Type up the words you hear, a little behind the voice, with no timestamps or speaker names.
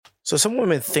So some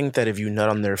women think that if you nut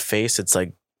on their face, it's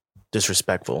like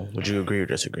disrespectful. Would you agree or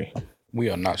disagree? We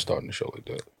are not starting the show like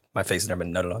that. My face has never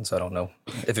been nutted on, so I don't know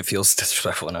if it feels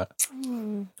disrespectful or not.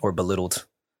 Or belittled.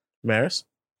 Maris?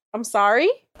 I'm sorry.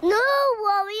 No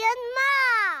worry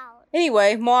now.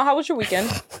 Anyway, Ma, how was your weekend?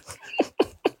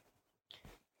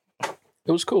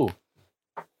 It was cool.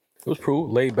 It was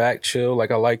cool. Laid back, chill,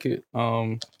 like I like it.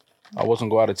 I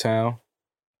wasn't go out of town.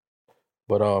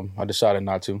 But I decided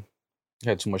not to.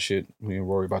 Had too much shit. Me and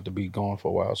Rory about to be gone for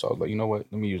a while. So I was like, you know what?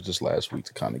 Let me use this last week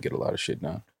to kind of get a lot of shit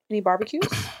done. Any barbecues?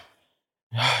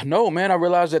 No, man. I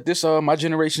realized that this my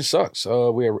generation sucks.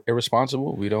 We're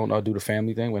irresponsible. We don't do the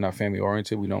family thing. We're not family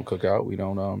oriented. We don't cook out. We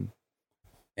don't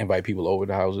invite people over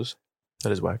to houses.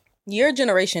 That is whack. Your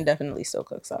generation definitely still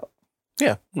cooks out.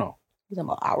 Yeah, no. You're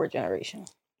talking about our generation.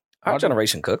 Our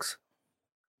generation cooks.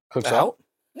 Cooks out?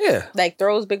 Yeah, Like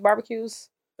throws big barbecues?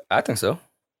 I think so.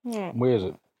 Where is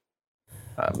it?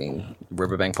 I mean,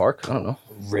 Riverbank Park. I don't know.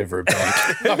 Riverbank.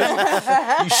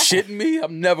 You shitting me?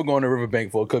 I'm never going to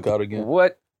Riverbank for a cookout again.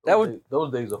 What?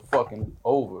 Those days are fucking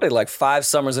over. Like 5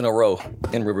 summers in a row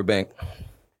in Riverbank.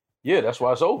 Yeah, that's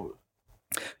why it's over.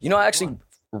 You know, I actually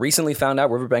recently found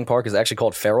out Riverbank Park is actually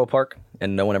called Farrell Park,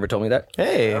 and no one ever told me that.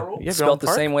 Hey, you have your own Spelled the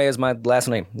park? same way as my last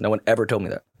name. No one ever told me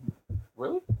that.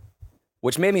 Really?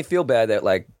 Which made me feel bad that,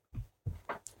 like,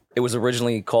 it was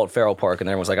originally called Farrell Park, and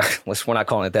everyone was like, we're not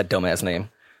calling it that dumbass name.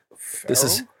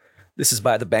 Farrell? This is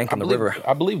by the bank on the river.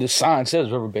 I believe the sign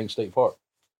says Riverbank State Park.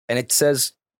 And it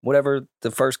says whatever the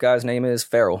first guy's name is,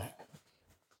 Farrell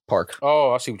Park.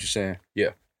 Oh, I see what you're saying.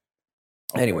 Yeah.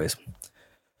 Anyways.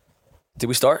 Did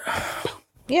we start?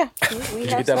 Yeah. Did you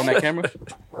get that on that camera?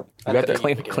 You got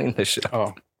that? Clean this shit up.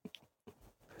 Oh,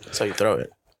 That's how you throw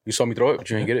it. you saw me throw it, but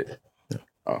you didn't get it?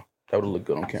 Oh, that would have looked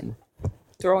good on camera.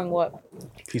 Throwing what?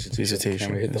 Piece of Piece of tissue. tissue.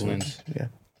 Camera hit the lens. Yeah.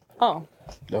 Oh.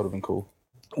 That would have been cool.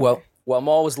 Well, while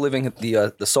Maul was living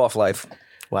the soft life,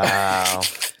 Wow.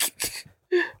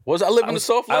 Was I living the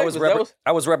soft life?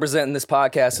 I was representing this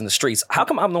podcast in the streets. How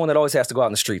come I'm the one that always has to go out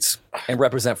in the streets and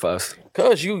represent for us?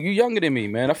 Cause you younger than me,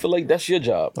 man. I feel like that's your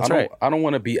job. That's right. I don't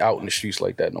want to be out in the streets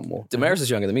like that no more. Damaris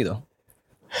is younger than me, though.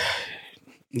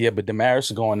 Yeah, but Damaris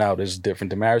going out is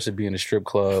different. Damaris would be in a strip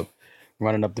club,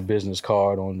 running up the business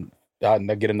card on. I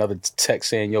get another text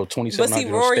saying, "Yo, 2700." But see,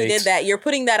 Rory did that. You're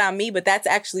putting that on me, but that's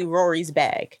actually Rory's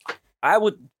bag. I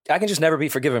can just never be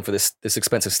forgiven for this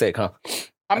expensive steak, huh?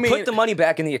 I mean, put the money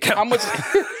back in the account.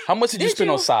 How much did you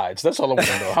spend on sides? That's all I want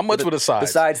to know. How much were the sides?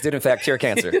 The sides did in fact cure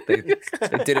cancer. They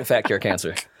did in fact cure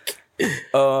cancer.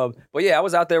 But yeah, I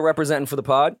was out there representing for the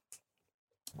pod.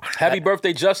 Happy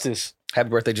birthday, Justice. Happy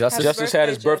birthday, Justice. Justice had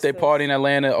his birthday party in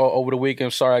Atlanta over the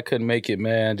weekend. Sorry I couldn't make it,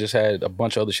 man. Just had a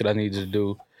bunch of other shit I needed to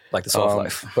do. Like the soft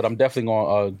life. But I'm definitely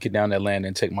going to get down to Atlanta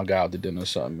and take my guy out to dinner or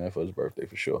something, man, for his birthday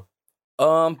for sure.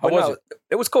 But How was no,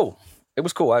 it was cool. It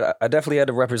was cool. I definitely had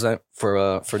to represent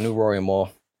for New Rory and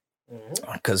Mall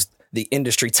because the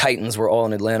industry titans were all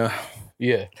in Atlanta.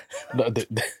 Yeah.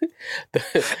 The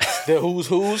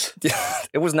who's.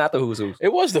 It was not the who's.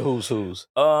 It was the who's.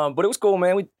 But it was cool,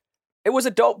 man. It was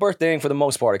a dope birthday for the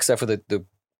most part, except for the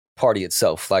party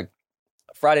itself. Like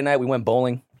Friday night, we went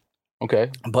bowling.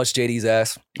 Okay. Bust JD's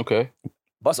ass. Okay.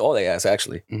 Bust all their ass,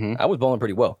 actually. Mm-hmm. I was bowling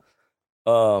pretty well.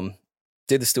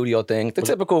 Did the studio thing. The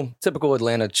typical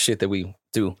Atlanta shit that we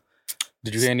do.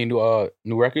 Did you hear any new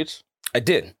records? I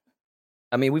did.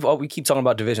 I mean, we keep talking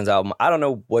about Division's album. I don't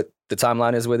know what the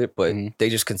timeline is with it, but they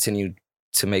just continue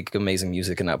to make amazing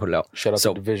music and not put it out. Shout out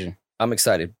to Division. I'm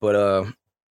excited. But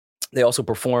they also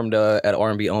performed at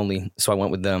R&B Only, so I went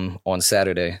with them on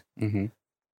Saturday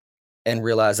and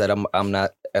realized that I'm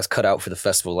not as cut out for the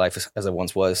festival life as I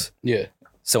once was. Yeah.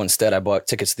 So instead, I bought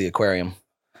tickets to the aquarium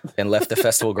and left the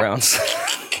festival grounds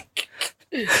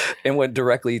and went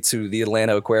directly to the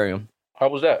Atlanta Aquarium. How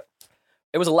was that?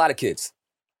 It was a lot of kids.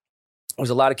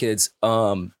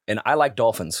 And I like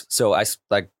dolphins, so I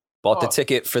bought the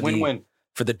ticket for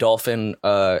the dolphin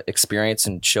experience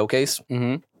and showcase.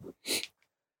 Mm-hmm.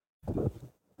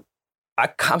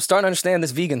 I'm starting to understand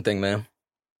this vegan thing, man.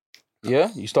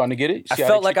 Yeah, you starting to get it? I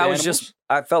felt like I was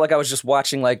just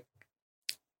watching like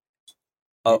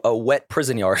a wet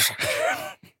prison yard.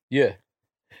 Yeah.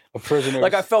 A prisoner.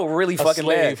 Like I felt really fucking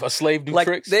mad. A slave do like,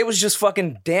 tricks. They was just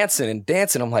fucking dancing and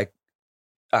dancing. I'm like,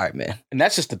 all right, man. And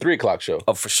that's just the 3:00 show.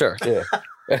 Oh, for sure. Yeah.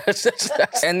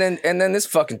 And then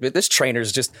this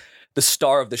trainer's just the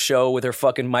star of the show with her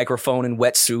fucking microphone and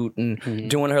wetsuit and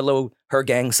doing her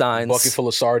gang signs. Bucket full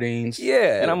of sardines.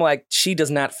 Yeah. And I'm like, she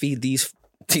does not feed these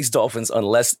dolphins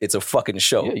unless it's a fucking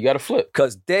show. Yeah, you got to flip.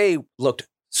 Because they looked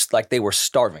like they were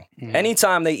starving.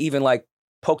 Anytime they even like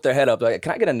poke their head up, like,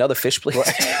 can I get another fish, please?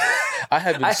 Right. I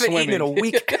have been I haven't swimming eaten in a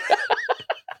week.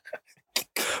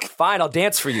 Fine, I'll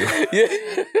dance for you.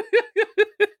 Yeah.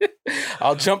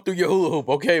 I'll jump through your hula hoop.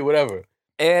 Okay, whatever.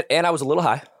 And I was a little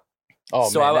high. Oh,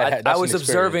 So man, I that's was an experience.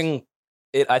 observing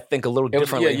it, I think, a little It was,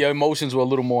 differently. yeah, your emotions were a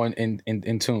little more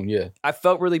in tune. Yeah. I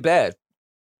felt really bad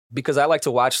because I like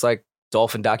to watch like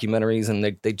dolphin documentaries and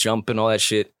they jump and all that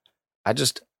shit.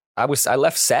 I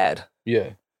left sad.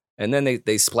 Yeah. And then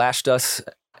they splashed us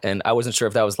and I wasn't sure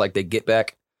if that was like they get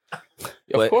back.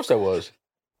 Of course that was.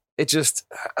 It just,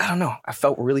 I don't know. I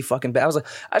felt really fucking bad. I was like,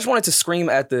 I just wanted to scream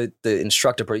at the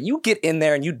instructor, but you get in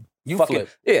there and you fucking, flip.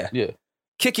 yeah, Yeah.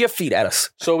 kick your feet at us.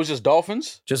 So it was just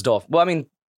dolphins? Just dolphin. Well, I mean,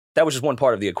 that was just one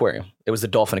part of the aquarium. It was the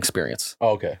dolphin experience. Oh,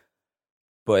 okay.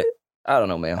 But I don't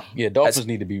know, man. Yeah, dolphins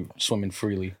need to be swimming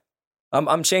freely.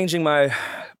 I'm changing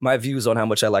my views on how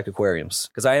much I like aquariums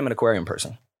because I am an aquarium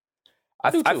person.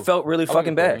 I do I too. felt really I like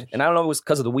fucking bad, aquariums. and I don't know if it was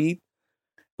because of the weed,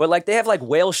 but like they have like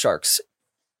whale sharks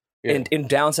Yeah. in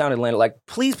downtown Atlanta. Like,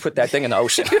 please put that thing in the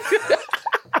ocean.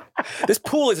 This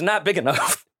pool is not big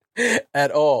enough.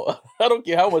 At all. I don't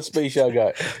care how much space y'all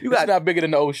got. You It's got not bigger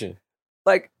than the ocean.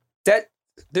 like that.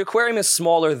 The aquarium is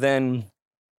smaller than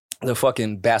the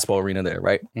fucking basketball arena there,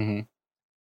 right? Mm-hmm.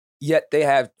 Yet they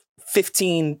have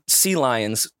 15 sea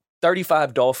lions,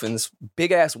 35 dolphins,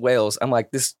 big ass whales. I'm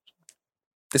like, this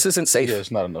isn't safe. Yeah, it's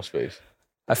not enough space.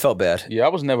 I felt bad. Yeah, I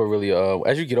was never really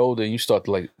as you get older and you start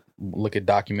to like look at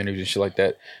documentaries and shit like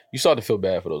that, you start to feel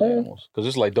bad for those animals. Because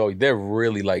it's like, dog, they're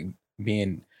really like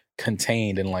being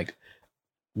contained and like,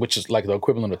 which is like the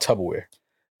equivalent of Tupperware.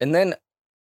 And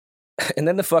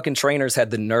then the fucking trainers had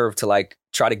the nerve to like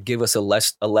try to give us a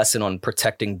lesson on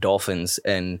protecting dolphins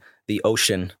and the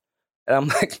ocean. And I'm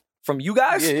like, from you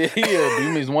guys? Yeah. You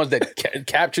mean the ones that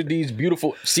captured these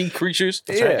beautiful sea creatures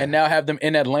Yeah. and now have them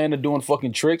in Atlanta doing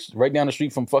fucking tricks right down the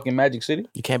street from fucking Magic City?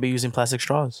 You can't be using plastic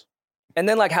straws. And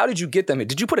then like, how did you get them here?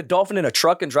 Did you put a dolphin in a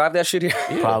truck and drive that shit here?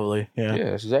 Yeah. Probably. Yeah. Yeah,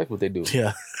 that's exactly what they do.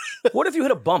 Yeah. What if you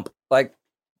hit a bump? Like,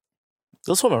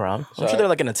 They'll swim around. I'm Sorry. sure they're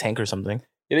like in a tank or something.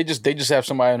 Yeah, they just have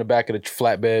somebody in the back of the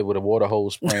flatbed with a water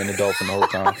hose spraying the dolphin the whole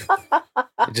time.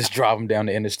 They just drive them down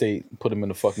the interstate and put them in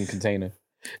the fucking container.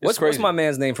 It's what's my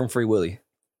man's name from Free Willy?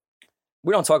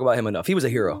 We don't talk about him enough. He was a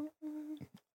hero.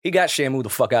 He got Shamu the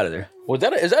fuck out of there.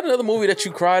 Is that another movie that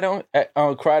you cried on?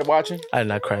 Cried watching? I did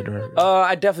not cry during it.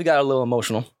 I definitely got a little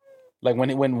emotional. Like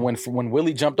when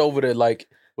Willie jumped over the like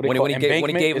what When he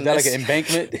gave him is that like this? an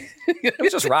embankment? It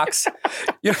was just rocks.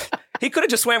 Yeah, he could have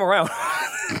just swam around.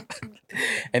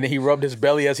 And then he rubbed his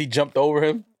belly as he jumped over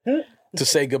him to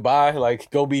say goodbye. Like,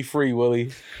 go be free,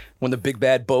 Willie. When the big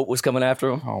bad boat was coming after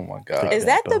him. Oh my god! Is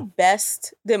that the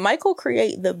best? Did Michael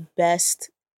create the best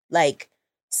like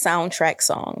soundtrack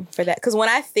song for that? Because when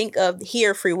I think of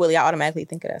Free Willy, I automatically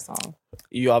think of that song.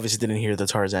 You obviously didn't hear the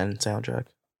Tarzan soundtrack.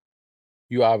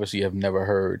 You obviously have never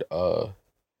heard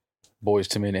Boys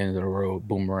to Men End of the Road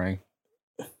Boomerang.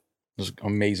 It's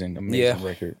amazing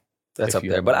record. That's If up you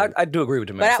there. haven't But heard I do agree with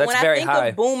you, man. But That's when I very think high.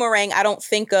 of Boomerang, I don't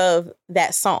think of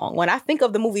that song. When I think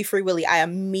of the movie Free Willy, I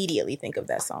immediately think of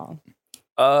that song.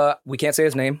 We can't say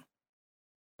his name,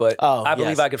 but Oh, I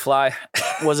believe yes. I could fly.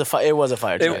 It was a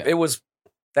fire track. It was.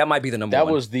 That might be the number That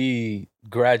one. was the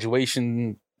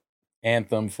graduation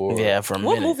anthem for for a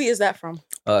What minute. movie is that from?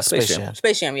 Space Jam.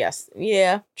 Space Jam, yes.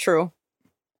 Yeah, true.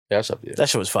 That's up there. That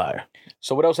shit was fire.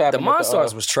 So what else The happened?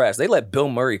 Monstars was trash. They let Bill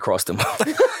Murray cross them.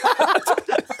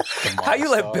 How you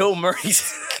let Bill Murray?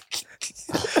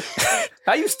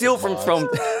 How you steal from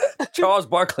Charles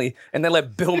Barkley and then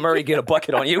let Bill Murray get a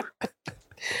bucket on you?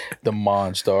 the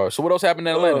Monstars? So what else happened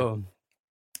in Atlanta? Oh,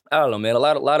 I don't know, man. A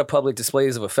lot of public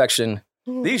displays of affection.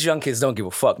 These young kids don't give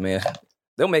a fuck, man.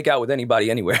 They'll make out with anybody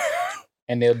anywhere.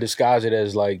 And they'll disguise it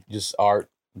as like just art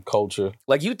and culture.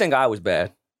 Like you think I was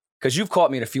bad because you've caught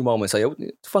me in a few moments. Like, what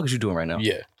the fuck is you doing right now?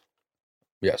 Yeah.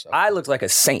 Yes. I looked like a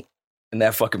saint in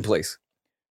that fucking place.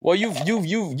 Well, you've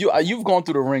gone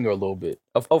through the ringer a little bit.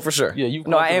 Oh, for sure. Yeah, you've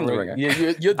No, gone I through am the ringer.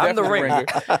 Yeah, you're I'm the definitely ringer.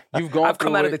 You've gone I've through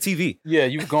come out it. of the TV. Yeah,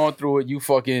 you've gone through it. You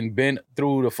fucking been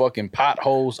through the fucking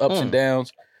potholes, ups and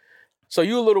downs. So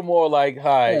you a little more like,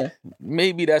 hi,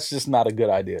 maybe that's just not a good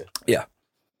idea. Yeah.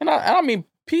 And I mean,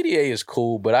 PDA is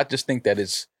cool, but I just think that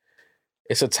it's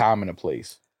a time and a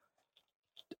place.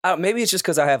 Maybe it's just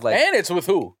because I have like, And it's with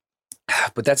who?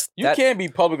 but that's You that, can't be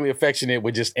publicly affectionate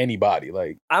with just anybody.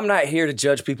 Like, I'm not here to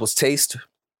judge people's taste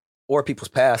or people's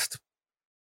past.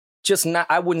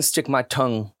 I wouldn't stick my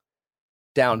tongue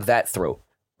down that throat.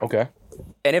 okay,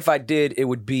 And if I did, it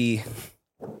would be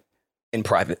in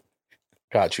private.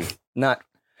 got you. Not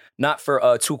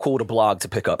for Too Cool to Blog to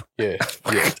pick up. Yeah.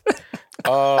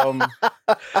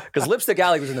 Because Lipstick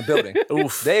Alley was in the building.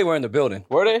 Oof. They were in the building.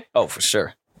 Were they? Oh, for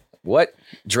sure. What?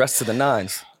 Dressed to the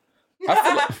nines.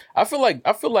 I feel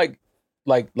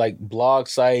like blog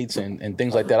sites and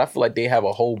things like that. I feel like they have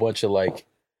a whole bunch of like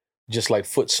just like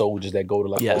foot soldiers that go to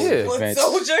like all these events.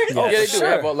 Foot soldiers? Yeah, they do. sure.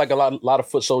 They have like a lot of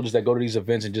foot soldiers that go to these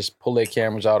events and just pull their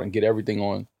cameras out and get everything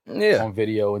on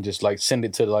video and just like send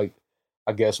it to like,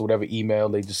 I guess whatever email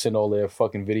they just send all their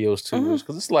fucking videos to.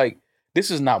 Because it's like,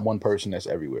 this is not one person that's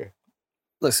everywhere.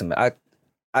 Listen, man,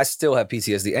 I still have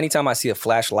PTSD. Anytime I see a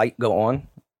flashlight go on,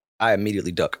 I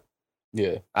immediately duck.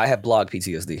 Yeah. I have blog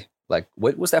PTSD. Like,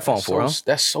 what's that phone for, huh?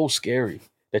 That's so scary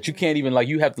that you can't even, like,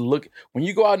 you have to look. When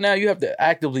you go out now, you have to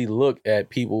actively look at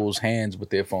people's hands with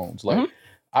their phones. Like,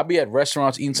 I'll be at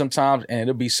restaurants eating sometimes, and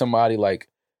it'll be somebody, like,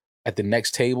 at the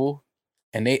next table,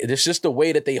 and it's just the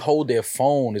way that they hold their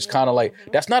phone is kind of like,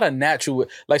 that's not a natural,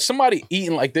 like, somebody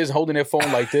eating like this, holding their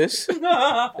phone like this.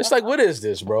 It's like, what is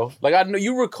this, bro? Like, I know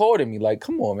you recorded me. Like,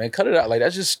 come on, man, cut it out. Like,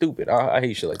 that's just stupid. I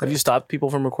hate shit like that. Have you stopped people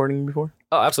from recording you before?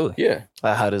 Oh, absolutely. Yeah.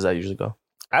 How does that usually go?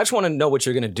 I just want to know what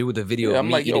you're going to do with the video of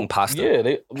me eating pasta.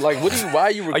 Yeah, why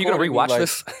are you recording Are you going to rewatch me, like,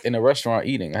 this? in a restaurant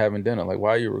eating, having dinner? Like, why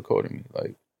are you recording me?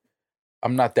 Like,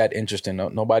 I'm not that interesting.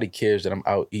 Nobody cares that I'm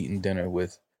out eating dinner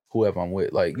with whoever I'm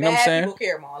with. Like, you know what I'm saying? Mad people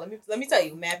care, Ma. Let me tell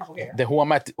you, mad people care. That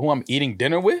who I'm eating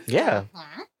dinner with? Yeah.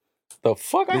 The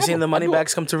fuck? You're seeing the money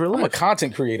bags come to real I'm a life.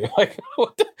 content creator. Like,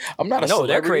 I'm not a No,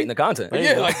 they're celebrity. creating the content.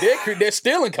 Yeah, like they're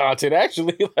stealing content.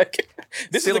 Actually, like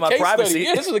this Stealing is a my case privacy. study.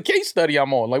 Yeah, this is a case study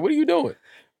I'm on. Like, what are you doing?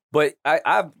 But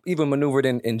I've even maneuvered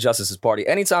in Justice's party.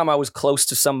 Anytime I was close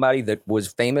to somebody that was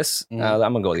famous, I'm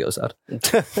going to go to the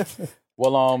other side.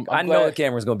 Well, I know the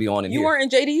camera's going to be on in You here.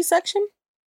 weren't in JD's section?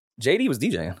 JD was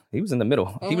DJing. He was in the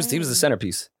middle. He was the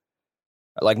centerpiece.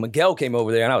 Like, Miguel came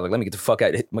over there, and I was like, let me get the fuck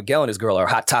out. Miguel and his girl are a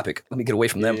hot topic. Let me get away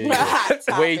from them.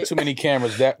 way too many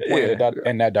cameras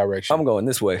in that direction. I'm going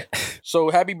this way. So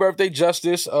happy birthday,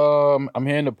 Justice. I'm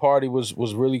hearing the party was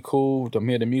really cool. I'm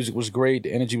hearing the music was great.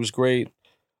 The energy was great.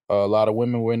 A lot of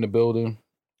women were in the building.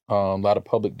 A lot of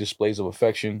public displays of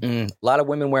affection. A lot of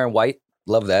women wearing white.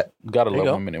 Love that. Gotta love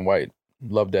women in white.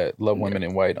 Love that. Love women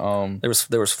in white.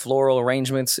 There was floral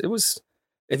arrangements. It was,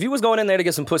 if you was going in there to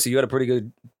get some pussy, you had a pretty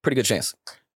good chance.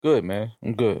 Good, man.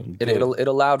 I'm good. It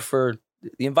allowed for,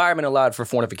 the environment allowed for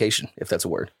fornication, if that's a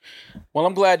word. Well,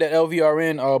 I'm glad that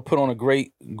LVRN put on a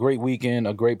great weekend,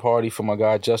 a great party for my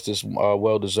guy Justice.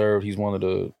 Well deserved. He's one of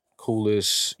the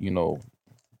coolest,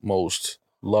 most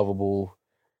lovable,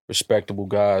 respectable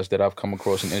guys that I've come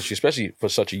across in the industry, especially for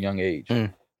such a young age.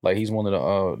 Like, he's one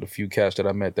of the few cats that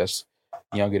I met that's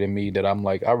younger than me that I'm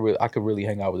like, I could really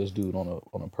hang out with this dude on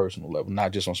a personal level,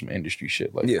 not just on some industry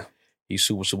shit. Like, yeah, he's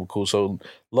super, super cool. So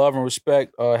love and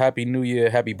respect. Happy New Year.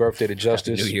 Happy birthday to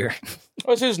Justice. Happy New Year.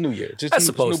 Oh, it's his New Year. It's I his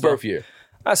suppose new birth year.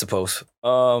 I suppose.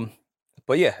 But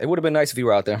yeah, it would have been nice if you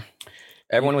were out there.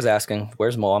 Everyone was asking,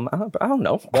 "Where's Mom?" I don't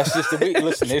know. That's just the way.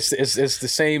 Listen, it's the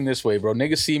same this way, bro.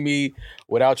 Niggas see me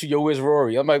without you. Yo, where's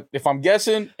Rory? I'm like, if I'm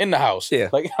guessing, in the house. Yeah.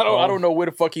 Like, I don't know where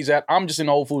the fuck he's at. I'm just in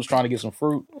Whole Foods trying to get some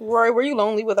fruit. Rory, were you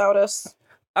lonely without us?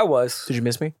 I was. Did you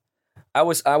miss me? I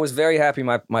was very happy.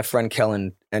 My friend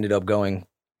Kellen ended up going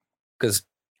because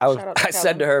I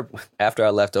said to her after I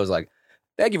left, I was like,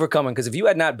 "Thank you for coming." Because if you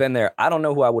had not been there, I don't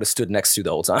know who I would have stood next to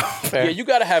the whole time. Yeah, you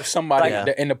got to have somebody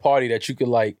in the party that you could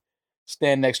like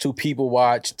stand next to, people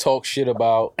watch, talk shit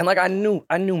about. And like I knew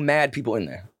mad people in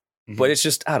there, but it's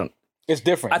just It's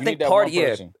different. I think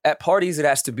at parties it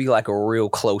has to be like a real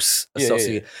close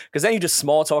associate because then you just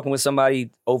small talking with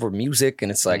somebody over music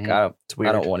and it's like I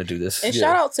don't want to do this. And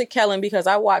shout out to Kellen because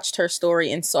I watched her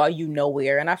story and saw you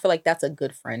nowhere, and I feel like that's a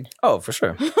good friend. Oh, for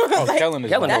sure. Like, Kellen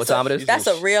know what time it is. That's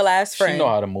a real ass friend. She know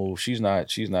how to move. She's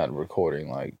not recording.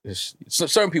 Like,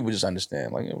 certain people just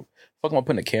understand. Like, fuck, I'm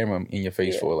putting a camera in your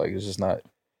face for. Like, it's just not.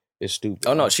 It's stupid.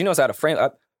 Oh no, she knows how to frame.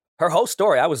 Her whole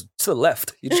story, I was to the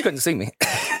left. You just couldn't see me.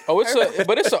 Oh, it's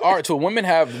an art to it.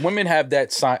 Women have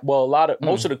that sign. Well,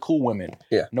 most of the cool women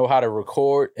know how to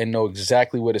record and know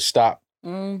exactly where to stop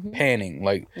panning.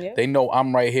 Like, they know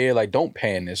I'm right here. Like, don't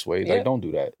pan this way. Like, don't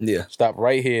do that. Yeah, stop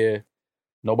right here.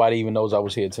 Nobody even knows I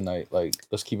was here tonight. Like,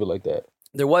 let's keep it like that.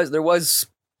 There was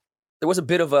a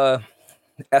bit of a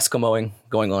Eskimoing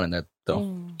going on in that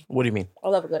though. What do you mean? I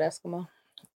love a good Eskimo.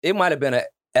 It might have been an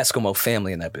Eskimo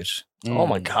family in that bitch. Oh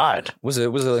my god! It was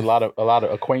a lot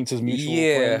of acquaintances, mutual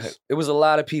friends. It was a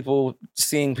lot of people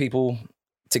seeing people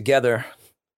together,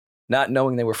 not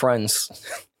knowing they were friends.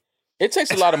 It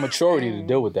takes a lot of maturity to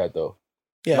deal with that, though.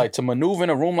 Yeah, like to maneuver in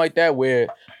a room like that where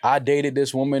I dated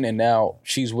this woman and now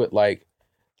she's with like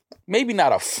maybe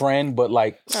not a friend, but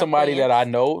like somebody that I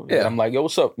know. Yeah, and I'm like, yo,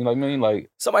 what's up? You know what I mean?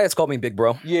 Like somebody that's called me big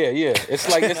bro. Yeah. It's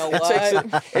like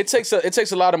it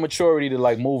takes a lot of maturity to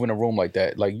like move in a room like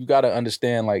that. Like, you got to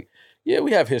understand, like, Yeah,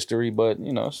 we have history, but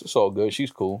you know, it's all good.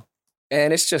 She's cool.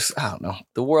 And it's just, I don't know.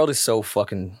 The world is so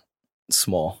fucking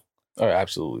small. Oh,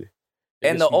 absolutely. It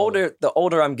And is the smaller.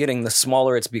 older I'm getting, the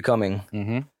smaller it's becoming.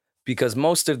 Mm-hmm. Because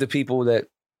most of the people that,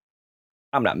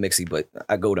 I'm not mixy, but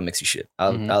I go to mixy shit.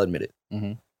 I'll admit it.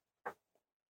 Mhm.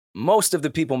 Most of the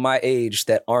people my age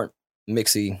that aren't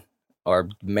mixy are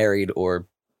married or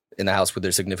in the house with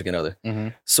their significant other. Mm-hmm.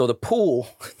 So the pool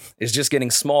is just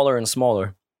getting smaller and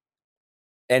smaller.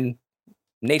 And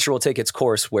nature will take its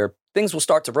course where things will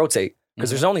start to rotate because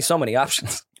there's only so many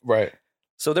options. Right.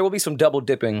 So there will be some double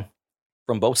dipping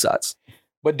from both sides.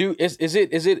 But is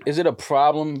it a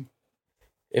problem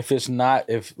if it's not,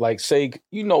 if like say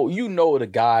you know the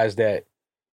guys that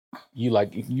you like,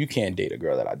 you can't date a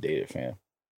girl that I dated, fam.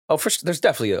 Oh, for sure. There's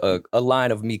definitely a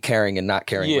line of me caring and not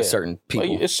caring with certain people.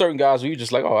 Like, it's certain guys where you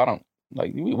just like, oh, I don't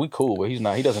like we cool, but he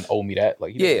doesn't owe me that.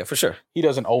 Like Yeah, for sure. he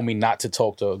doesn't owe me not to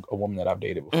talk to a woman that I've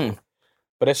dated before. Mm.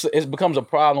 But it becomes a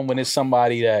problem when it's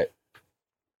somebody that,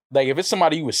 like, if it's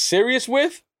somebody you were serious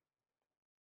with,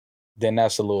 then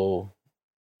that's a little,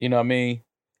 you know what I mean?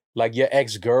 Like your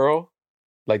ex-girl,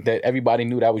 like that everybody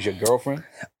knew that was your girlfriend.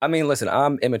 I mean, listen,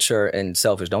 I'm immature and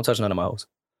selfish. Don't touch none of my hoes.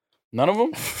 None of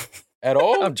them? At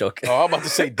all? I'm joking. Oh, I'm about to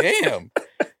say, damn.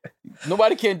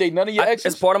 Nobody can date none of your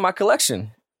exes? It's part of my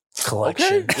collection.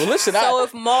 Okay. Well, listen, So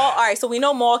if Maul, all right, so we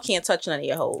know Maul can't touch none of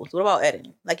your hoes. What about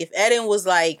Eden? Like if Eden was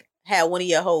like had one of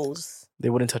your hoes, They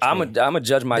wouldn't touch I'm me. a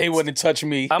judge they wouldn't touch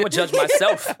me. I'm a judge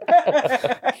myself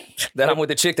that I'm with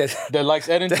the chick that. That likes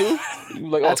Eden too? You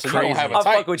like, oh, That's so crazy. you don't have a I'll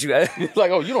type. fuck with you. Ed. You're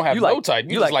like, oh, you don't have You no like- type.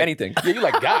 you just like anything. Yeah, you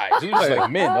like guys. You just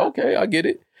like men. Okay, I get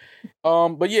it.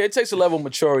 But yeah, it takes a level of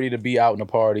maturity to be out in a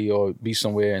party or be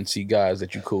somewhere and see guys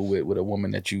that you cool with a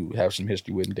woman that you have some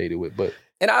history with and dated with. But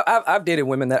And I've dated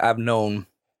women that I've known.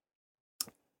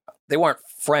 They weren't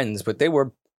friends, but they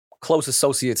were close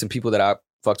associates and people that I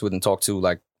fucked with and talked to.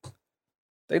 Like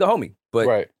they the homie, but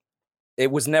right. it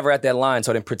was never at that line,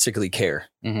 so I didn't particularly care.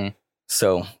 Mm-hmm.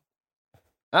 So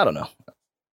I don't know.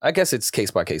 I guess it's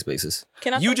case by case basis.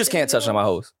 can I? You touch just any can't of your touch on my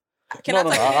hoes? hoes. Can I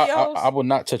touch any of your hoes? I will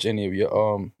not touch any of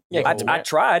your Yeah, your I hoes.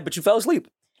 tried, but you fell asleep.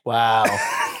 Wow.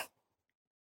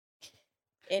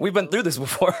 We've been through this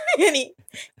before.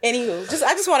 Anywho,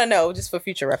 I just want to know, just for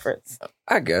future reference.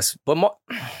 I guess,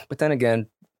 but then again,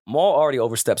 Maul already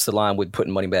oversteps the line with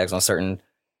putting money bags on certain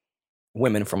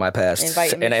women from my past.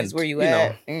 Inviting and bitches where you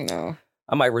at? You know.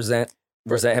 I might resent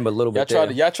him a little bit.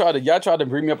 Y'all tried to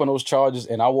bring me up on those charges,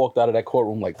 and I walked out of that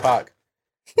courtroom like Pac.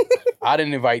 I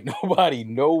didn't invite nobody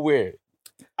nowhere.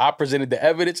 I presented the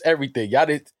evidence, everything. Y'all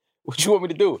did. What you want me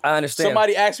to do? I understand.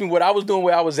 Somebody asked me what I was doing,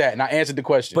 where I was at, and I answered the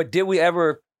question. But did we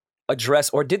ever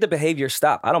address, or did the behavior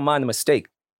stop? I don't mind the mistake,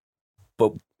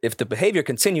 but if the behavior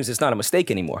continues, it's not a mistake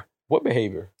anymore. What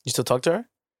behavior? You still talk to her?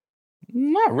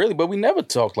 Not really, but we never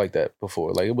talked like that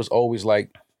before. Like it was always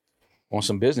like on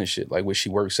some business shit, like where she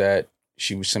works at.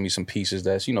 She would send me some pieces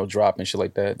that's dropping shit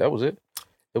like that. That was it.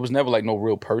 It was never like no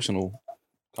real personal.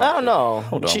 I don't know.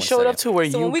 Hold on She one showed up second. to where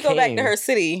So you when we go back came. to her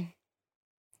city,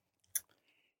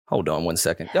 Hold on one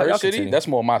second. Her Y'all city? continue. That's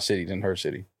more my city than her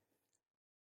city.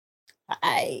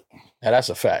 I Now that's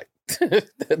a fact.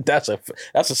 that's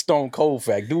a stone cold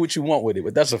fact. Do what you want with it,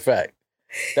 but that's a fact.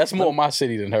 That's more my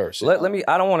city than her city. Let me.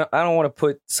 I don't want to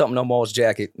put something on Maul's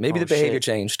jacket. Maybe Oh, the behavior shit.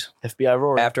 changed FBI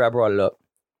Rory. after I brought it up.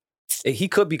 He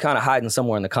could be kind of hiding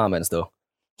somewhere in the comments though.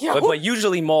 yeah, But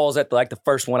usually Maul's at the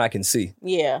first one I can see.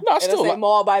 yeah. No, I It'll still say like-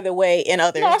 Maul, by the way, and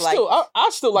others. No, like I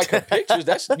still like her pictures.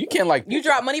 That's you can't like you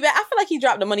dropped money bag. I feel like he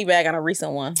dropped the money bag on a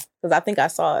recent one because I think I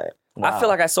saw it. I feel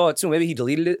like I saw it too. Maybe he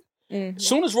deleted it. Mhm.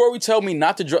 Soon as Rory tell me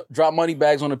not to drop money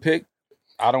bags on the pic,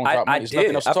 I don't drop money. I There's nothing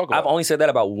did. else to talk about. I've only said that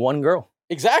about one girl.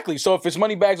 Exactly. So if it's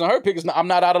money bags on her pic, I'm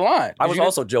not out of line. I was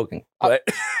also joking, but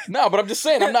No, but I'm just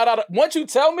saying I'm not out of. Once you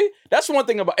tell me, that's one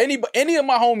thing about any of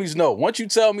my homies know. Once you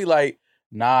tell me like,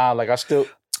 nah, like I still.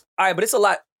 all right. But it's a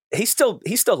lot. He's still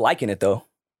liking it though.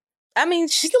 I mean,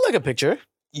 She can like a picture.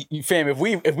 You fam, if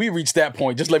we reach that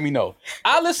point, just let me know.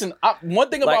 One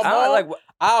thing about Like, Maul,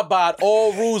 I abide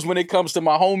all rules when it comes to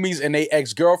my homies and they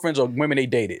ex-girlfriends or women they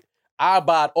dated. I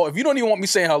abide all. If you don't even want me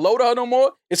saying hello to her no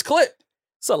more, it's clipped.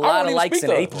 it's a don't lot of even likes speak in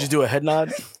to her. April. Did you do a head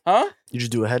nod? Huh? You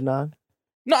just do a head nod?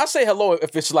 No, I say hello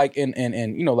if it's like in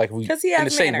like we 'Cause he in has the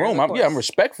same manners, room. of I'm course.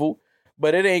 respectful,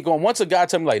 but it ain't going. Once a guy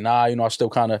tell me like, nah, I still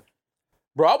kind of,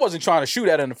 bro. I wasn't trying to shoot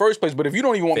at her in the first place. But if you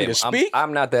don't even want me to speak,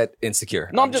 I'm not that insecure.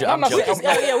 no, I'm not saying. joking.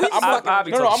 Yeah, we just fucking- I'll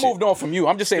be No, I talking shit. moved on from you.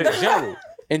 I'm just saying in general.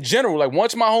 In general, like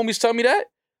once my homies tell me that,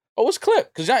 oh, it's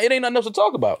clipped because it ain't nothing else to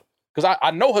talk about. Because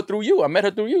I know her through you. I met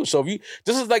her through you. So this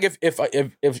is like if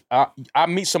I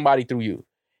meet somebody through you,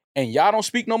 and y'all don't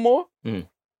speak no more, Mm.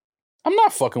 I'm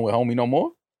not fucking with homie no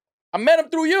more. I met him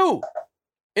through you.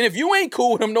 And if you ain't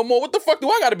cool with him no more, what the fuck do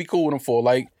I got to be cool with him for?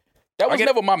 Like, that was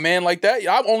never my man like that.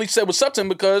 I only said what's up to him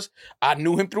because I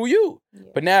knew him through you. Yeah.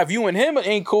 But now if you and him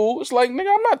ain't cool, it's like,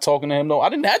 nigga, I'm not talking to him. No, I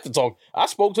didn't have to talk. I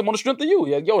spoke to him on the strength of you.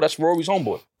 Like, yo, that's Rory's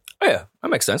homeboy. Oh, yeah, that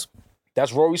makes sense.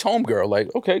 That's Rory's homegirl.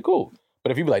 Like, okay, cool.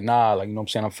 But if you be like, nah, like, you know what I'm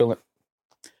saying? I'm feeling.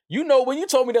 You know, when you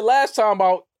told me the last time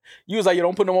about, you was like, you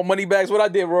don't put no more money bags. What I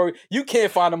did, Rory, you can't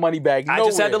find the money bag nowhere. I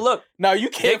just had to look. No, you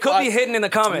can't. They could be hidden in the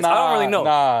comments. I don't really know.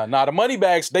 Nah, the money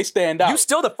bags, they stand out. You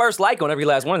still the first like on every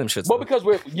last one of them shits. But because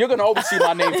you're going to always see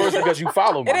my name first because you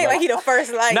follow me. It ain't like he the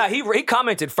first like. Nah, he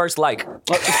commented first like.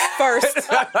 First.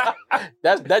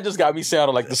 That just got me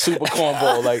sounding like the super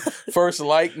cornball. Like, first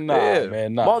like? Nah,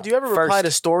 man, nah. Maul, do you ever reply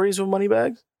to stories with money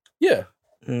bags? Yeah.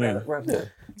 Yeah.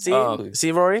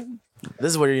 See, Rory?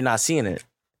 This is where you're not seeing it.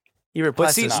 He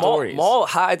replies to stories. Maul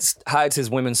hides his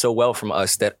women so well from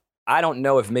us that I don't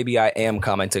know if maybe I am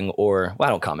commenting or, well, I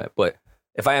don't comment, but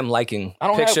if I am liking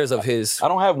pictures of his. I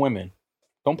don't have women.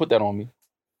 Don't put that on me.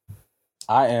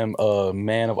 I am a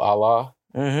man of Allah.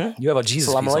 Mm-hmm. You have a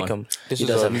Jesus piece on. This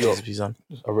is New York. Piece on.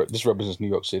 This represents New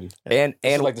York City.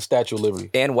 And like the Statue of Liberty.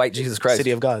 And white Jesus Christ.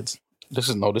 City of Gods. This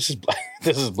is black.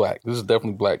 This is black. This is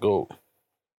definitely black gold.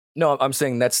 No, I'm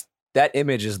saying that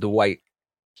image is the white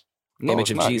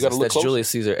image of Jesus. That's closer. Julius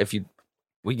Caesar.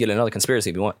 We get another conspiracy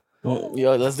if you want.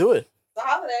 Yo, let's do it. It's a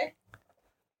holiday.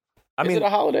 Is it a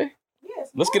holiday? Yes.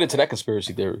 Let's get into that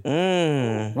conspiracy theory.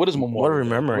 What is Memorial? What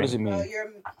remembering? What does it mean?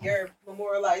 You're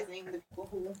memorializing the people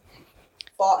who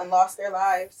fought and lost their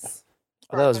lives.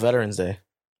 I thought it was Veterans Day.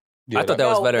 Yeah, I thought that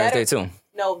was Veterans Day too.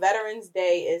 No, Veterans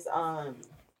Day is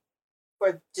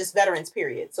for just veterans,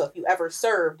 period. So if you ever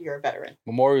served, you're a veteran.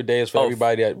 Memorial Day is for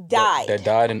everybody that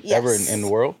died ever in the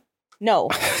world? No.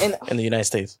 In the United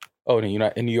States. Oh,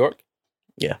 in New York?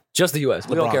 Yeah. Just the U.S.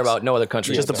 We don't care about no other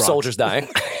country. Just the soldiers dying.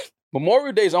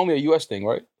 Memorial Day is only a U.S. thing,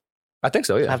 right? I think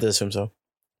so, yeah. I have to assume so.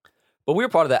 But we were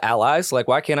part of the Allies. Like,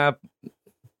 why can't I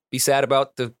be sad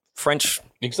about the French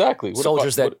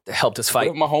soldiers that helped us fight?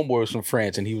 What if my homeboy was from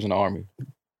France and he was in the army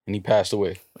and he passed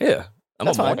away? Yeah.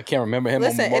 That's fine. I can't remember him.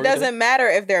 Listen, it doesn't matter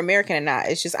if they're American or not.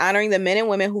 It's just honoring the men and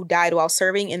women who died while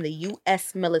serving in the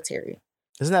U.S. military.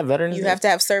 Isn't that Veterans Day? You have to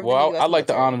have served in the U.S. I like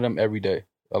to honor them every day.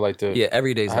 I like to. Yeah,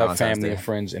 every day. I have family and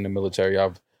friends in the military.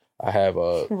 I have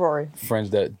Rory.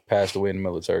 friends that passed away in the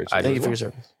military. So thank you for your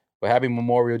service. But happy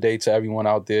Memorial Day to everyone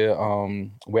out there.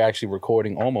 We're actually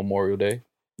recording on Memorial Day.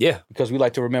 Yeah. Because we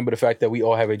like to remember the fact that we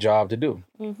all have a job to do.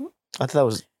 Mm-hmm. I thought that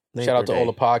was... Shout out to all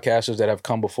the podcasters that have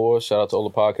come before us. Shout out to all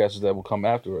the podcasters that will come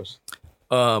after us.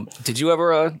 Did you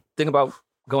ever think about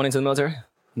going into the military?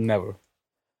 Never.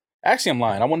 Actually, I'm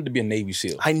lying. I wanted to be a Navy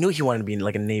SEAL. I knew he wanted to be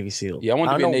like a Navy SEAL. Yeah, I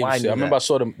wanted to be a Navy SEAL. I remember I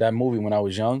saw that movie when I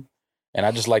was young, and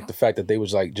I just liked the fact that they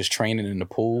was like just training in the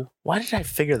pool. Why did I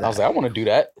figure that? I was like, I want to do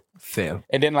that. Fam.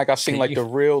 And then like I seen like the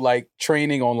real like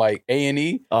training on like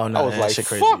A&E. Oh no, I was like,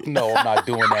 fuck no, I'm not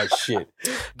doing that shit.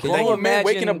 Grown man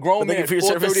waking up grown men at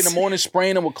 4:30 in the morning,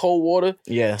 spraying them with cold water.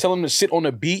 Yeah. Telling them to sit on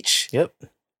the beach. Yep.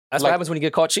 That's what happens when you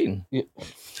get caught cheating. Yeah.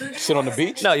 Sit on the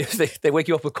beach? No, they wake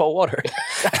you up with cold water.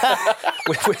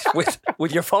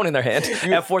 with your phone in their hand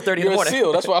at 4:30 in the morning. A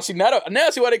SEAL. That's why I see now I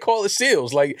see why they call it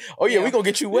SEALs. Like, oh yeah, we gonna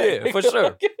get you wet. Yeah, for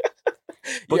sure.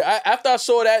 After I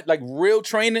saw that, like real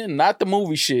training, not the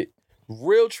movie shit,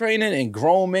 real training and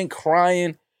grown men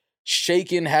crying,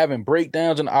 shaking, having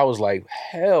breakdowns, and I was like,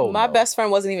 hell. My best friend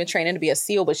wasn't even training to be a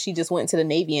SEAL, but she just went to the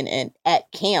Navy and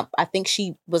at camp, I think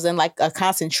she was in like a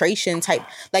concentration type.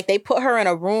 Like they put her in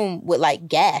a room with like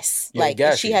gas, like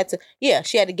she had to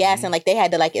gas, and like they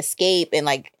had to like escape, and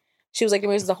like she was like,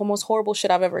 "This is the most horrible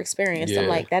shit I've ever experienced." I'm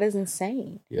like, that is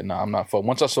insane. Yeah, nah, I'm not for.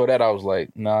 Once I saw that, I was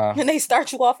like, nah. And they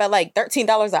start you off at like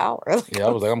 $13 an hour. Yeah, I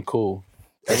was like, I'm cool.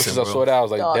 Ever since I saw that, I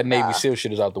was like, that Navy SEAL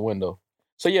shit is out the window.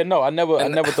 So yeah, no, I never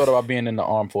thought about being in the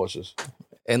armed forces.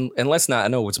 And let's not. I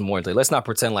know it's more. Let's not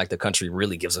pretend like the country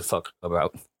really gives a fuck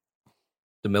about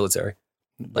the military.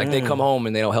 Like they come home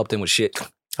and they don't help them with shit.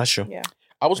 That's true. Yeah.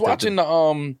 I was watching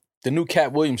the new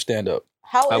Cat Williams stand up.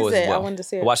 How is it? I wanted to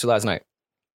see it. I watched it last night.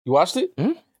 You watched it?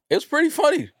 Mm-hmm. It was pretty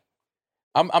funny.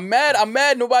 I'm mad. I'm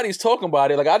mad nobody's talking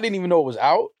about it. Like I didn't even know it was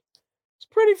out. It's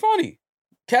pretty funny.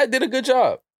 Cat did a good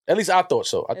job. At least I thought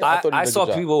so. I thought he did a good saw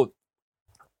job. People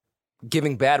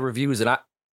giving bad reviews, and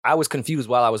I was confused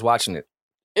while I was watching it.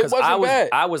 It wasn't bad.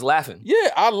 I was laughing. Yeah,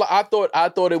 I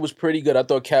thought it was pretty good. I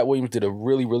thought Cat Williams did a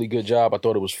really, really good job. I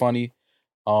thought it was funny.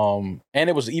 And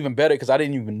it was even better because I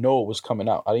didn't even know it was coming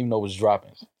out. I didn't even know it was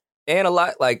dropping. And a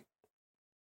lot like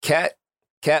Cat,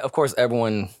 of course,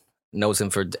 everyone knows him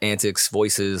for antics,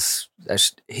 voices.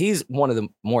 He's one of the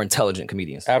more intelligent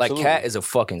comedians. Absolutely. Like Cat is a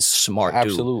fucking smart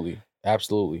dude.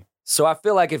 Absolutely. So I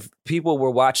feel like if people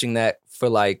were watching that for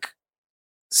like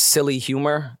silly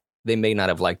humor, they may not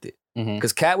have liked it.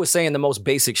 Because Cat was saying the most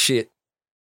basic shit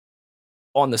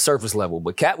on the surface level,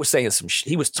 but Cat was saying some shit.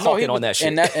 He was talking on that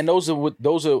shit. And those are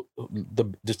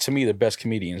to me the best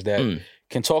comedians that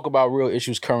can talk about real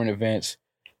issues, current events,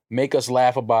 make us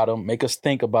laugh about them, make us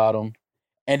think about them,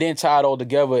 and then tie it all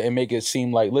together and make it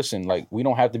seem like, listen, like we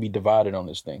don't have to be divided on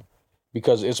this thing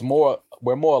because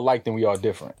we're more alike than we are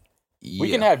different. Yeah.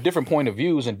 We can have different point of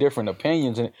views and different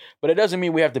opinions, but it doesn't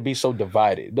mean we have to be so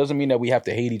divided. It doesn't mean that we have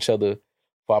to hate each other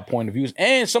for our point of views.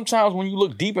 And sometimes when you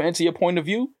look deeper into your point of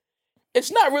view,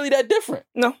 it's not really that different.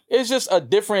 No. It's just a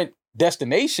different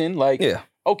destination. Like,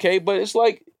 okay, but it's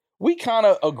like we kind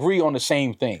of agree on the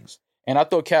same things. And I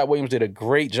thought Cat Williams did a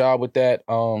great job with that,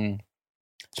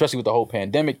 especially with the whole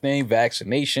pandemic thing,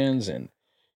 vaccinations, and,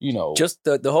 you know. Just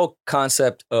the whole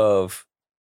concept of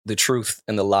the truth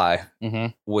and the lie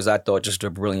was, I thought, just a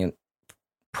brilliant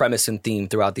premise and theme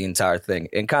throughout the entire thing.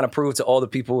 And kind of proved to all the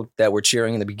people that were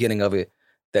cheering in the beginning of it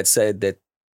that said that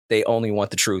they only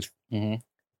want the truth.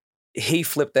 He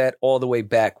flipped that all the way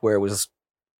back where it was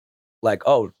like,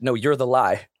 oh, no, you're the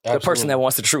lie. Absolutely. The person that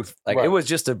wants the truth. Like, It was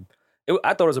just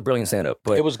I thought it was a brilliant stand-up.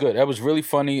 But it was good. That was really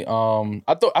funny.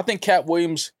 I think Cat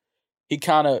Williams, he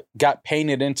kind of got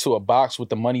painted into a box with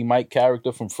the Money Mike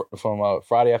character from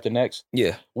Friday After Next.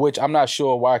 Yeah. Which I'm not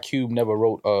sure why Cube never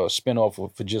wrote a spinoff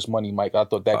for just Money Mike. I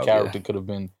thought that character could have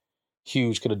been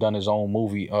huge, could have done his own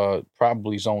movie,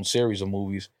 probably his own series of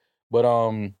movies. But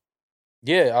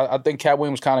I think Cat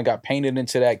Williams kind of got painted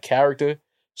into that character.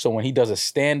 So when he does a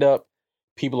stand-up,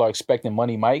 people are expecting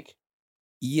Money Mike.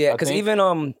 Yeah, because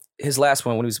even his last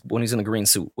one when he's in the green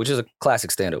suit, which is a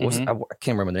classic stand-up. I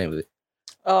can't remember the name of it.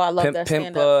 Oh, I love that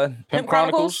stand-up. Pimp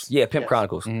Chronicles? Yeah, Pimp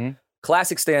Chronicles.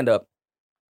 Classic stand-up,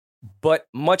 but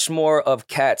much more of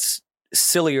Cat's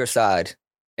sillier side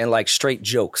and like straight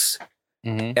jokes.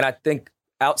 And I think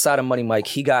outside of Money Mike,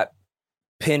 he got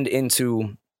pinned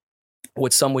into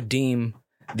what some would deem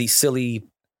the silly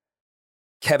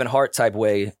Kevin Hart type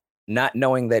way, not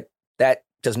knowing that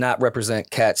does not represent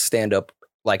Cat's stand-up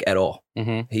like at all.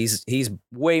 He's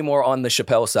way more on the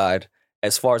Chappelle side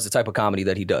as far as the type of comedy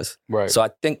that he does. Right. So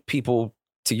I think people,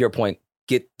 to your point,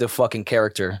 get the fucking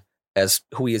character as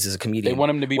who he is as a comedian. They want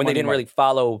him to be when they didn't really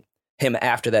follow him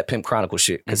after that Pimp Chronicles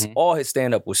shit, because all his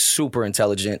stand-up was super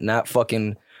intelligent, not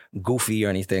fucking goofy or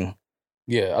anything.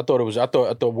 Yeah, I thought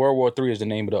World War III is the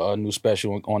name of the new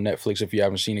special on Netflix. If you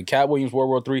haven't seen it, Cat Williams World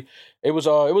War III. It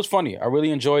was funny. I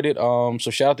really enjoyed it. So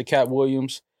shout out to Cat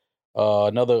Williams.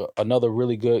 Another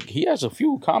really good. He has a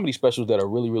few comedy specials that are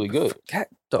really, really good. Cat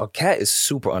is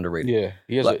super underrated. Yeah,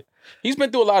 he is. He's been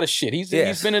through a lot of shit. He's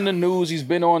been in the news. He's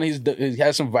been on. He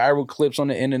has some viral clips on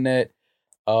the internet.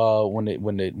 When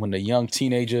the young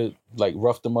teenager like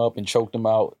roughed him up and choked him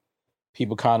out,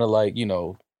 people kind of like, you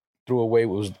know, threw away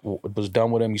what was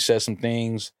done with him. He said some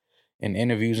things in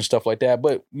interviews and stuff like that.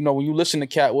 But you know, when you listen to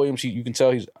Cat Williams, you can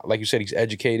tell he's, like you said, he's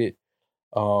educated.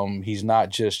 He's not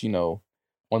just, you know,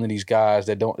 one of these guys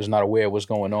that is not aware of what's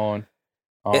going on.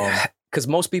 Because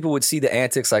most people would see the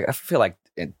antics. Like, I feel like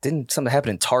didn't something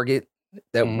happen in Target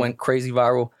that went crazy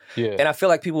viral? Yeah. And I feel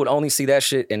like people would only see that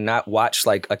shit and not watch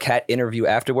like a Cat interview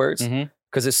afterwards.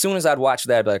 Because as soon as I'd watch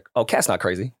that, I'd be like, oh, Cat's not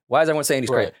crazy. Why is everyone saying he's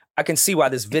crazy? I can see why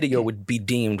this video would be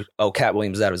deemed, oh, Cat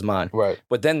Williams is out of his mind. Right.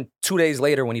 But then 2 days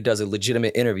later, when he does a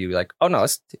legitimate interview, you're like, oh no,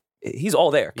 he's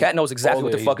all there. Cat knows exactly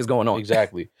what the fuck is going on.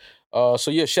 Exactly. So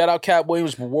yeah, shout out Cat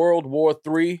Williams, World War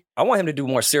III. I want him to do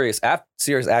more serious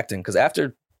acting, because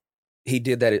after he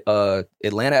did that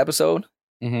Atlanta episode,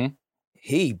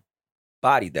 he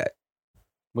bodied that.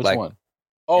 Which one?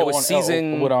 Oh, it was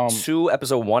season 2,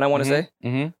 episode 1, I want to say,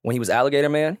 when he was Alligator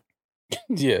Man.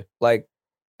 Yeah. Like,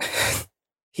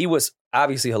 he was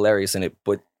obviously hilarious in it,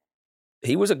 but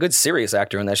he was a good serious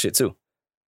actor in that shit too.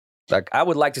 Like, I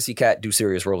would like to see Cat do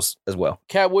serious roles as well.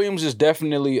 Cat Williams is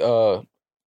definitely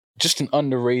just an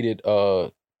underrated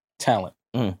talent,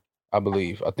 I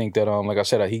believe. I think that, like I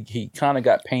said, he kind of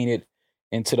got painted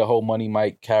into the whole Money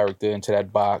Mike character, into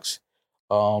that box.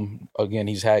 Again,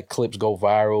 he's had clips go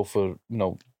viral for, you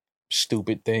know,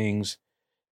 stupid things.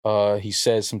 He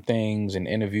said some things in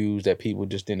interviews that people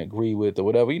just didn't agree with or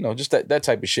whatever, you know, just that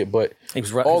type of shit. But he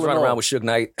was running around with Suge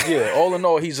Knight. Yeah, all in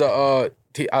all, he's I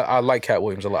like Cat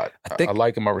Williams a lot. I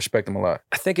like him. I respect him a lot.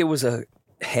 I think it was a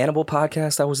Hannibal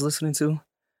podcast I was listening to,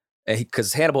 and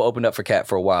because Hannibal opened up for Cat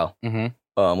for a while when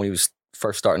he was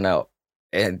first starting out,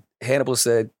 and Hannibal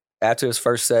said after his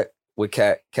first set with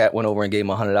Cat went over and gave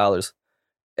him $100,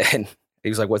 and he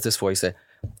was like, "What's this for?" He said,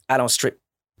 I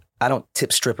don't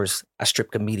tip strippers. I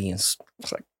strip comedians.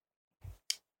 It's like,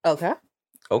 okay.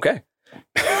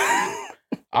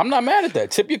 I'm not mad at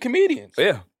that. Tip your comedians.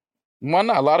 Yeah. Why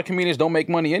not? A lot of comedians don't make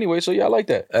money anyway, so yeah, I like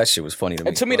that. That shit was funny to me.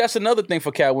 And to me, that's another thing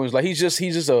for Cat Williams. Like he's just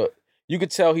you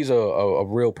could tell he's a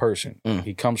real person.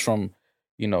 He comes from,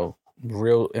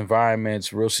 real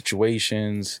environments, real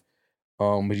situations.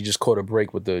 But he just caught a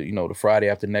break with the Friday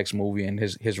After Next movie, and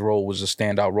his role was a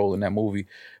standout role in that movie.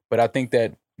 But I think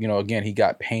that, again, he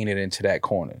got painted into that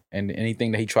corner. And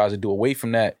anything that he tries to do away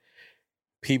from that,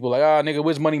 people like, nigga,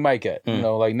 where's Money Mike at?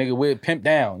 Like, nigga, where Pimp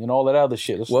Down? All that other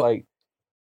shit. It's like...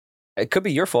 It could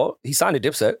be your fault. He signed a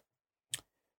Dipset.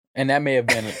 And that may have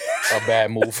been a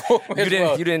bad move.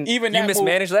 You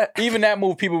mismanaged that? Even that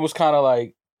move, people was kind of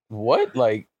like, what?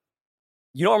 Like...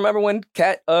 You don't remember when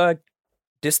Cat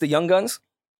dissed the Young Guns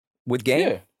with Game?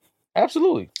 Yeah,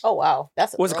 absolutely. Oh, wow.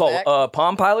 That's what's it called?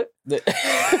 Palm Pilot?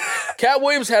 Cat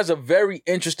Williams has a very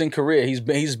interesting career. He's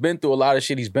been through a lot of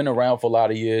shit. He's been around for a lot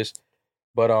of years.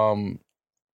 But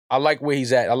I like where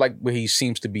he's at. I like where he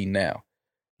seems to be now.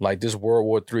 Like this World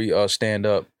War III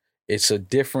stand-up, it's a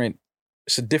different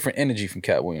energy from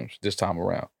Cat Williams this time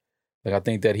around. Like I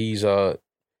think that he's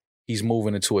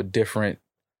moving into a different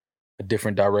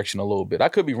direction a little bit. I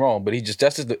could be wrong, but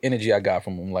that's just the energy I got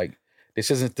from him. Like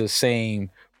this isn't the same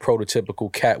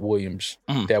prototypical Cat Williams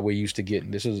that we're used to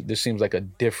getting. This seems like a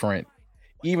different.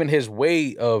 Even his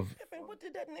way of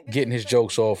getting his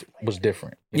jokes off was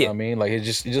different. You know what I mean? Like it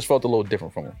just felt a little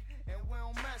different from him.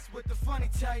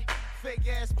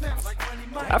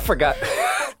 I forgot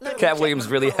Cat Williams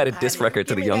really had a diss record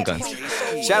to the Young Guns.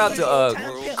 Shout out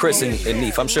to Chris and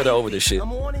Neef. I'm sure they're over this shit.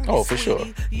 Oh, for sure.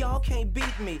 Y'all can't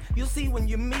beat me. You'll see when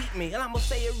you meet me. And I'ma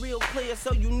say it real clear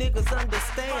so you niggas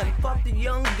understand. Fuck the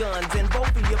Young Guns and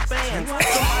both of your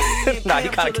fans. Nah, he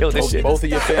kinda killed this shit. Both of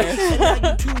your fans? And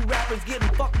now you two rappers getting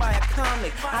fucked by a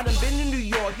comic. I done been to New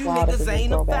York. You niggas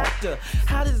ain't a factor.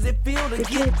 How does it feel to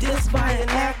get dissed by an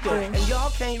actor? And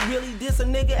y'all can't really diss a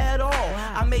nigga at all.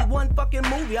 I made one fucking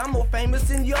movie. I'm more famous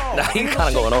than y'all. Nah, he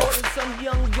kinda going off. Some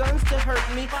Young Guns to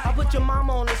hurt me. I put your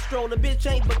mama on a stroller. Bitch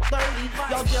ain't but 30.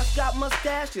 Y'all just got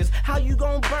mustaches. How you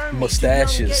gonna burn me?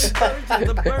 Mustaches.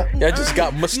 Y'all just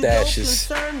got mustaches.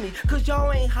 You don't concern me, cause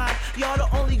y'all ain't hot. Y'all the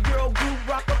only girl group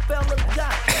Rockefeller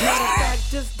got. Matter of fact,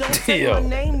 just don't say my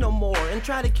name no more and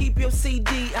try to keep your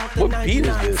CD out the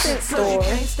 99 cent store.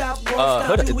 This is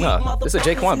a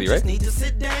Jaquan beat, right? Need to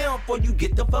sit down before you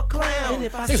get the fuck clown. I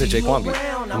think it's a Jaquan beat.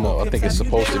 No, I think it's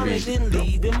supposed to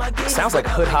be. It sounds like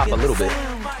hood hop a little bit.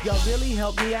 Y'all really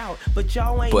help me out, but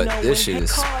y'all ain't But know this when shit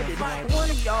is. One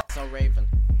of y'all so Raven.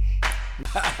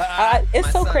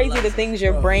 It's so crazy the things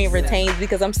your brain retains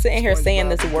because I'm sitting here saying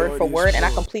this word for word and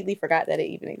I completely forgot that it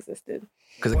even existed.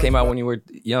 Because it came out when you were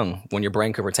young, when your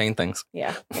brain could retain things.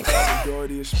 Yeah.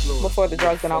 Before the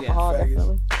drugs and alcohol,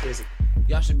 definitely.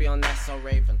 Y'all should be on That's So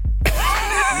Raven.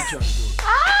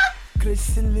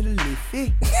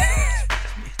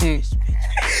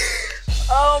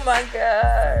 Oh my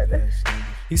God.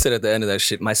 He said at the end of that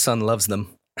shit, my son loves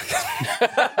them.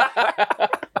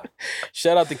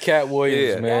 Shout out to Cat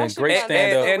Williams, man. Great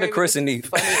stand-up. And to Chris and Neef.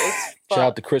 Shout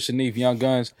out to Chris and Neef, Young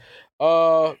Guns.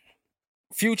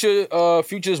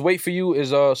 Future's Wait For You is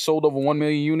sold over 1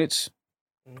 million units.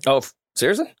 Oh,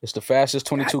 seriously? It's the fastest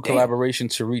 22 collaboration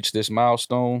to reach this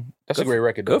milestone. That's a great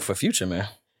record. Good for Future, man.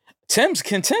 Can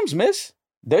Tim's miss?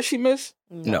 Does she miss?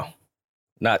 No.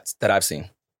 Not that I've seen.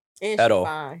 It's at all.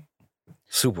 Fine.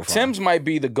 Super fun. Tim's might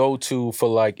be the go-to for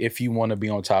like if you want to be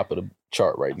on top of the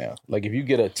chart right now. Like if you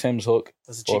get a Tim's hook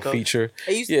or feature.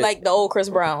 It used to like the old Chris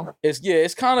Brown.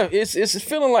 It's kind of it's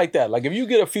feeling like that. Like if you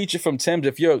get a feature from Tim's,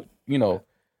 if you're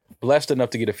blessed enough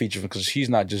to get a feature because he's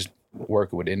not just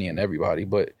working with any and everybody,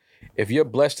 but if you're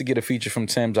blessed to get a feature from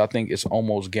Tim's, I think it's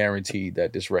almost guaranteed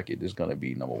that this record is gonna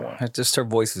be number one. Just her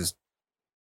voice is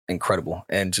incredible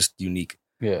and just unique.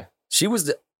 Yeah, she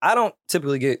was. I don't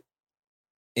typically get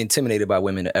intimidated by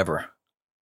women ever.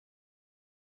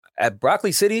 At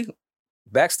Broccoli City,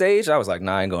 backstage, I was like,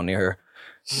 nah, I ain't going near her.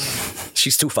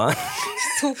 She's too fine.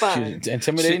 Too fine. She's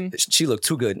intimidating? She looked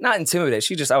too good. Not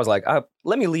intimidated. I was like,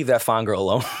 let me leave that fine girl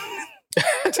alone.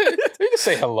 You can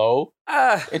say hello.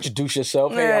 Introduce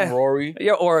yourself. Hey, I'm Rory.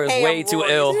 Your aura is way too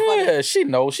ill. Yeah, she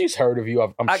knows. She's heard of you,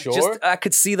 I'm sure. I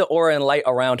could see the aura and light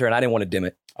around her, and I didn't want to dim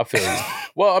it. I feel you.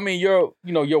 Well, I mean, your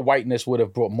whiteness would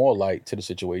have brought more light to the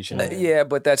situation. Yeah,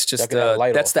 but that's just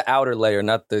that's the outer layer,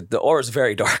 not the aura is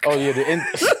very dark. Oh yeah,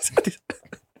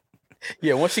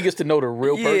 yeah. Once she gets to know the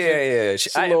real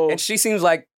person, and she seems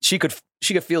like she could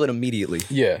feel it immediately.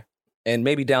 Yeah, and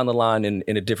maybe down the line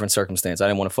in a different circumstance, I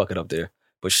didn't want to fuck it up there.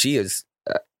 But she is.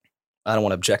 I don't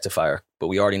want to objectify her, but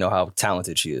we already know how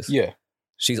talented she is. Yeah,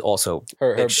 she's also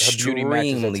her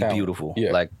extremely beauty beautiful.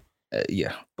 Yeah. Like,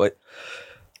 yeah, but.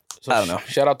 I don't know.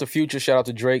 Shout out to Future. Shout out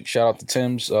to Drake. Shout out to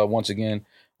Tim's once again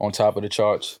on top of the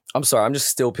charts. I'm sorry. I'm just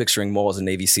still picturing Maul as a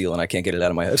Navy SEAL, and I can't get it out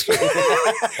of my head.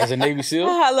 As a Navy SEAL?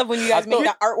 I love when you guys make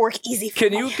the artwork easy for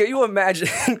Can you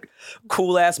imagine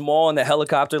cool ass Maul in the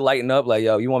helicopter lighting up? Like,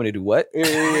 yo, you want me to do what?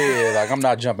 Yeah. Like, I'm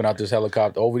not jumping out this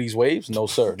helicopter over these waves. No,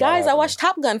 sir. Guys, I watched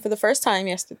Top Gun for the first time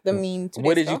yesterday.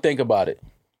 What did you think about it?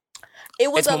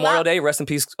 It was it's Memorial Day. Rest in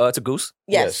peace to Goose.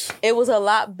 Yes. It was a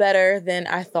lot better than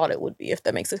I thought it would be, if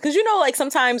that makes sense. Because, like,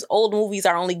 sometimes old movies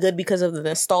are only good because of the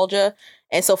nostalgia.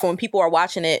 And so for when people are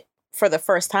watching it for the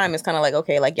first time, it's kind of like,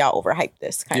 okay, like, y'all overhyped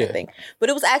this kind of thing. But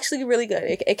it was actually really good.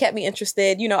 It kept me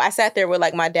interested. I sat there with,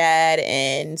 like, my dad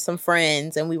and some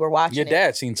friends, and we were watching Your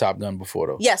dad seen Top Gun before,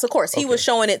 though? Yes, of course. He was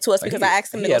showing it to us because I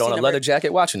asked him to go see He had on a leather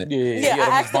jacket watching it. Yeah,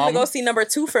 I asked him to go see number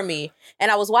 2 for me.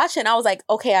 And I was watching. I was like,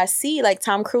 okay, I see, like,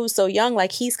 Tom Cruise so young.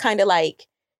 Like, he's kind of like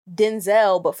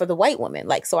Denzel, but for the white woman.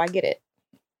 Like, so I get it.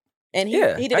 And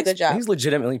he did a good job. He's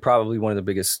legitimately probably one of the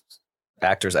biggest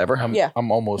actors ever.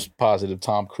 I'm almost positive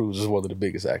Tom Cruise is one of the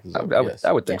biggest actors ever.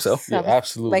 I would think so. Yeah,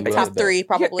 absolutely. Like top 3,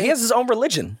 probably. He has his own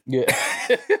religion. Yeah.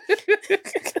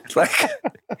 Like,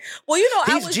 well, I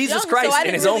he's was Jesus young, Christ so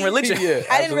in his own religion. Yeah,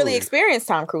 I didn't really experience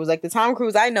Tom Cruise. Like, the Tom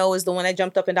Cruise I know is the one that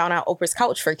jumped up and down on Oprah's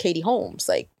couch for Katie Holmes.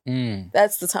 Like,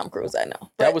 that's the Tom Cruise I know.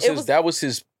 That was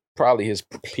his probably his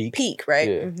peak. Peak, right?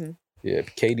 Yeah. Mm-hmm. Yeah.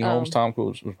 Katie Holmes, Tom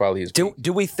Cruise was probably his peak.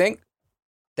 Do we think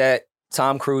that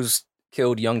Tom Cruise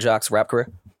killed Young Jock's rap career?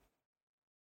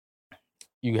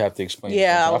 You have to explain.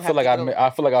 Yeah, I feel like I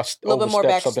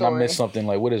overstepped something. I missed something.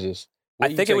 Like, what is this?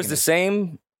 I think it was the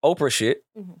same Oprah shit,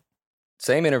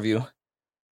 same interview.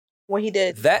 What he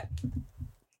did. The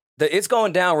It's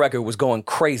Going Down record was going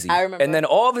crazy. I remember. And then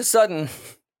all of a sudden,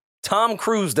 Tom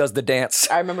Cruise does the dance.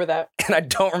 I remember that. And I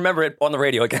don't remember it on the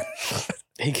radio again.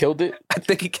 He killed it? I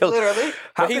think he killed it. Literally.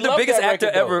 How could the biggest actor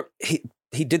ever...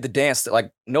 He did the dance.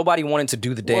 Like, nobody wanted to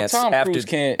do the dance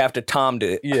after Tom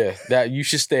did it. Yeah, that you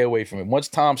should stay away from it. Once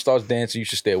Tom starts dancing, you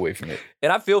should stay away from it.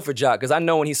 And I feel for Jock, because I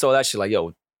know when he saw that shit, like,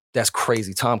 yo, that's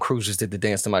crazy. Tom Cruise just did the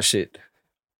dance to my shit.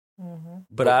 Mm-hmm.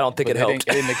 But I don't think it helped.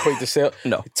 It didn't equate to sale.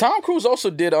 No. Tom Cruise also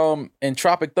did in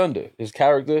Tropic Thunder, his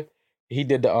character, he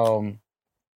did the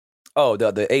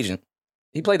the agent.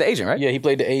 He played the agent, right? Yeah, he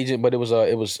played the agent, but it was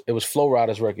Flo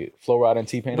Rida's record. Flo Rida and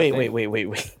T-Pain.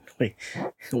 Wait.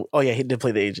 Oh yeah, he did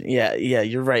play the agent. Yeah,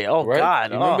 you're right. Oh right?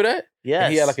 God, you remember that? Yeah,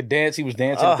 he had like a dance. He was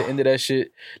dancing at the end of that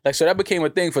shit. Like, so that became a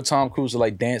thing for Tom Cruise to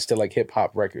like dance to like hip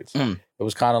hop records. It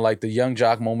was kind of like the Young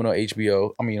Jock moment on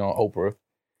HBO. I mean, on Oprah.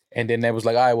 And then they was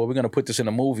like, all right, well, we're gonna put this in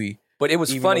a movie. But it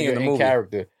was funny in the movie.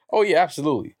 Character. Oh yeah,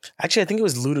 absolutely. Actually, I think it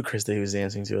was Ludacris that he was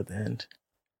dancing to at the end.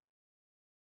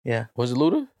 Yeah, was it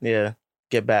Luda? Yeah,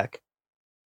 Get Back.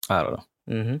 I don't know.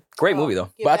 Mm-hmm. Great movie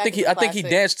though. But I think he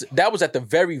danced. That was at the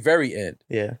very, very end.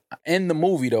 Yeah. In the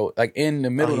movie though, like in the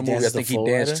middle of the movie, I think he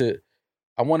danced to.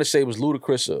 I want to say it was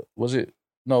Ludacris. Was it?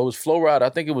 No, it was Flo Rida. I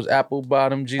think it was Apple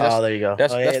Bottom G. There you go.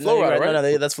 That's Flo Rida, right?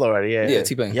 No, that's Flo Rida. Yeah,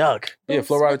 T-Pain. Yuck. Yeah,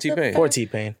 Flo Rida, T-Pain. Poor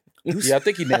T-Pain. Yeah, I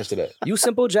think he danced to that. You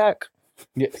Simple Jack.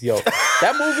 Yeah, yo,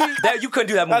 that movie. You couldn't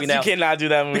do that movie now. You cannot do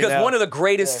that movie because now. one of the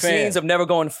greatest scenes of never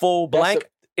going full blank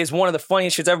is one of the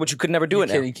funniest shits ever, but you could never do it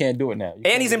now. You can't do it now.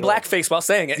 And he's in blackface while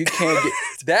saying it. You can't get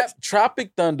that.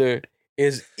 Tropic Thunder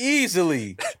is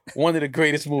easily one of the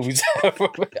greatest movies ever.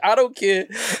 I don't care.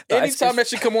 Anytime that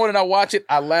shit come on and I watch it,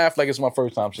 I laugh like it's my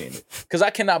first time seeing it. Because I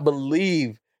cannot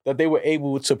believe that they were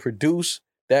able to produce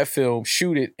that film,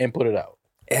 shoot it, and put it out.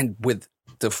 And with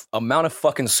the amount of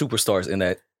fucking superstars in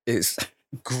that is...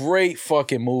 Great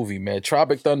fucking movie, man.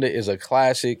 Tropic Thunder is a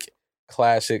classic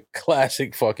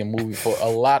fucking movie for a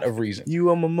lot of reasons. You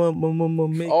are my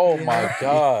Oh my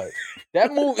God.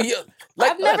 That movie,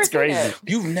 like, I've never seen crazy. It.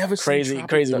 You've never seen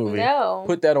crazy movie. No.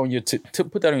 Put that on your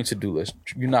to-do list.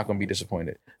 You're not gonna be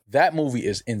disappointed. That movie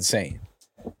is insane.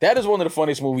 That is one of the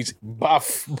funniest movies by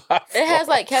far. It has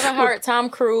like Kevin Hart, Tom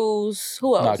Cruise.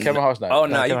 Who else? No, Kevin Hart's not. Oh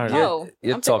no,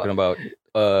 you're talking about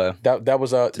that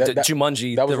was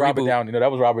Jumanji. That was Robert Downey. No, that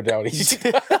was Robert Downey.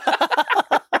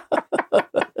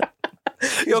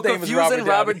 Yo, confusing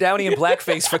Robert Downey in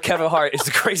blackface for Kevin Hart is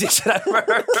the craziest shit I've ever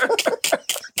heard.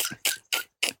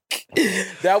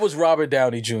 That was Robert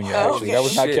Downey Jr. Actually, Okay. that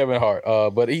was not Kevin Hart.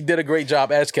 But he did a great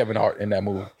job as Kevin Hart in that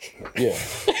movie. Yeah,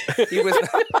 he was.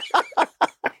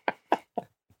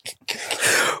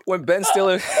 When Ben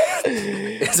Stiller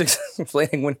is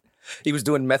explaining when he was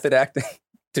doing method acting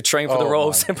to train for the role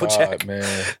of Simple Jack, man,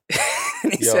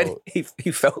 and he said he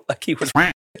felt like he was.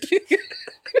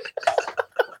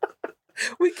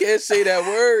 We can't say that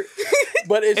word,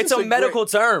 but it's a medical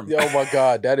term. Oh my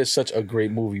God, that is such a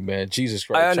great movie, man. Jesus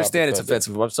Christ. I understand it's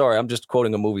offensive. I'm sorry. I'm just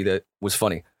quoting a movie that was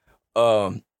funny.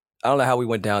 I don't know how we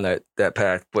went down that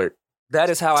path, but that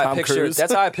is how I picture. Cruise.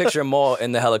 That's how I picture Maul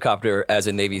in the helicopter as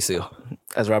a Navy SEAL.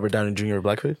 As Robert Downey Jr. or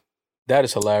Blackface? That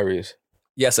is hilarious.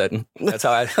 Yes, Ed. That's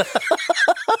how I.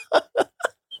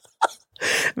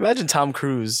 Imagine Tom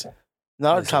Cruise.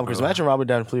 Not Tom Cruise. Imagine Robert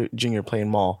Downey Jr. playing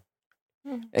Maul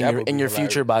in your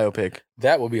future biopic.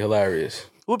 That would be hilarious.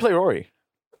 Who would play Rory?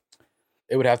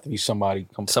 It would have to be somebody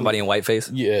in whiteface.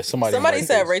 Yeah, somebody. Somebody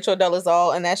said Rachel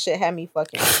Dolezal, and that shit had me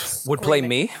fucking. Would play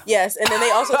me? Yes, and then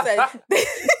they also said.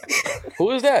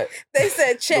 Who is that? They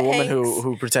said Chet The woman Hanks.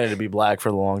 who pretended to be black for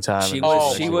a long time. She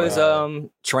was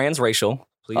transracial.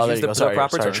 Please use the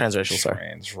proper term. Transracial.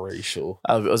 Sorry. Transracial.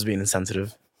 I was being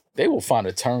insensitive. They will find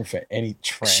a term for any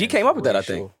trans. She came up with that, I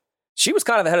think. She was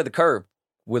kind of ahead of the curve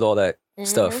with all that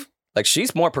stuff. Like,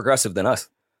 she's more progressive than us.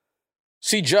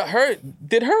 See, I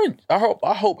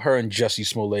hope her and Jussie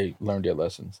Smollett learned their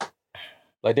lessons.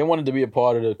 Like, they wanted to be a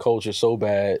part of the culture so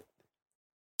bad.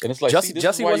 And it's like,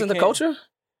 Jussie wasn't the culture?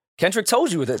 Kendrick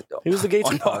told you that. He was the Gates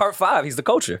on part 5. He's the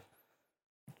culture.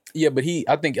 Yeah, but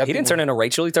I think he didn't turn into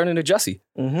Rachel. He turned into Jussie.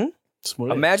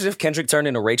 Mm-hmm. Imagine if Kendrick turned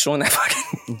into Rachel in that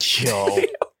fucking yo.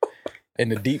 In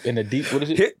the deep, what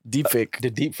is it? Deep fake. The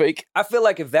deep fake. I feel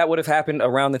like if that would have happened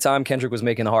around the time Kendrick was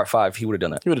making the Heart 5, he would have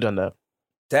done that. He would have done that.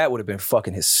 That would have been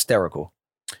fucking hysterical.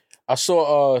 I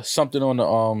saw something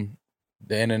on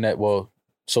the internet,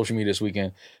 social media this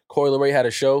weekend. Coi Leray had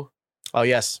a show. Oh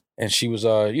yes, and she was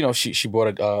she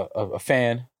brought a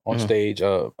fan on stage,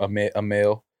 a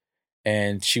male,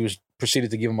 and she was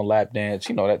proceeded to give him a lap dance.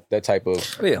 You know that type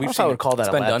of. Yeah, I would call that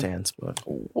a lap dance, but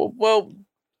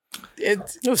it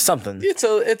was something.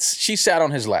 She sat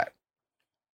on his lap,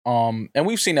 and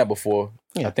we've seen that before.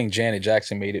 Yeah. I think Janet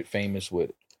Jackson made it famous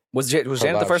with. Was Janet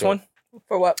the first one?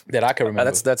 For what? That I can remember.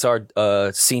 That's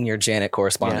our senior Janet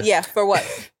correspondent. Yeah, for what?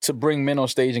 To bring men on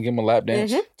stage and give them a lap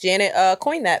dance. Janet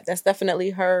coined that. That's definitely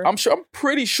her. I'm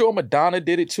pretty sure Madonna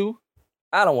did it too.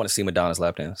 I don't want to see Madonna's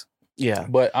lap dance. Yeah,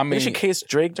 but I mean, they should case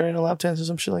Drake during a lap dance or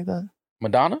some shit like that.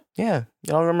 Madonna? Yeah,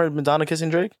 y'all remember Madonna kissing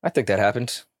Drake? I think that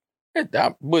happened.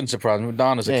 That wouldn't surprise me.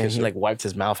 Madonna's a kisser. He like wiped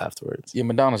his mouth afterwards. Yeah,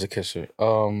 Madonna's a kisser.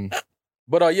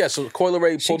 But so Coi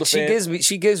Leray pulled the fan.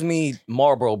 She gives me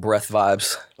Marlboro breath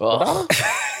vibes. Madonna?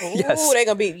 Yes. Ooh, they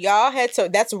gonna be y'all had to.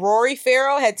 That's Rory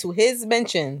Farrell had to his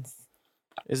mentions.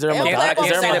 Is there a Madonna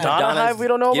hive we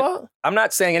don't know about? I'm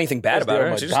not saying anything bad about her.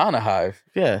 Madonna hive.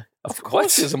 Yeah. Of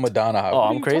course there's a Madonna hive. Oh,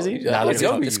 I'm crazy?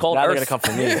 It's called Now Earth. they're gonna come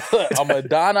for me. A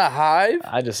Madonna hive?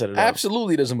 I just said it.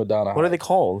 Absolutely there's a Madonna hive. What are they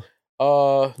called?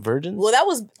 Virgins? Well, that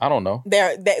was. I don't know.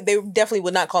 They definitely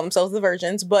would not call themselves the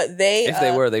Virgins, but they. If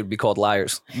they were, they'd be called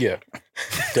liars. Yeah,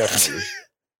 definitely.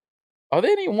 Are there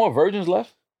any more virgins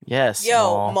left? Yes.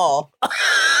 Yo, Maul.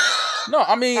 No,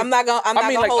 I mean, I'm not gonna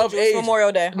like hold you. It's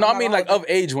Memorial Day. No, I mean like of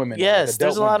age women. Yes, like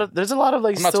there's a lot of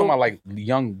like. I'm not talking about like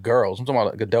young girls. I'm talking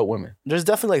about like adult women. There's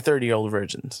definitely like 30-year-old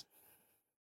virgins.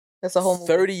 That's a whole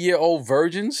 30-year-old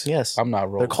virgins. Yes, I'm not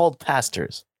rolling. They're called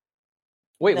pastors.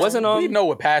 Wait, wasn't we know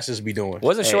what pastors be doing?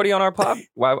 Wasn't Shorty on our pod?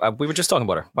 Why we were just talking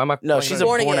about her? Why am I? No, she's a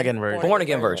born again virgin. Born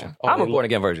again virgin. Oh, I'm a born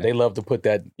again virgin. They love to put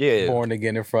that born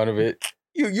again in front of it.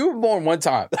 You were born one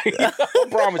time. I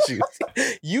promise you.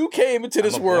 You came into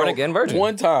this world born again virgin.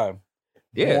 One time.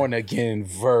 Yeah. Born again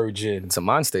virgin. It's a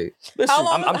mind state. Listen, how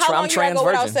long I'm you trans go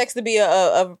without virgin. sex to be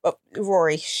a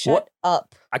Rory? Shut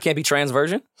up. I can't be trans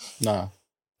virgin? Nah. All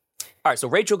right, so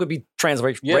Rachel could be trans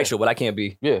racial, but I can't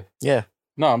be. Yeah. Yeah.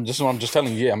 No, I'm just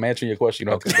telling you. Yeah, I'm answering your question.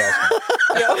 You don't have to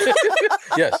ask me.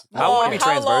 Yes. I want to be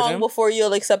trans How long virgin. before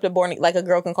you'll accept a a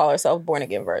girl can call herself born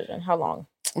again virgin? How long?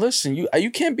 Listen,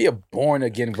 you can't be a born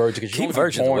again virgin because you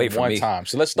can only be born one time.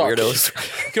 So let's start. You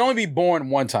can only be born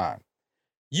one time.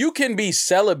 You can be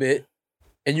celibate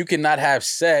and you cannot have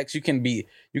sex. You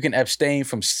can abstain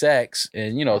from sex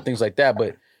and things like that.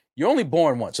 But you're only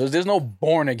born once, so there's no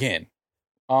born again.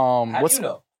 How do you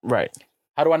know? Right.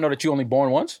 How do I know that you only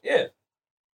born once? Yeah.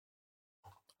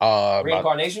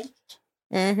 Reincarnation?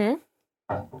 Mm-hmm.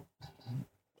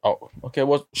 Oh, okay.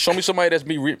 Well, show me somebody that's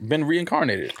been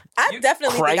reincarnated. I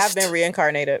definitely think I've been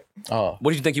reincarnated. Oh. What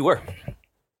do you think you were?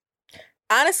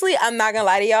 Honestly, I'm not gonna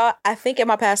lie to y'all. I think in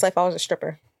my past life I was a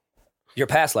stripper. Your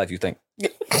past life, you think?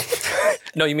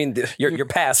 No, you mean your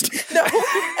past. No,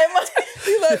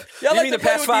 y'all like mean to the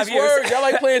play past with 5 these years? words. Y'all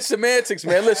like playing semantics,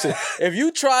 man. Listen, if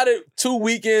you try 2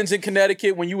 weekends in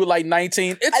Connecticut when you were like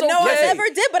 19. It's okay. No, I never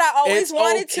did, but I always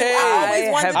wanted to. I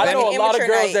always wanted to. I know a lot of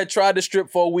girls that tried to strip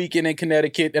for a weekend in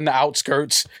Connecticut in the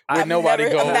outskirts where nobody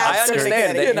goes. I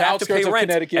understand that you have to pay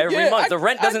rent every month. The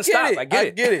rent doesn't stop. I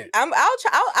get it.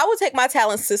 I would take my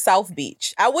talents to South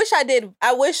Beach. I wish I did.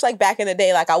 I wish like back in the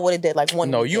day, like I would have did like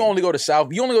one. No, you only go to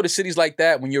South. You only go to cities like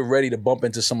that when you're ready to bump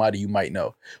into somebody you might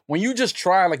know. When you just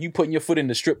try, like you putting your foot in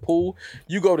the strip pool,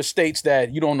 you go to states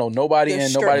that you don't know nobody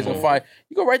and nobody's gonna find.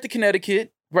 You go right to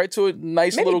Connecticut, right to a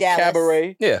nice little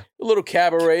cabaret. Yeah, a little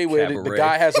cabaret where the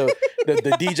guy has the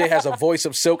DJ has a voice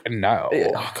of silk. And now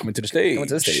coming to the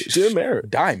stage, Damaris.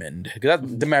 Diamond.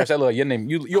 Damaris, I love your name.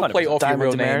 You'll play off your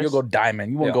real name. You'll go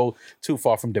Diamond. You won't go too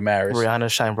far from Damaris.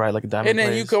 Rihanna shine bright like a diamond. And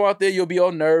then you go out there, you'll be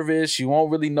all nervous. You won't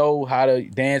really know how to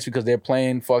dance because they're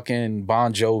playing fucking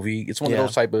Bon Jovi. It's one of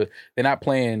those type of. They're not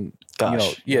playing.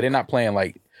 They're not playing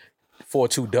like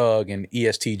 4-2 Doug and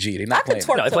ESTG. They're not playing.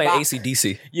 No, they're playing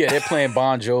AC/DC. Yeah, they're playing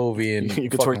Bon Jovi and you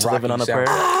could twerk to Living on a Prayer.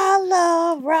 I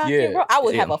love rock and roll. I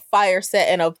would have a fire set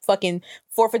and a fucking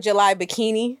 4th of July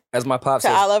bikini. As my pop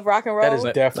says, I love rock and roll. That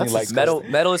is definitely like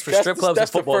metal is for strip clubs and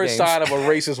football games. That's the first sign of a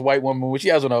racist white woman when she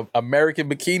has on an American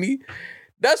bikini.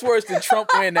 That's worse than Trump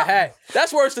wearing the hat.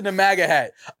 That's worse than the MAGA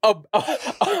hat. A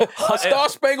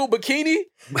Star-Spangled Bikini?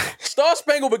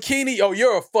 Star-Spangled Bikini? Oh,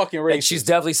 you're a fucking racist. And she's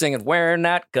definitely singing, "We're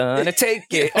not gonna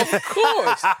take it." Of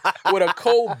course. With a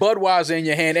cold Budweiser in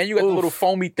your hand. And you got the little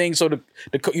foamy thing so you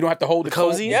don't have to hold the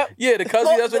cozy? Yep. Yeah, the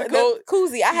cozy. That's what it's called.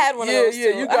 Koozie. I had one of those, too.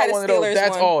 Yeah, you got one of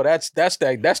those. That's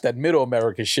that middle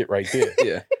American shit right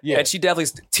there. Yeah. And she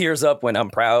definitely tears up when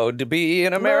 "I'm Proud to Be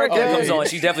an American" comes on.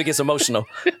 She definitely gets emotional.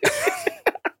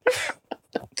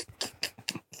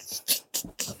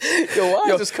 Yo,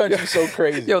 why is this country so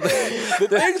crazy? Yo, the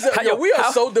things that we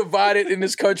are so divided in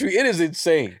this country. It is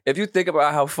insane. If you think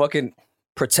about how fucking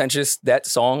pretentious that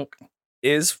song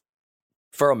is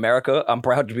for America, "I'm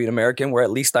proud to be an American," where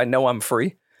at least I know I'm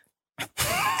free.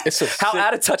 How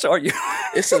out of touch are you?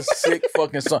 It's a sick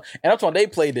fucking song. And I'm talking, they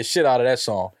played the shit out of that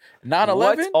song.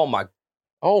 9/11?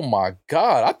 Oh my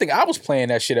God. I think I was playing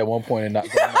that shit at one point in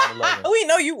 9/11. We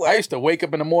know you were. I used to wake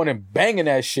up in the morning banging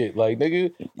that shit. Like,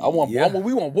 nigga,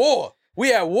 we want war.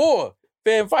 We at war.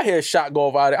 Fam, if I hear a shot go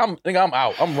off out of it, I'm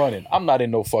out. I'm running. I'm not in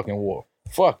no fucking war.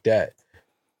 Fuck that.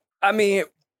 I mean,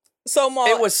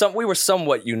 we were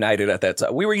somewhat united at that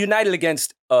time. We were united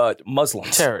against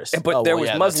Muslims, terrorists. But there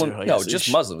was Muslims. No,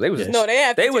 just Muslims.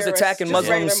 They was attacking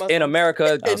Muslims in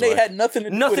America, and they had nothing to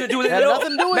do with it.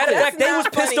 Matter of fact, they was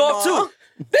pissed off too.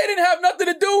 They didn't have nothing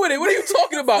to do with it. What are you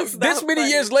talking about? This many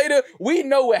years later, we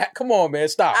know what. Come on, man,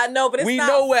 stop. I know, but it's not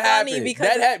funny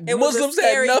because Muslims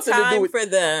had nothing to do with for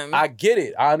them. I get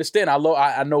it. I understand.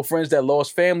 I know friends that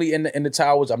lost family in the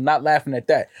towers. I'm not laughing at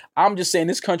that. I'm just saying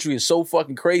this country is so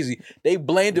fucking crazy. They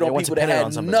blamed it on people that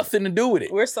had nothing to do with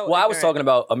it. We're so. Well, I was talking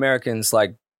about Americans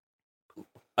like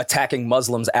attacking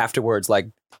Muslims afterwards, like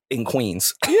in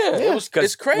Queens. Yeah,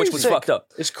 it's crazy. Which was fucked up.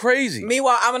 It's crazy.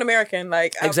 Meanwhile, I'm an American.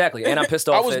 Like exactly, and I'm pissed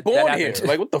off. I was born here.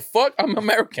 Like, what the fuck? I'm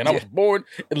American. I was born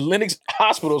in Lenox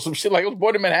Hospital, some shit. Like, I was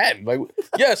born in Manhattan. Like,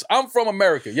 yes, I'm from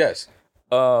America. Yes.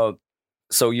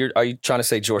 So are you trying to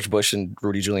say George Bush and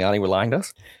Rudy Giuliani were lying to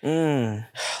us?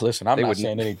 Listen, I'm not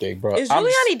saying anything, bro. Is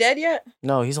Giuliani dead yet?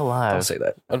 No, he's alive. Don't say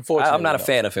that. Unfortunately, I'm not a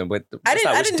fan of him, but I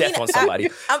didn't wish death on somebody.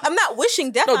 I'm not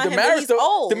wishing death on him, but he's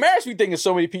old. Damaris be thinking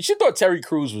so many people. She thought Terry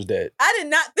Crews was dead. I did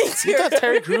not think You thought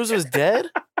Terry Crews was dead?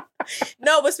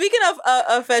 No, but speaking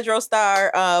of Federal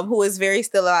Star, who is very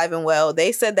still alive and well,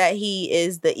 they said that he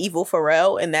is the evil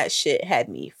Pharrell, and that shit had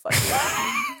me fucking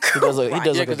He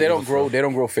does because they don't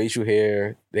grow facial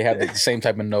hair. They have the same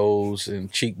type of nose and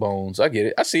cheekbones. I get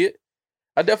it. I see it.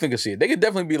 I definitely can see it. They could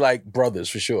definitely be like brothers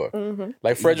for sure. Mm-hmm.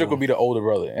 Like Frederick would be the older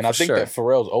brother, and I think that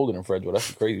Pharrell's older than Frederick.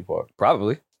 That's the crazy part.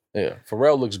 Probably. Yeah,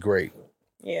 Pharrell looks great.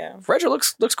 Yeah, Frederick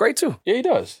looks great too. Yeah, he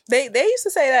does. They used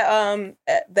to say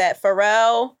that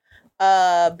Pharrell,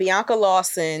 Bianca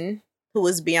Lawson, who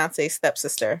is Beyonce's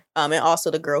stepsister, and also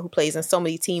the girl who plays in so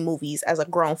many teen movies as a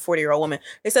grown 40-year-old woman.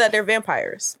 They said that they're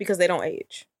vampires because they don't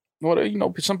age.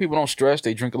 Well, some people don't stress.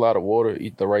 They drink a lot of water,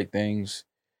 eat the right things.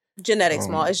 Genetics,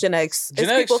 Mal. It's genetics.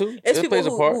 Genetics too. It's people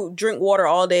who drink water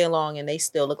all day long and they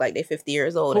still look like they're 50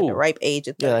 years old at the ripe age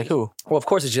of 30. Yeah, like who? Well, of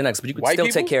course it's genetics, but you can still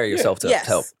take care of yourself to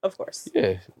help. Of course.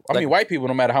 Yeah. I mean, white people,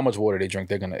 no matter how much water they drink,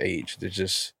 they're going to age. They're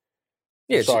just...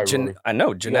 Yeah, I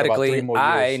know. Genetically,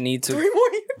 I need to... 3 more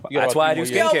years. That's why I do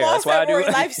skincare. That's why I do...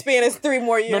 lifespan is 3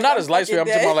 more years. No, not as lifespan. I'm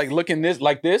talking about like looking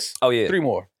like this. Oh, yeah. 3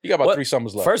 more. You got about 3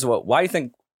 summers left. First of all, why do you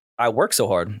think I work so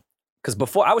hard? Because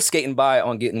before I was skating by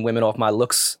on getting women off my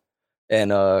looks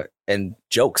and and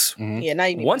jokes. Yeah, now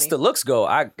you need Once money. the looks go,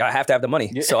 I have to have the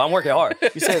money. So I'm working hard.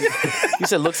 You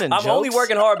said looks and I'm jokes? only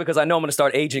working hard because I know I'm going to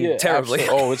start aging terribly.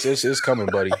 It's coming,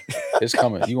 buddy. It's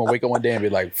coming. You're going to wake up one day and be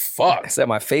like, fuck. I said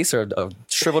my face or a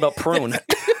shriveled up prune.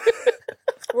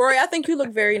 Rory, I think you look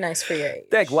very nice for your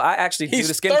age. Well, I actually do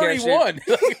the skincare 31.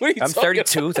 shit. I'm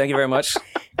 32. Thank you very much.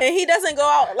 And he doesn't go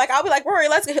out. Like, I'll be like, Rory,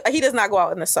 let's go. He does not go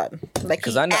out in the sun. Like,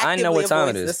 Because I know what time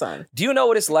it is. The sun. Do you know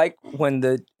what it's like when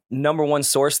the number one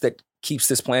source that keeps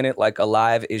this planet like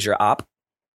alive is your op?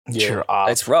 Yeah. Your op.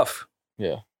 It's rough.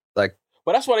 Yeah. Like,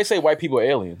 but that's why they say white people are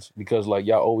aliens, because like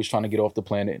y'all always trying to get off the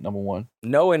planet, number one.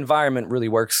 no environment really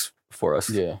works for us.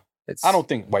 Yeah. It's, I don't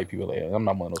think white people are aliens. I'm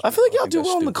not one of those. I feel like people. y'all do think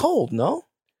well in the that's cold, no?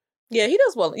 Yeah, he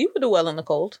does well. You could do well in the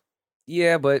cold.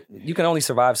 Yeah, but you can only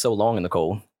survive so long in the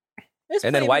cold. There's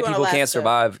And then plenty white of people can't Alaska.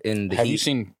 survive in the Have heat. you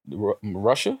seen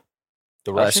Russia?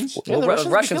 The Russians? Yeah, the Russians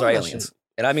be Russians are killing that aliens. shit.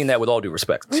 And I mean that with all due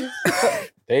respect.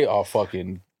 They are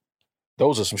fucking.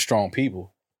 Those are some strong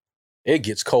people. It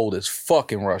gets cold as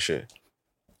fuck in Russia.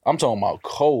 I'm talking about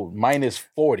cold, minus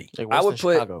 40. Like I would Western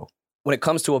put- Chicago. When it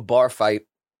comes to a bar fight,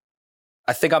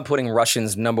 I think I'm putting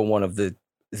Russians number one of the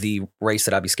race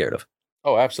that I'd be scared of.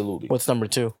 Oh, absolutely. What's number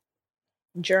 2?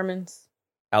 Germans.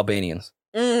 Albanians.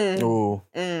 Ooh.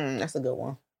 That's a good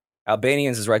one.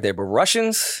 Albanians is right there. But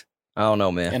Russians, I don't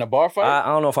know, man. In a bar fight? I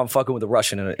don't know if I'm fucking with a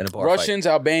Russian in a bar fight. Russians,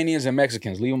 Albanians, and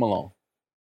Mexicans. Leave them alone.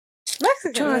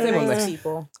 Mexicans Trying to are think of nice Mex-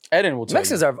 people. Eden will tell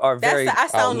Mexicans you. are That's very... I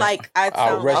sound like I Our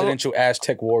sound residential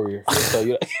Aztec warrior. He'll tell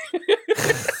you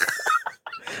that.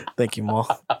 Thank you, Ma.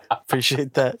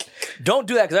 Appreciate that. Don't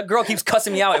do that because that girl keeps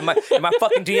cussing me out in my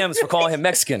fucking DMs for calling him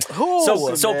Mexican. Who?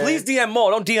 So man? please DM Mo.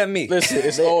 Don't DM me. Listen,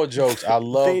 it's all jokes. I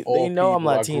love they all know people. I'm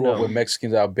I grew Latino. up with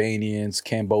Mexicans, Albanians,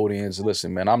 Cambodians.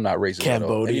 Listen, man, I'm not racist at all.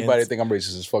 Cambodians. Anybody think I'm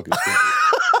racist is fucking stupid.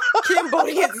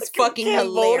 Cambodians is fucking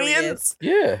hilarious.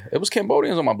 Yeah, it was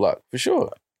Cambodians on my block, for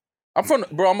sure.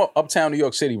 I'm uptown New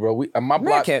York City, bro. My Man,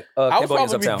 block, can't, I was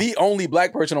Cambodians probably uptown. the only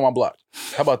black person on my block.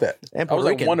 How about that? And I was Puerto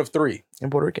like Rican. one of 3. And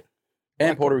Puerto Rican.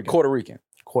 And Puerto Rican.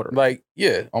 Quarter. Like,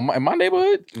 yeah, in my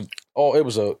neighborhood, it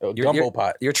was a gumbo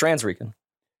pot. You're trans Rican.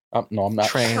 No, I'm not.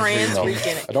 Trans No.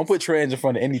 Rican. I don't put trans in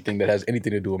front of anything that has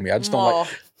anything to do with me. I just don't like.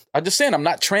 I'm just saying I'm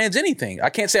not trans anything. I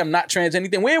can't say I'm not trans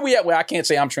anything. Where are we at where I can't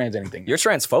say I'm trans anything? You're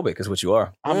transphobic is what you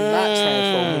are. I'm not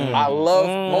transphobic. I love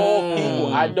all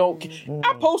people. I don't.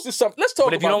 I posted something. Let's talk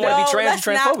But if you about don't that. want to be trans,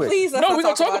 you're transphobic. No, we're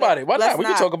gonna talk about it. Why not? We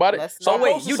can talk about it. So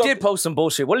wait, posted you something- did post some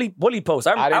bullshit. What did he post?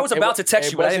 I was about to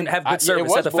text you, but I didn't have good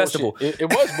service at the festival. It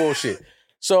was bullshit.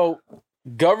 So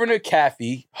Governor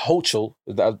Kathy Hochul,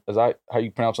 is that how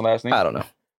you pronounce her last name? I don't know.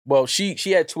 Well, she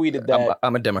had tweeted that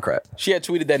I'm a Democrat. she had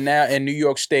tweeted that now in New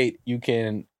York State you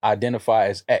can identify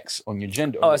as X on your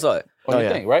gender. Oh, I saw it. on your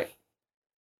yeah. thing, right?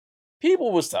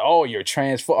 People was like, "Oh, you're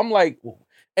transphobic." I'm like,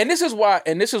 and this is why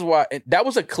that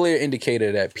was a clear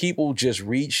indicator that people just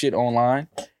read shit online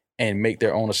and make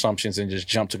their own assumptions and just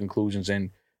jump to conclusions and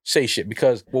say shit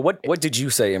because Well, what did you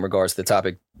say in regards to the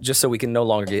topic? Just so we can no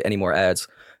longer get any more ads.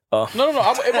 No.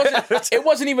 It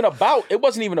wasn't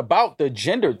even about the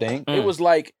gender thing. It was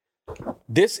like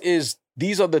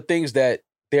these are the things that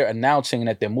they're announcing and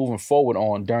that they're moving forward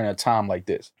on during a time like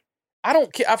this. I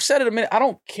don't care. I've said it a minute. I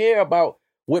don't care about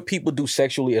what people do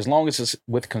sexually as long as it's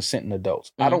with consenting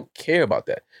adults. I don't care about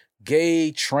that.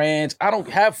 Gay, trans, I don't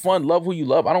have fun, love who you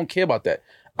love. I don't care about that.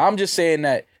 I'm just saying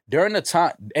that during the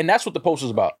time, and that's what the post is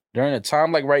about. During a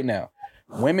time like right now,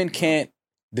 women can't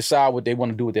decide what they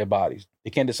want to do with their bodies.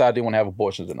 They can't decide they want to have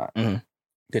abortions or not. Mm-hmm.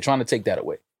 They're trying to take that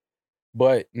away.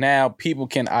 But now people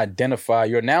can identify,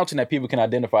 you're announcing that people can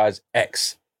identify as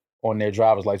X on their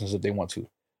driver's license if they want to.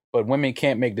 But women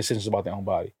can't make decisions about their own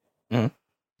body.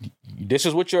 Mm-hmm. This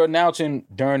is what you're announcing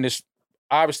during this.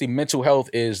 Obviously, mental health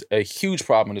is a huge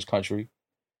problem in this country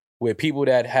where people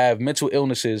that have mental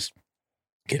illnesses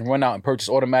can run out and purchase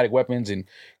automatic weapons and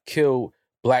kill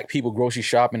black people grocery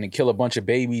shopping and kill a bunch of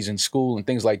babies in school and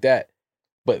things like that.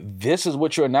 But this is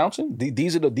what you're announcing?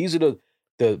 These are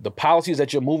the policies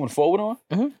that you're moving forward on?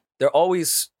 Mm-hmm. They're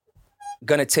always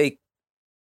going to take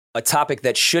a topic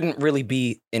that shouldn't really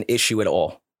be an issue at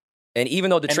all. And even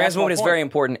though the trans movement is very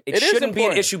important, it shouldn't be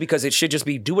an issue because it should just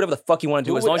be do whatever the fuck you want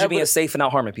to do as long as you're being safe and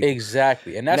not harming people.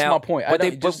 Exactly. And that's my point. But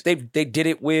they did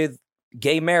it with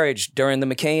gay marriage during the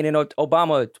McCain and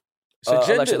Obama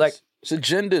election. Like, it's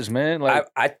agendas, man. Like,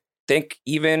 I think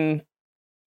even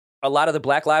a lot of the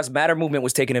Black Lives Matter movement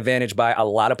was taken advantage by a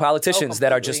lot of politicians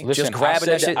that are just grabbing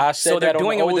that shit. I said so they're that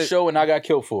doing on it the with old show and I got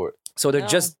killed for it. So they're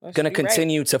just going to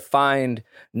continue to find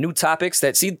new topics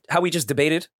that, see how we just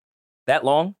debated that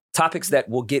long? Topics that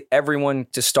will get everyone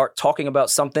to start talking about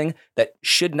something that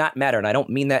should not matter. And I don't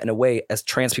mean that in a way as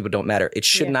trans people don't matter. It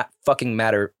should not fucking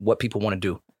matter what people want to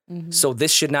do. Mm-hmm. So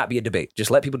this should not be a debate. Just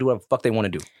let people do whatever the fuck they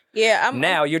want to do. Yeah.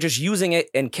 Now you're just using it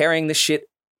and carrying this shit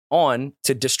on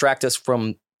to distract us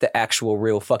from the actual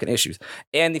real fucking issues.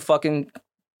 And the fucking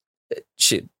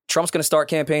shit. Trump's going to start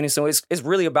campaigning. So it's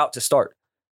really about to start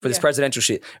for this presidential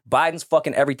shit. Biden's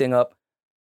fucking everything up.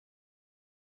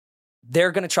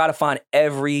 They're going to try to find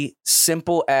every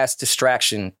simple ass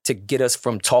distraction to get us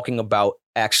from talking about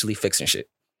actually fixing shit.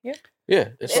 Yeah.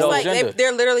 It's like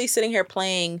they're literally sitting here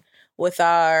playing with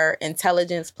our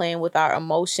intelligence, playing with our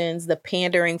emotions, the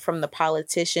pandering from the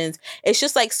politicians. It's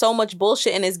just like so much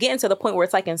bullshit. And it's getting to the point where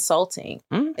it's like insulting.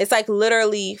 It's like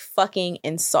literally fucking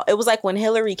insult. It was like when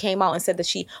Hillary came out and said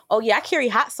that I carry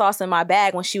hot sauce in my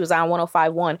bag when she was on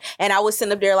 105.1. And I was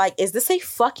sitting up there like, is this a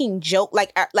fucking joke?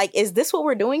 Like, is this what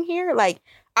we're doing here? Like,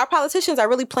 our politicians are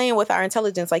really playing with our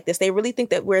intelligence like this. They really think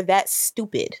that we're that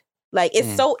stupid. Like,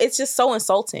 it's just so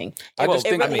insulting. I just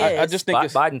think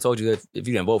Biden told you that if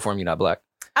you didn't vote for him, you're not black.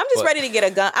 I'm just ready to get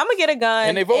a gun. I'm going to get a gun.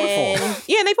 And they voted for him.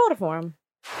 Yeah, and they voted for him.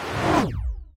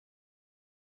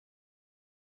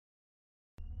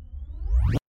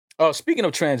 Speaking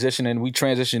of transitioning, we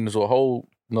transitioned into a whole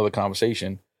another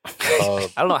conversation. I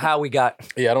don't know how we got.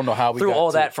 Yeah, I don't know how we through got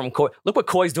all that from Coy. Look what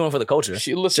Coy's doing for the culture.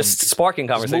 Just sparking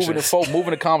conversation,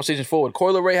 moving the conversation forward.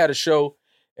 Coi Leray had a show,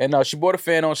 and she brought a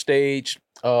fan on stage,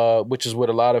 which is what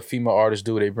a lot of female artists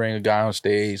do. They bring a guy on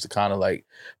stage to kind of like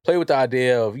play with the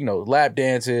idea of lap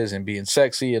dances and being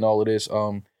sexy and all of this.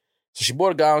 So she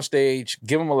brought a guy on stage,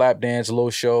 give him a lap dance, a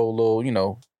little show, a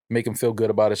little make him feel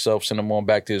good about himself, send him on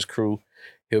back to his crew.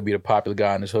 He'll be the popular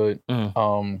guy in his hood.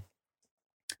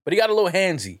 But he got a little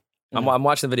handsy. I'm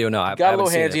watching the video now. He got a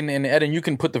little handsy, and Eden, you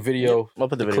can put the video. I'll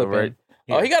put the video right.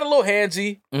 He got a little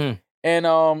handsy,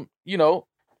 and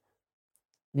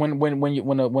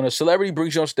when a celebrity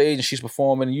brings you on stage and she's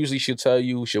performing, usually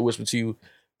she'll whisper to you,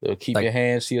 keep your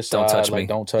hands to your side,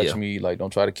 don't touch me, like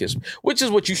don't try to kiss me, which is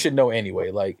what you should know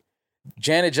anyway. Like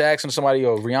Janet Jackson, somebody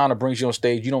or Rihanna brings you on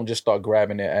stage, you don't just start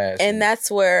grabbing their ass. And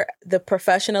that's where the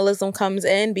professionalism comes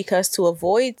in, because to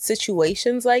avoid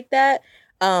situations like that,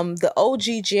 the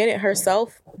OG Janet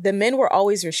herself, the men were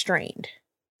always restrained.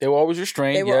 They were always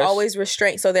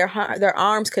restrained. So their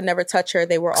arms could never touch her.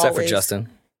 They were except always for Justin.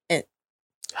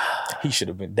 He should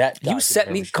have been that. You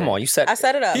set me. Come on, you set. I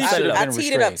set it up. I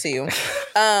teed it up to you.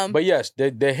 But yes,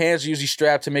 their hands are usually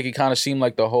strapped to make it kind of seem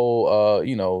like the whole,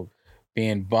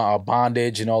 being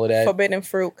bondage and all of that. Forbidden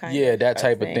fruit kind of. Yeah, that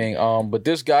type of thing. But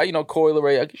this guy, Coi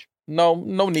Leray, no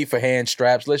need for hand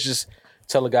straps. Let's just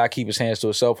tell a guy keep his hands to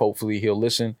himself. Hopefully he'll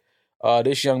listen.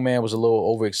 This young man was a little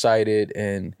overexcited,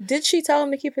 and did she tell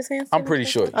him to keep his hands? I'm pretty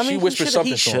sure she whispered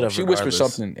something to him. She whispered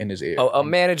something in his ear. A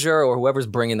manager or whoever's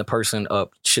bringing the person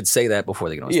up should say that before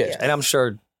they get on stage. Yeah. And I'm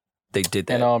sure they did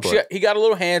that. And he got a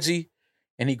little handsy,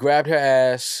 and he grabbed her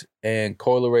ass, and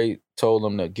Coi Leray told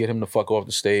him to get him the fuck off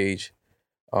the stage.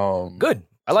 Good.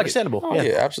 I like it.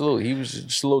 Yeah, absolutely. He was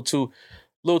just a little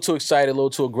too excited, a little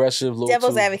too aggressive.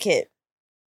 Devil's advocate.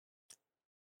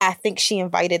 I think she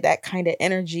invited that kind of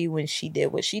energy when she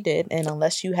did what she did. And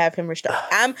unless you have him restrained,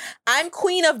 I'm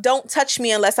queen of don't touch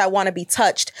me unless I want to be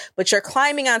touched. But you're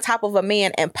climbing on top of a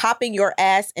man and popping your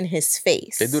ass in his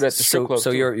face. They do that to strip clubs.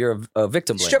 So you're a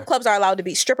victim blamer. Strippers are allowed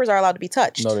to be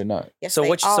touched. No, they're not. Yes, so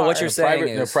what you're saying is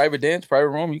in a private dance, private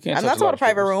room, you can't. I'm not talking about a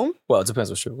private room. Well, it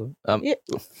depends on strip club.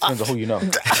 Depends on who you know.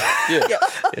 Yeah.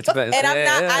 It depends. And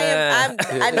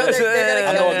I know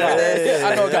they're gonna kill me for this.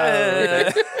 I know a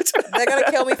guy. They're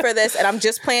gonna kill me for this, and I'm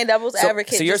just playing devil's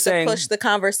advocate so you're just saying, to push the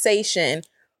conversation.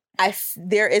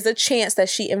 There is a chance that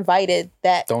she invited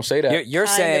that. Don't say that. You're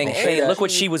saying, hey, look what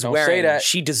she was wearing. That.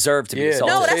 She deserved to be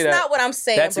assaulted. No, that's not what I'm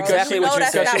saying. That's bro. exactly what you're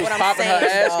saying. She was popping her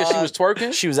ass because she was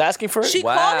twerking. She was asking for it. She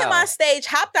called him on stage,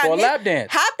 hopped on for him, a lap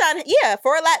dance.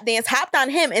 For a lap dance, hopped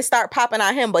on him and start popping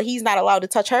on him, but he's not allowed to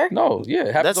touch her. No,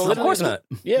 yeah, of course not.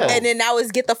 Yeah, and then now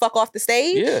is get the fuck off the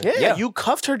stage. Yeah. You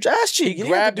cuffed her ass cheek. He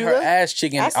grabbed her ass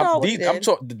cheek, and I'm talking.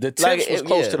 The tips was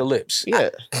close to the lips. Yeah,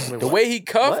 the way he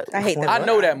cuffed, I hate that. I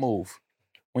know that move.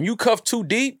 When you cuff too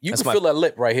deep, you can feel that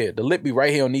lip right here. The lip be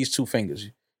right here on these two fingers.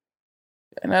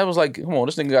 And I was like, come on,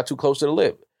 this nigga got too close to the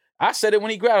lip. I said it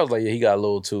when he grabbed. I was like, yeah, he got a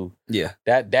little too. Yeah.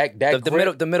 That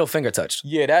grip, the middle finger touched.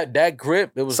 Yeah, that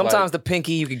grip. It was sometimes the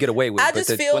pinky you could get away with. I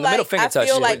just feel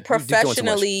like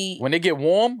professionally, when they get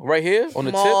warm right here on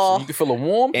the tips, you can feel it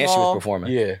warm. And she was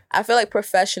performing. Yeah. I feel like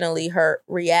professionally, her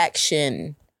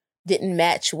reaction didn't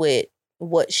match with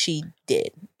what she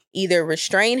did. either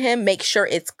restrain him, make sure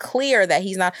it's clear that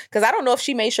he's not. Because I don't know if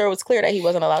she made sure it was clear that he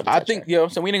wasn't allowed to touch her.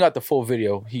 So we didn't got the full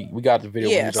video. We got the video.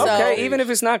 Yeah, so, okay, even if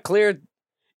it's not clear,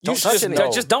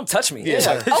 just don't touch me. Yeah.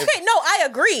 Okay, no, I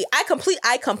agree.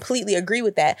 I completely agree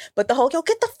with that. But the whole,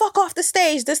 get the fuck off the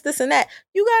stage, this, and that.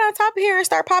 You got on top of here and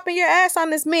start popping your ass on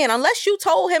this man. Unless you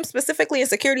told him specifically and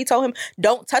security told him,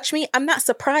 don't touch me, I'm not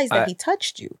surprised that he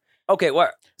touched you. Okay,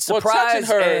 what? Surprise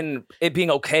her and it being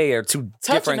okay are two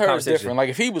different conversations. Different. Like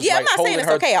if he was I'm not saying it's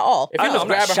okay at all. If he was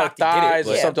grabbing her thighs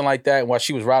or something like that while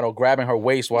she was or grabbing her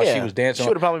waist while she was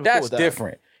dancing, that's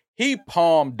different. He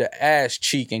palmed the ass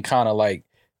cheek and kind of like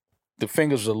the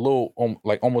fingers was a little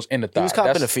like almost in the thigh. He was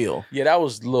copping the feel. Yeah, that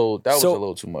was a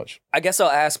little too much. I guess I'll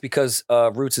ask because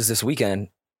Roots is this weekend.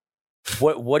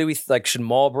 What do we like? Should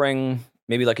Maul bring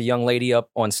maybe like a young lady up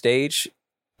on stage?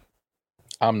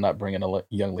 I'm not bringing a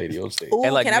young lady on stage. Ooh,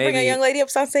 and like, can I bring a young lady up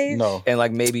on stage? No. And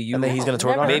like maybe you. And then he's gonna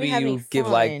twerk on her. Maybe you give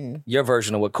like your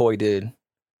version of what Koi did.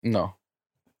 No.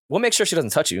 We'll make sure she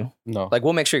doesn't touch you. No. Like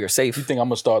we'll make sure you're safe. You think I'm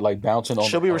gonna start like bouncing on?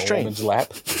 She'll be restrained. Woman's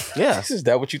lap? Yeah. Is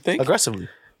that what you think? Aggressively.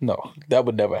 No, that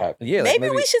would never happen. Yeah. Maybe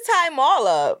we should tie Maul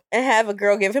up and have a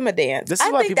girl give him a dance.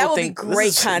 I think that would be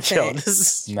great content.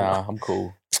 Nah, I'm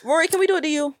cool. Rory, can we do it to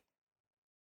you?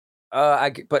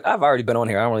 But I've already been on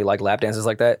here. I don't really like lap dances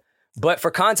like that. But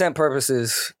for content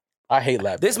purposes, I hate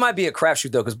lap dances. This might be a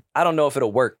crapshoot though, because I don't know if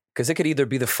it'll work. Because it could either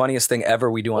be the funniest thing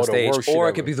ever we do on stage, or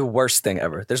it could be the worst thing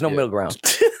ever. There's no middle ground.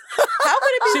 How could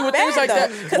it be See, with bad, things like though?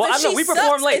 that? Well, I know we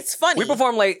perform late. It's funny. We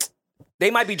perform late.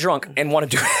 They might be drunk and want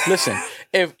to do it. Listen,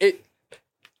 if it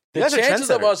the chances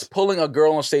of us pulling a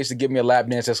girl on stage to give me a lap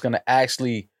dance that's gonna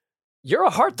actually. You're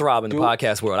a heartthrob in the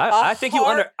podcast world. I think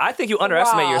you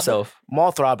underestimate yourself.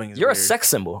 Maul throbbing. You're weird. A sex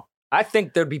symbol. I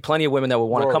think there'd be plenty of women that would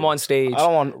want to come on stage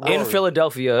in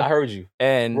Philadelphia. I heard you.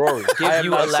 And give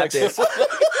you a lap dance.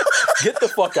 Get the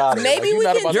fuck out of here. Maybe we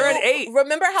can. You're an 8.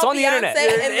 Remember how Beyonce and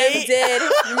them did?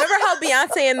 Remember how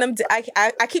Beyonce and them?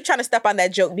 I keep trying to step on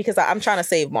that joke because I'm trying to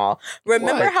save Maul.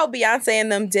 Remember how Beyonce and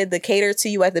them did the Cater to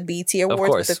You at the BET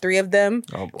Awards with the 3 of them?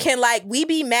 Oh, can like we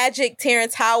be Magic,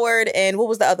 Terrence Howard, and what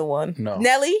was the other one? No.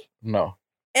 Nelly. No.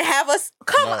 And have us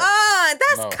come on.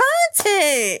 That's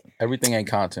content. Everything ain't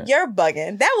content. You're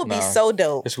bugging. That would be so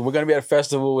dope. We're gonna be at a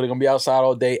festival. We're gonna be outside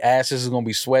all day. Asses is gonna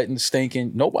be sweating,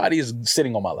 stinking. Nobody is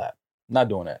sitting on my lap. Not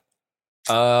doing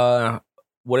that.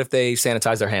 What if they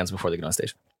sanitize their hands before they get on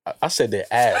stage? I said their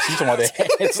ass. You talking about their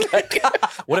hands? Like,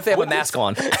 what if they have a mask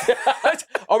on?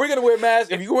 Are we gonna wear masks?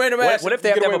 If you wearing a mask, what if they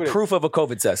have to have a proof of a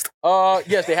COVID test?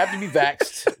 Yes, they have to be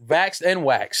vaxxed and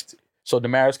waxed. So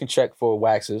Damaris can check for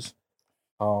waxes.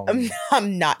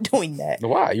 I'm not doing that.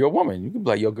 Why? You're a woman. You can be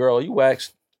like, yo, girl, are you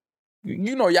waxed?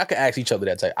 You know, y'all can ask each other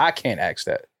that type. I can't ask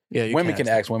that. Yeah, women can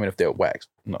ask women if they're waxed.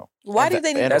 No. Why do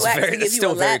they need wax to give you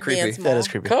a lap dance? That is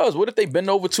creepy. Because what if they bend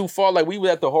over too far? Like we were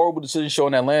at the Horrible Decision show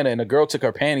in Atlanta, and a girl took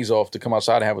her panties off to come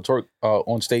outside and have a twerk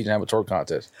on stage and have a twerk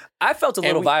contest. I felt a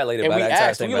little violated by that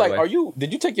entire thing. We like,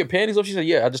 did you take your panties off? She said,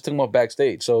 yeah, I just took them off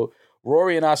backstage. So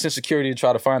Rory and I sent security to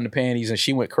try to find the panties, and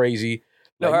she went crazy.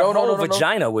 Like, her whole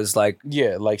vagina was like...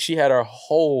 Yeah, like she had her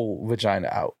whole vagina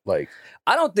out. Like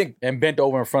I don't think... And bent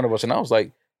over in front of us. And I was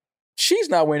like, she's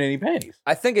not wearing any panties.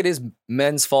 I think it is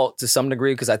men's fault to some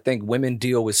degree because I think women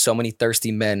deal with so many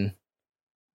thirsty men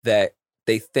that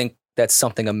they think that's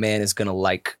something a man is going to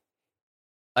like.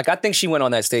 Like, I think she went on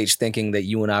that stage thinking that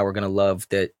you and I were going to love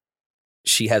that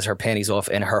she has her panties off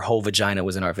and her whole vagina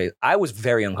was in our face. I was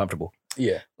very uncomfortable.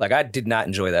 Yeah. Like, I did not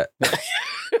enjoy that.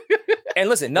 And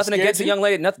listen, nothing against a young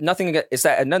lady. Nothing against, it's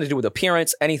that had nothing to do with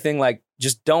appearance, anything. Like,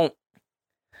 don't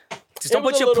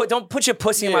put your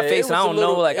pussy in my face. And I don't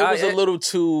know. Like, it was a little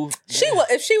too.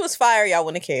 If she was fire, y'all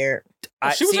wouldn't have cared.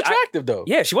 She was attractive though.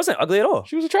 Yeah, she wasn't ugly at all.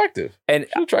 She was attractive. And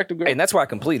she was attractive girl. And that's where I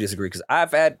completely disagree because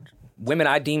I've had women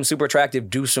I deem super attractive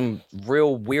do some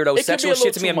real weirdo sexual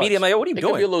shit to me immediately. I'm like, yo, what are you doing?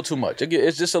 It could be a little too much.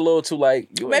 It's just a little too like.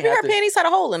 Maybe her panties had a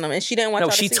hole in them and she didn't want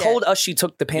y'all to see that. No, she told us she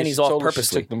took the panties off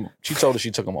purposely. She told us she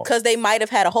took them off. Because they might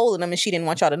have had a hole in them and she didn't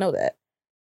want y'all to know that.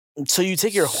 So you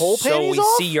take your whole panties off?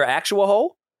 So we see your actual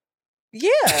hole?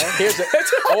 Yeah.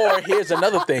 Here's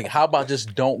another thing. How about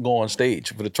just don't go on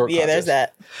stage for the twerk contest? Yeah, there's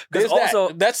that.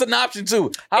 That's an option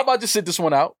too. How about just sit this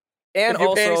one out? And if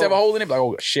your panties have a hole in it, like,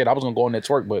 oh shit, I was gonna go on that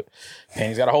twerk, but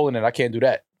panties got a hole in it. I can't do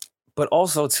that. But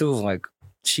also too, like,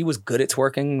 she was good at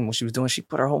twerking. What she was doing, she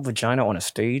put her whole vagina on a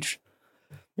stage.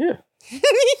 Yeah.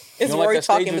 Is Rory like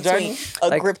talking between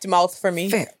a gripped mouth for me?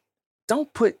 Fam,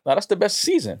 don't put. No, that's the best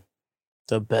season.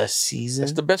 The best season.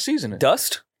 That's the best season.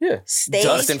 Dust. Yeah. Stage,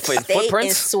 dust and footprints.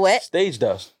 And sweat. Stage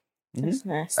dust. That's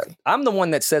nasty. I'm the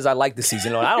one that says I like the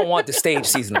season. I don't want the stage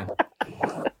seasoning.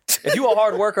 If you a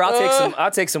hard worker,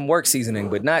 I'll take some work seasoning,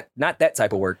 but not that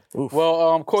type of work. Oof.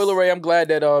 Well, Coyle Ray, I'm glad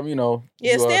that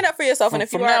Yeah, stand up for yourself. And if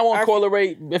from now on, Coyle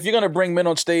Ray, if you're gonna bring men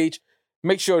on stage,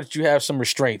 make sure that you have some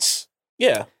restraints.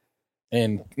 Yeah.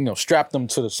 And strap them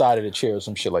to the side of the chair or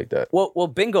some shit like that. Well,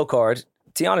 bingo card.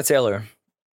 Teyana Taylor.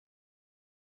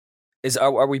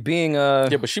 Are we being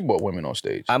Yeah, but she brought women on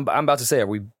stage. I'm about to say, are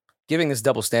we giving this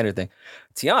double standard thing?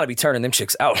 Teyana be turning them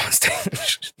chicks out on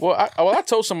stage. Well, I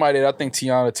told somebody that I think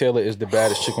Teyana Taylor is the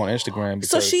baddest chick on Instagram. Because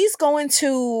so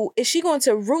is she going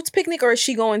to Roots Picnic or is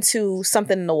she going to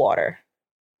Something in the Water?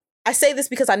 I say this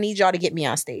because I need y'all to get me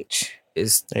on stage.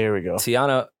 There we go.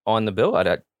 Teyana on the bill?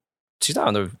 She's not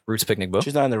on the Roots Picnic bill.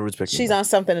 She's not on the Roots Picnic. She's on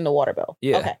Something in the Water bill.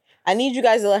 Yeah. Okay. I need you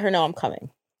guys to let her know I'm coming.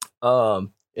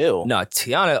 Ew. No,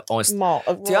 Teyana on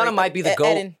Teyana might be the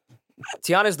GOAT.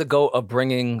 Tiana's the GOAT of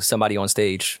bringing somebody on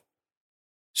stage.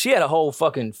 She had a whole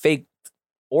fucking fake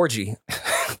orgy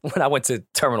when I went to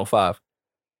Terminal 5.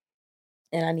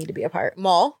 And I need to be a part.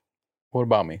 Maul, what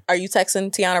about me? are you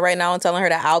texting Teyana right now and telling her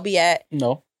that I'll be at?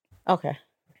 No. Okay.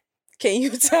 Can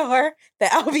you tell her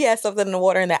that I'll be at Something in the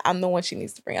Water and that I'm the one she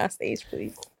needs to bring on stage,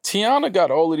 please? Teyana got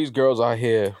all of these girls out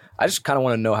here. I just kind of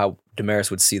want to know how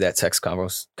Damaris would see that text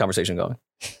conversation going.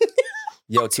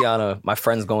 Yo, Teyana, my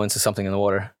friend's going to Something in the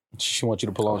Water. She wants you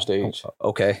to pull on stage.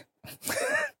 Okay.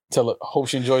 Tell her, hope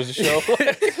she enjoys the show.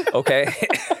 Okay.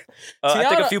 I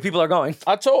think a few people are going.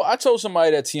 I told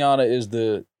somebody that Teyana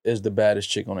is the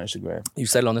baddest chick on Instagram. You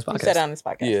said it on this podcast. You said it on this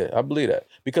podcast. Yeah, I believe that.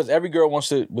 Because every girl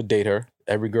would date her.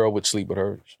 Every girl would sleep with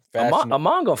her.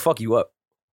 Amon gonna fuck you up.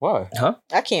 Why? Huh?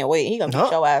 I can't wait. He gonna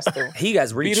beat your ass through. He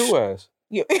guys reach. Beat who ass?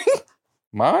 You.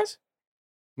 Mine?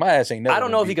 My ass ain't never. I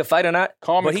don't know if he could fight or not.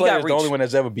 Carmen but Claire he got is the only one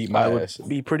that's ever beat my ass.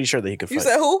 Be pretty sure that he could fight. You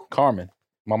said who? Carmen,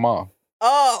 my mom.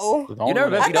 Oh. You never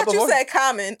been I beat up thought you before? said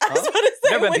Common. I was about to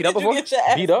say, Never been when beat up did you before? get your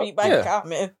ass Beat up? beat by Yeah.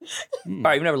 Common? All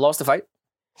right, you've never lost a fight?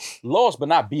 Lost, but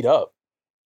not beat up.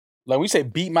 Like when you say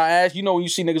beat my ass, you know when you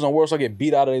see niggas on World Star get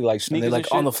beat out of their like And sneakers they and like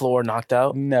shit? on the floor, knocked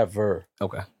out. Never.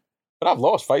 Okay. But I've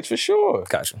lost fights for sure.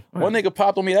 Gotcha. One nigga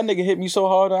popped on me. That nigga hit me so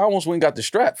hard, I almost went and got the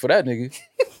strap for that nigga.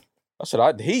 I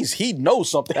said, he knows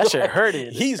something. That shit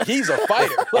hurted. He's a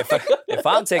fighter. If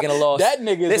I'm taking a loss, that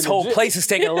nigga, this whole place is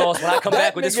taking a loss when I come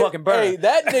back with this fucking burn. Hey,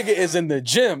 that nigga is in the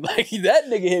gym. Like that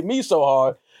nigga hit me so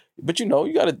hard. But you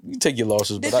take your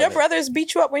losses. Did your brothers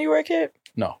beat you up when you were a kid?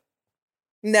 No.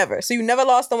 Never. So you never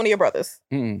lost to one of your brothers?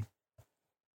 Mm-mm.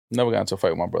 Never got into a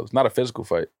fight with my brothers. Not a physical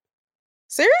fight.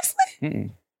 Seriously? Mm-mm.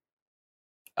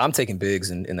 I'm taking Biggs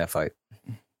in that fight.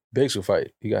 Biggs will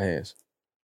fight. He got hands.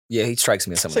 Yeah, he strikes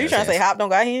me in some. So you trying to say Hop don't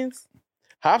got hands?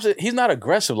 Hobbs, he's not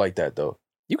aggressive like that though.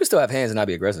 You can still have hands and not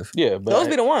be aggressive. Yeah, but Those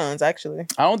be the ones, actually.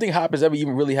 I don't think Hop has ever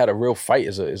even really had a real fight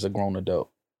as a grown adult.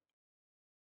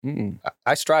 Mm-mm.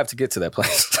 I strive to get to that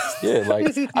place. Yeah, like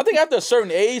I think after a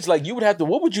certain age, like you would have to.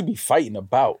 What would you be fighting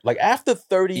about? Like after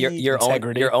 30,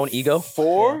 your own ego,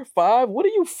 4, 5. What are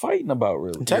you fighting about,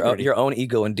 really? Your own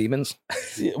ego and demons.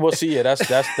 Yeah, well, see, yeah,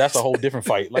 that's a whole different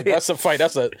fight. Like that's a fight.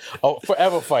 That's a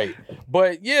forever fight.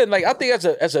 But yeah, like I think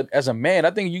as a man,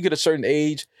 I think you get a certain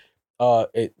age,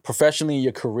 professionally in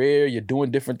your career, you're doing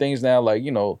different things now. Like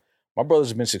my brothers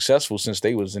have been successful since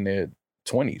they was in their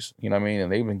 20s, you know what I mean?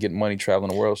 And they've been getting money traveling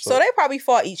the world. So they probably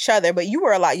fought each other, but you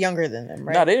were a lot younger than them,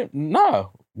 right?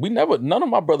 None of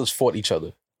my brothers fought each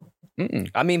other.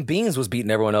 Mm-mm. I mean, Beans was beating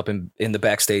everyone up in the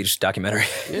backstage documentary.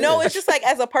 Yeah. No, it's just like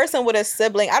as a person with a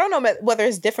sibling, I don't know whether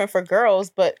it's different for girls,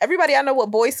 but everybody I know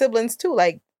with boy siblings too,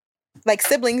 like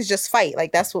siblings just fight.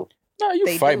 Like that's what No,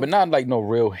 you fight, but not like no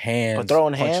real hands. But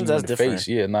throwing punching hands, you that's in the different. face.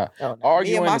 Yeah, not no.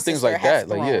 arguing and things like that.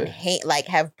 Like like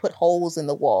have put holes in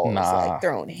the walls, Nah. like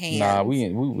thrown hands. Nah, we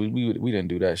didn't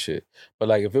do that shit. But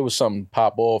like if it was something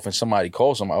pop off and somebody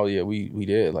called somebody, oh yeah, we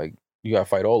did. Like you gotta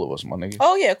fight all of us, my nigga.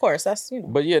 Oh yeah, of course. That's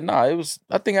But yeah, nah, it was.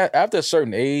 I think after a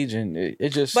certain age, and it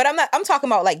just. But I'm talking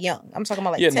about like young. I'm talking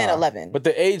about like 10, 11. But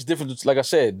the age difference, like I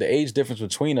said, the age difference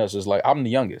between us is like I'm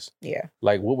the youngest. Yeah.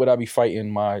 Like what would I be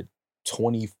fighting my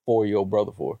 24-year-old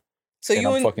brother for? So and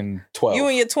I'm fucking 12. You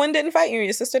and your twin didn't fight. You and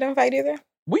your sister didn't fight either.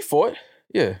 We fought.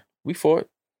 Yeah, we fought.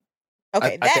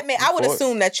 Okay, I would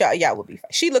assume that y'all would be.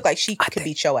 She looked like she could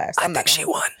beat your ass. I think she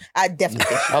won. I definitely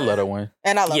think she I let her win.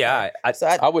 And I love her.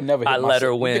 I would never hit I my let sister.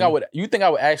 her win. You think I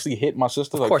would actually hit my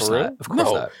sister? Of course for real? not. Of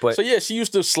course not. But so yeah, she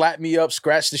used to slap me up,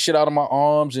 scratch the shit out of my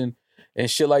arms and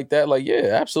shit like that. Like,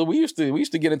 yeah, absolutely. We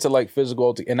used to get into like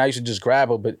physical, and I used to just grab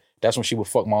her, but that's when she would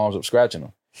fuck my arms up scratching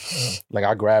them. Like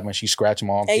I grab her and she scratching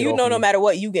my arms. And no matter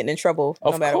what, you getting in trouble.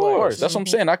 Of no matter course. What. That's what I'm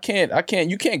saying. I can't,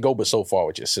 you can't go but so far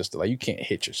with your sister. Like you can't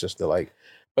hit your sister. Like,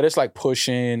 but it's like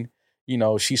pushing,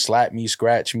 she slapped me,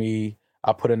 scratched me.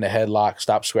 I put in the headlock,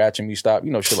 stop scratching me, stop,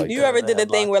 shit like that. You ever did the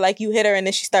thing where like you hit her and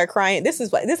then she started crying? This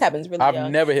happens really young.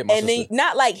 I've never hit my sister. And then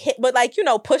not like hit, but like,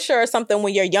 push her or something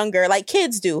when you're younger, like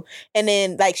kids do. And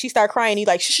then like she started crying and you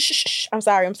like, shh, I'm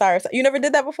sorry. You never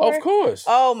did that before? Of course.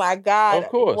 Oh my God. Of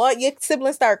course. What? Your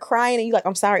siblings start crying and you like,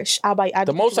 I'm sorry. Shh,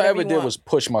 the most I ever did was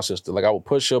push my sister. Like I would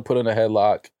push her, put her in a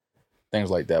headlock,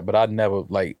 things like that. But I never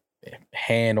like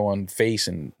hand on face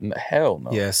and hell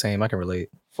no. Yeah, same. I can relate.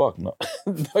 Fuck no.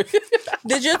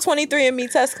 Did your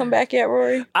 23andMe test come back yet,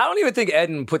 Rory? I don't even think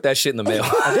Eden put that shit in the mail.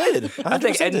 I did. I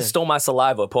think Eden stole my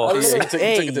saliva, Paul. He took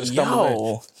it to the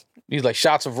stomach. He's like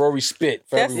shots of Rory spit.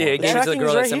 For everyone. Yeah, he gave it to the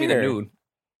girl that sent me the nude.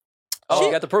 Oh,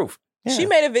 she got the proof. Yeah. She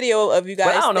made a video of you guys.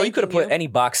 But I don't know. You could have put any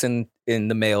box in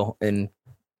the mail, and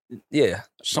yeah,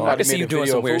 somebody I can see you doing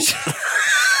some weird shit.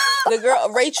 The girl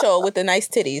Rachel with the nice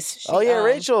titties.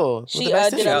 Rachel. She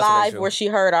did a live where she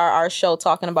heard our show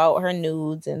talking about her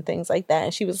nudes and things like that,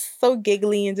 and she was so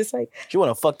giggly and just like she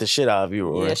want to fuck the shit out of you,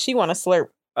 Rory. Yeah, she want to slurp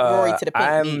Rory to the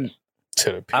pink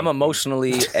meat. I'm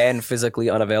emotionally and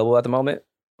physically unavailable at the moment,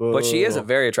 but she is a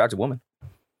very attractive woman.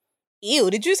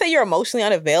 Ew! Did you say you're emotionally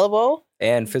unavailable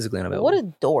and physically unavailable? What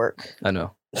a dork! I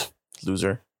know,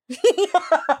 loser.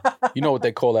 You know what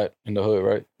they call that in the hood,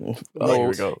 right? Here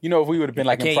we go. If we would have been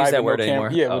like in private, that word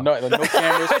anymore. Yeah, with no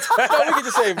cameras. No, we could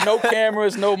just say no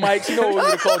cameras, no mics. You know what we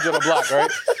would have called you on the block, right?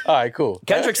 All right, cool.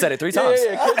 Kendrick said it 3 times.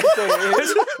 Yeah, Kendrick said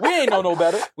it. We ain't know no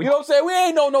better. You know what I'm saying? We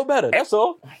ain't know no better. That's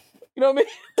all. You know what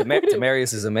I mean?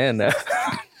 Demarius is a man now.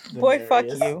 Boy, fuck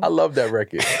you. I love that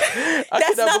record.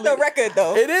 That's not the record,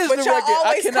 though. It is but the y'all record.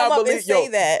 Always I cannot come up believe and say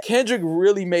that. Kendrick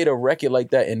really made a record like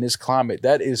that in this climate.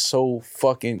 That is so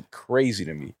fucking crazy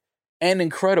to me. And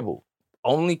incredible.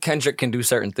 Only Kendrick can do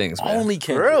certain things, man. Only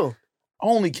Kendrick. Real.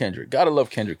 Only Kendrick. Gotta love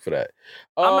Kendrick for that.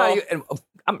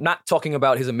 I'm not talking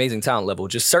about his amazing talent level.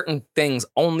 Just certain things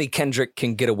only Kendrick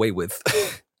can get away with.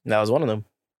 That was one of them.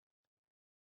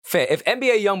 Fair. If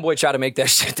NBA YoungBoy try to make that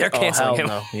shit, they're canceling him.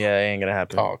 No. Yeah, it ain't gonna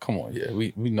happen. Oh, come on. Yeah,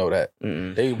 we know that.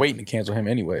 They waiting to cancel him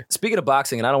anyway. Speaking of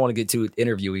boxing, and I don't want to get too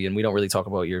interviewy, and we don't really talk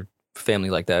about your family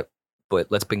like that,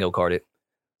 but let's bingo card it.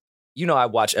 I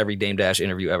watch every Dame Dash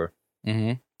interview ever.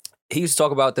 Mm-hmm. He used to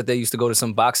talk about that they used to go to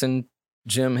some boxing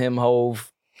gym, him,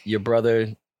 Hove, your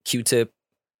brother, Q-Tip,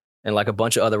 and like a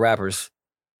bunch of other rappers.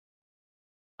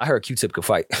 I heard Q-Tip could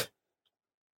fight.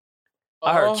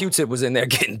 I heard Q-Tip was in there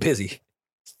getting busy.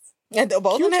 Yeah,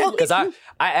 both of them. Because I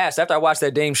asked, after I watched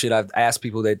that Dame shit, I asked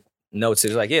people that know, it's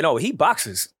like, yeah, no, he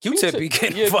boxes. Q-Tip, he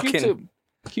can fucking...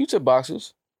 Q-Tip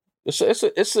boxes. It's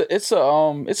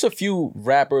a few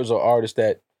rappers or artists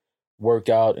that work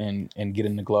out and get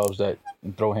in the gloves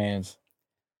and throw hands.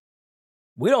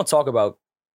 We don't talk about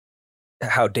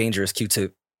how dangerous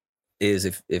Q-Tip is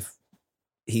if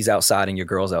he's outside and your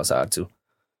girl's outside too.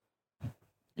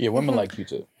 Yeah, women like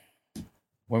Q-Tip.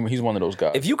 He's one of those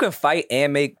guys. If you can fight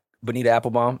and make Bonita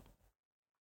Applebum,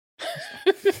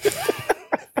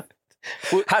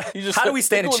 how do we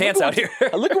stand a chance out here?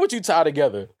 Look at what you tie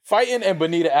together. Fighting and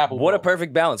Bonita Applebum. What a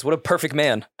perfect balance. What a perfect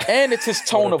man. And it's his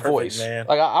tone of voice. Man.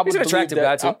 Like I He's an attractive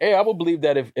guy too. I would believe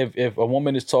that if a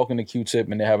woman is talking to Q-Tip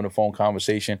and they're having a phone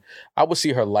conversation, I would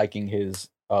see her liking his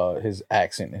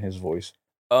accent and his voice.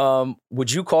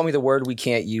 Would you call me the word we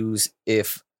can't use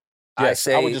if yes,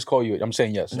 I would just call you it. I'm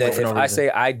saying yes. That if I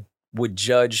say I would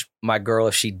judge my girl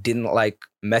if she didn't like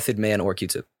Method Man or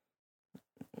Q-Tip.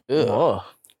 Ugh.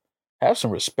 Have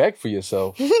some respect for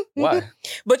yourself. Why?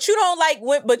 But you don't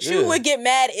like. But you would get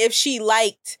mad if she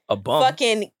liked a bum.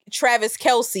 Fucking Travis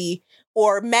Kelce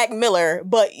or Mac Miller,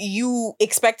 but you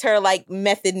expect her like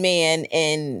Method Man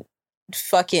and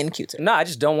fucking Q-Tip. No, I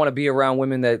just don't want to be around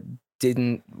women that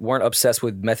weren't obsessed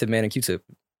with Method Man and Q-Tip.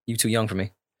 You too young for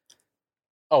me.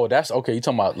 Oh, that's okay. You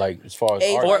talking about like as far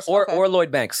as or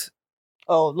Lloyd Banks.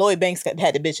 Oh, Lloyd Banks had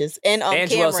the bitches and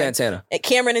Joel Santana.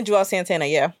 Cameron and Joel Santana,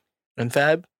 yeah. And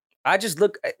Fab. I just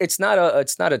look. It's not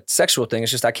a sexual thing.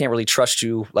 It's just I can't really trust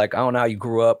you. Like I don't know how you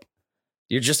grew up.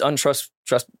 You're just trust.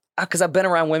 Because I've been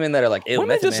around women that are like, ew,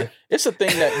 Method Man. It's a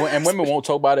thing that and women won't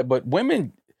talk about it, but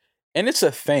women, and it's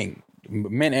a thing,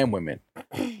 men and women,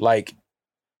 like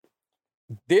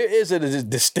there is a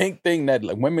distinct thing that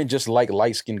like women just like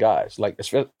light skinned guys, like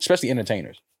especially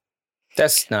entertainers.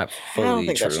 That's not fully I don't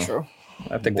think true. that's true.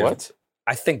 I think what?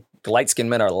 I think light skinned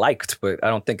men are liked, but I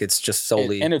don't think it's just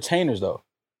solely entertainers though.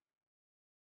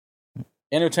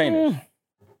 Entertainers.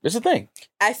 It's a thing.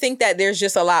 I think that there's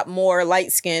just a lot more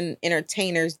light-skinned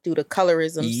entertainers due to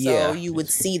colorism. Yeah. So you would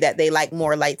see that they like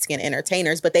more light-skinned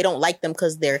entertainers, but they don't like them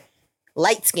because they're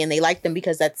light-skinned. They like them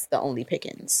because that's the only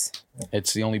pickings.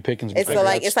 It's the only pickings.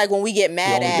 It's like when we get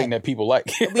mad the only thing that people like.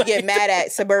 we get mad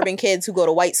at suburban kids who go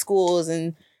to white schools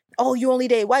and oh, you only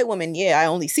date white women. Yeah, I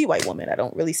only see white women. I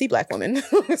don't really see black women.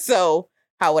 So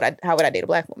how would I date a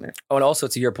black woman? Oh, and also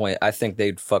to your point, I think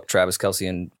they'd fuck Travis Kelce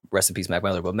and rest in peace Mac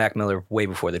Miller, but Mac Miller way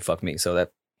before they'd fuck me. So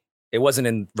that it wasn't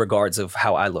in regards of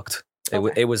how I looked.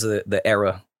 It was the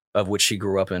era of which she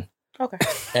grew up in. Okay.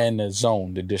 And the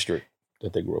zone, the district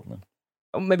that they grew up in.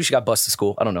 Oh, maybe she got bused to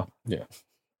school. I don't know. Yeah.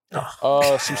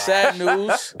 Some sad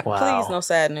news. Wow. Please, no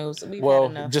sad news.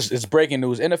 It's breaking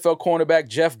news. NFL cornerback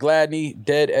Jeff Gladney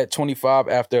dead at 25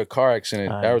 after a car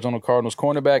accident. Arizona Cardinals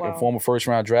cornerback and former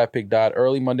first-round draft pick died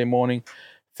early Monday morning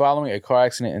following a car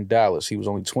accident in Dallas. He was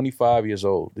only 25 years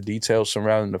old. The details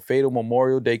surrounding the fatal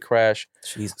Memorial Day crash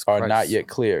are not yet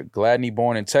clear. Gladney,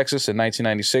 born in Texas in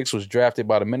 1996, was drafted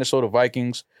by the Minnesota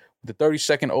Vikings with the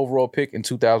 32nd overall pick in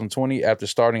 2020 after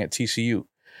starting at TCU.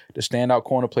 The standout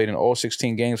corner played in all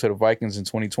 16 games for the Vikings in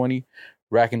 2020,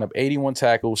 racking up 81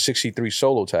 tackles, 63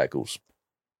 solo tackles.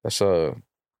 That's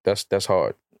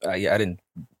hard. Yeah, I didn't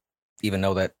even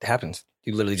know that happened.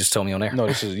 You literally just told me on air. No,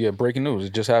 this is breaking news.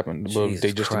 It just happened.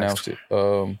 They just announced it.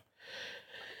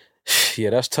 Yeah,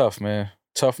 that's tough, man.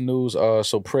 Tough news.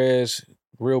 So prayers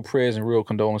and real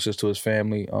condolences to his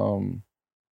family.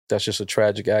 That's just a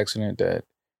tragic accident that,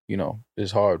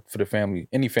 is hard for the family.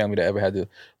 Any family that ever had to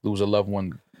lose a loved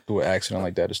one through an accident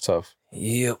like that is tough.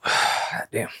 Yep.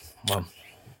 Damn.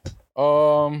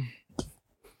 Well.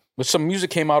 But some music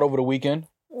came out over the weekend.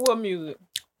 What music?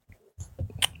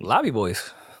 Lobby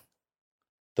Boys.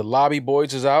 The Lobby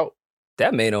Boys is out.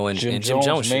 That Mano and Jim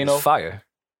Jones shit is fire.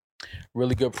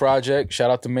 Really good project.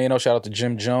 Shout out to Mano. Shout out to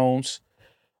Jim Jones.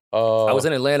 I was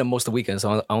in Atlanta most of the weekend,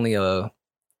 so I only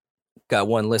got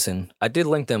one listen. I did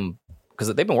link them because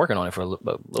they've been working on it for a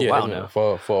little while now.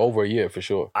 For over a year, for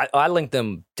sure. I linked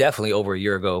them definitely over a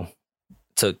year ago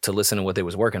to listen to what they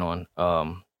was working on.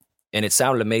 And it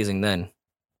sounded amazing then.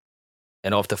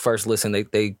 And off the first listen,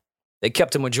 they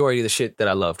kept the majority of the shit that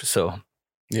I loved. So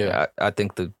yeah, I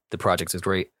think the project is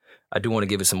great. I do want to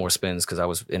give it some more spins because I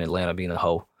was in Atlanta being a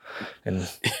hoe and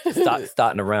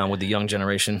starting around with the young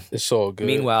generation. It's all good.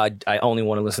 Meanwhile, I only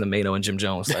want to listen to Mano and Jim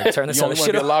Jones. Like, turn this on the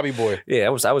shit up. Lobby Boy. Yeah, I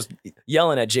was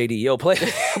yelling at JD. Yo, play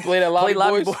that Lobby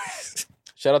Boys.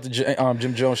 Shout out to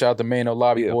Jim Jones. Shout out to Mano.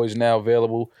 Lobby Boys now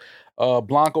available.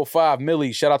 Blanco 5,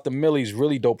 Millie. Shout out to Millie's.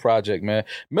 Really dope project, man.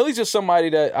 Millie's just somebody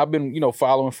that I've been,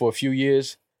 following for a few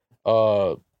years.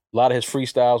 A lot of his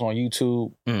freestyles on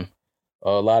YouTube. A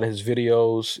lot of his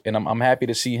videos. And I'm happy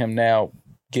to see him now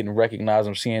getting recognized.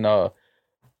 I'm seeing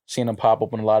him pop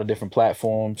up on a lot of different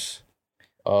platforms.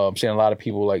 I'm seeing a lot of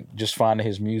people like just finding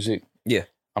his music. Yeah.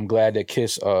 I'm glad that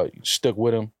Kiss stuck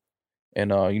with him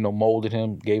and molded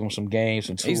him, gave him some games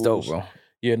and tools. He's dope, bro.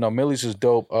 Yeah, no, Millie's is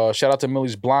dope. Shout out to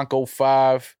Millie's. Blanco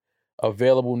 5,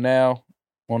 available now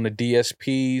on the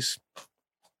DSPs.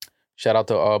 Shout out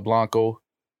to Blanco.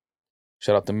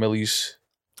 Shout out to Millie's.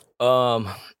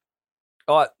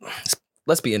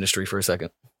 Let's be industry for a second.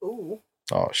 Ooh.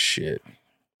 Oh shit.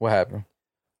 What happened?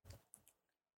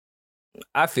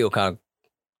 I feel kind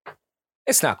of,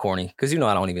 it's not corny, because I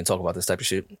don't even talk about this type of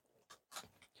shit.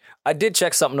 I did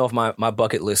check something off my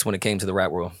bucket list when it came to the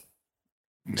rap world.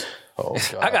 Oh,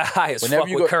 God. I got high as fuck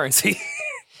with Currency.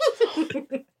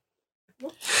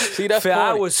 See, that's funny.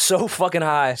 I was so fucking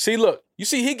high. See, look, you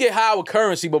see, he get high with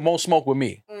Currency, but won't smoke with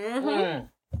me. Mm-hmm.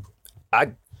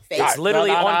 It's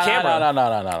literally on camera.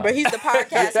 No. But he's the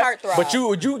podcast heartthrob. But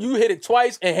you hit it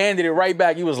twice and handed it right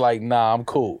back. You was like, nah, I'm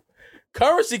cool.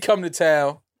 Currency come to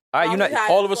town. All right,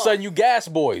 all of a sudden you gas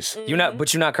boys. Mm-hmm.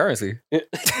 But you're not Currency.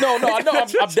 No, I know.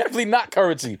 I'm definitely not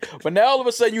Currency. But now all of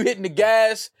a sudden you hitting the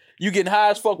gas, you getting high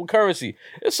as fuck with Currency.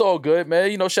 It's all good,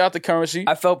 man. Shout out to Currency.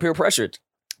 I felt peer pressured.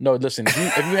 No, listen, if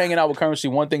you hanging out with Currency,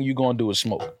 one thing you gonna do is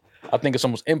smoke. I think it's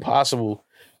almost impossible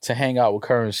to hang out with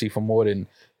Currency for more than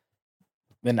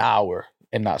an hour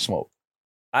and not smoke.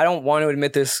 I don't want to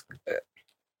admit this.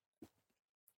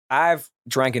 I've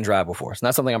drank and drive before. It's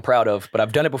not something I'm proud of, but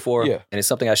I've done it before, and it's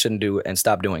something I shouldn't do and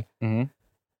stop doing.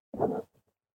 Mm-hmm.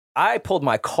 I pulled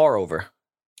my car over.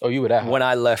 Oh, you were that high. When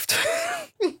I left.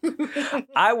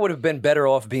 I would have been better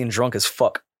off being drunk as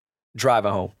fuck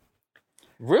driving home.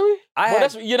 Really?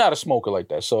 You're not a smoker like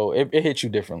that, so it hits you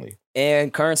differently.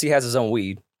 And Currency has his own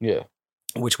weed. Yeah.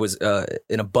 Which was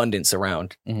in abundance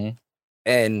around. Mm-hmm.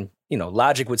 And,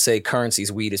 Logic would say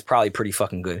Currency's weed is probably pretty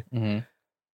fucking good. Mm-hmm.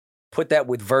 Put that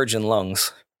with virgin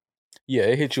lungs. Yeah,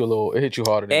 it hit you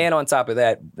harder. And on top of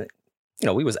that,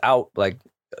 we was out, like,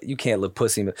 you can't look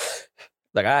pussy.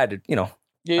 Like, I had to, you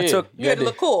had to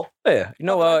look cool. Yeah.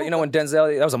 When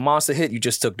Denzel, that was a monster hit, you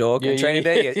just took, dog, on Training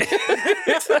Day.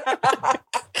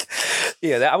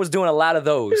 Yeah, I was doing a lot of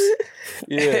those.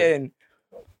 Yeah. And,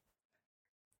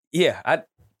 yeah,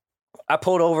 I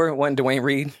pulled over, went to Dwayne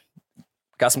Reed,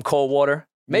 got some cold water,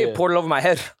 maybe poured it over my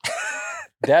head.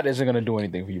 That isn't gonna do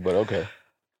anything for you, but okay.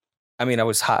 I mean, I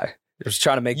was high. I was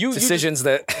trying to make decisions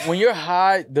that. When you're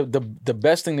high, the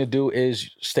best thing to do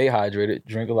is stay hydrated,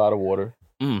 drink a lot of water.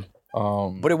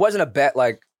 But it wasn't a bad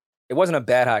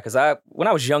high because when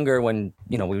I was younger, when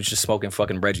we was just smoking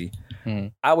fucking Reggie,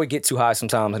 I would get too high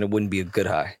sometimes and it wouldn't be a good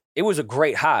high. It was a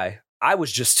great high. I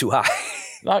was just too high.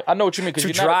 I know what you mean.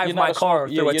 To drive my car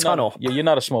through a tunnel. You're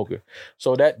not a smoker.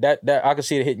 So that I can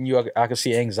see it hitting you. I can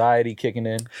see anxiety kicking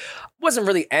in. Wasn't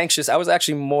really anxious. I was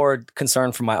actually more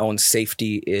concerned for my own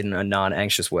safety in a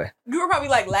non-anxious way. You were probably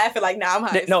like laughing like, nah, I'm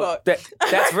high as fuck.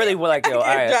 That's really what like, yo, all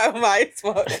right. Drive high as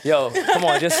fuck. Yo, come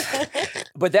on,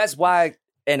 but that's why,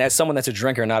 and as someone that's a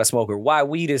drinker, not a smoker, why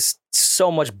weed is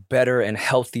so much better and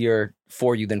healthier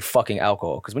for you than fucking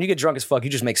alcohol. Because when you get drunk as fuck, you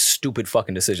just make stupid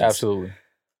fucking decisions. Absolutely.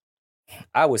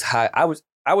 I was high.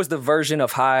 I was the version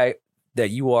of high that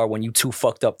you are when you too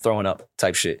fucked up throwing up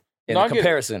type shit. In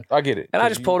comparison. I get it. And I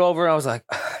just pulled over and I was like,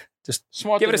 just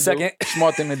give it a second.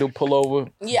 Smart thing to do, pull over.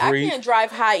 Yeah, breathe. I can't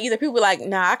drive high either. People are like,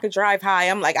 nah, I could drive high.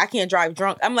 I'm like, I can't drive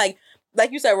drunk. I'm like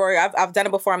you said, Rory, I've done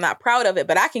it before. I'm not proud of it,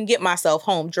 but I can get myself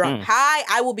home drunk. High,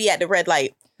 I will be at the red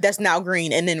light that's now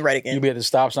green and then red again. You'll be at the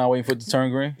stop sign waiting for it to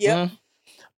turn green? Yep.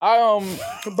 I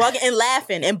bugging and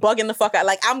laughing and bugging the fuck out.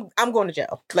 Like I'm going to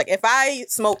jail. Like if I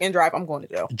smoke and drive, I'm going to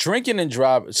jail. Drinking and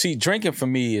drive. See, drinking for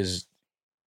me is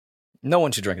no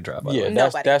one should drink and drive. Yeah,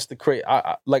 that's the crazy.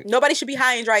 Like nobody should be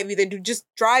high and drive either. Just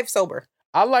drive sober.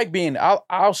 I like being.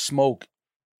 I'll smoke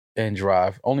and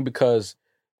drive only because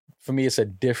for me it's a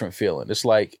different feeling. It's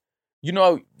like you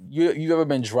ever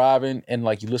been driving and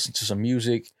like you listen to some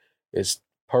music. It's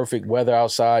perfect weather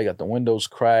outside. You got the windows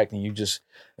cracked and you just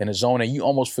in a zone and you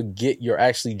almost forget you're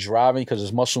actually driving because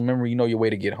it's muscle memory. You know your way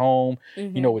to get home.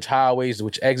 You know which highways,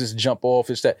 which exits jump off.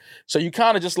 It's that. So you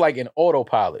kind of just like an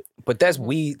autopilot. But that's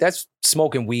weed. That's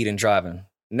smoking weed and driving.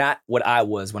 Not what I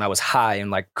was when I was high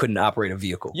and like couldn't operate a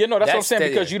vehicle. Yeah, no, that's what I'm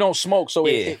saying because you don't smoke. So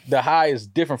the high is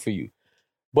different for you.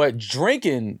 But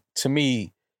drinking, to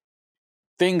me,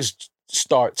 things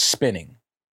start spinning.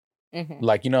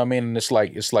 Like, you know what I mean? And it's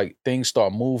like things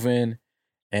start moving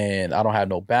and I don't have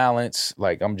no balance.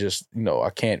 Like I'm just, I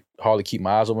can't hardly keep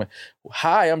my eyes open.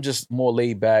 High, I'm just more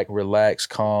laid back, relaxed,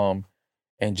 calm,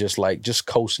 and just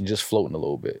coasting, just floating a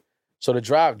little bit. So the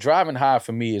driving high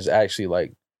for me is actually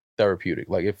like therapeutic.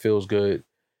 Like it feels good.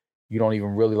 You don't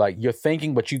even really like, you're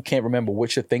thinking, but you can't remember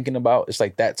what you're thinking about. It's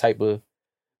like that type of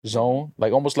zone.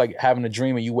 Like almost like having a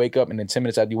dream and you wake up and then 10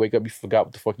 minutes after you wake up, you forgot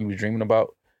what the fuck you was dreaming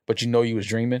about. But you know you was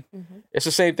dreaming. It's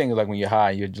the same thing as like when you're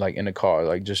high and you're like in the car,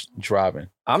 like just driving.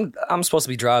 I'm supposed to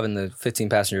be driving the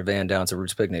 15-passenger van down to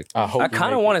Roots Picnic. I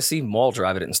kind of want to see Maul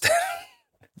drive it instead.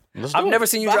 I've never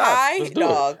seen you drive.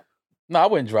 Dog. No, I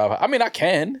wouldn't drive. I mean, I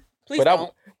can. Please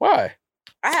don't. Why?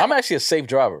 I'm actually a safe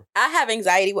driver. I have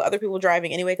anxiety with other people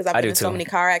driving anyway because I've been in so many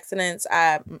car accidents.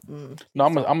 No,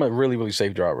 I'm a really, really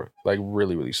safe driver. Like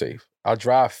really, really safe. I'll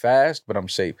drive fast, but I'm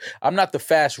safe. I'm not the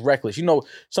fast reckless.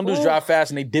 Some dudes drive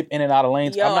fast and they dip in and out of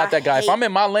lanes. I'm not that guy. If I'm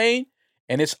in my lane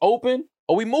and it's open,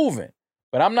 we moving.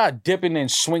 But I'm not dipping and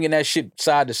swinging that shit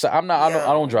side to side. I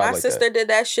don't drive like that. My sister did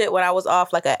that shit when I was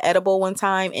off like an edible one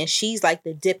time, and she's like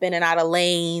the dip in and out of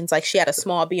lanes. Like she had a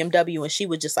small BMW, and she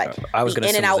would just like be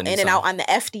in and out on the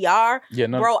FDR. Yeah,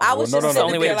 no, bro, I was just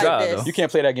sitting there like this. You can't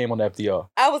play that game on the FDR.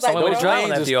 I was like,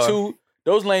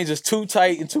 those lanes is too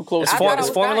tight and too close. It's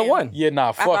Formula One. Yeah,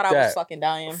 nah, fuck that. I thought I was fucking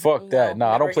dying. Fuck that.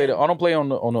 Nah, I don't play on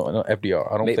the FDR.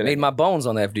 I don't play that. Made my bones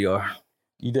on the FDR.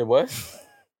 You did what?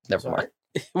 Never mind.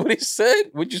 What he said?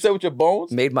 What you said with your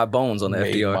bones? Made my bones on the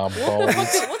FDR. My bones.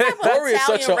 What type of Italian is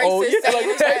such an old.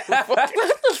 What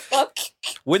the fuck?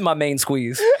 With my main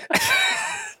squeeze.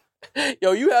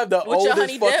 Yo, you have the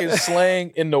oldest fucking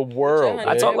slang in the world.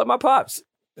 I talk like my pops.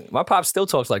 My pops still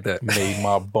talks like that. Made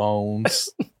my bones.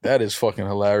 That is fucking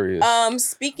hilarious.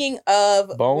 Speaking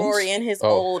of bones? Rory and his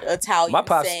old Italian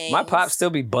sayings. My pops still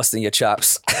be busting your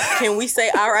chops. Can we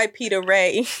say R.I.P. to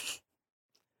Ray?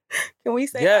 Can we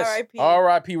say R.I.P.?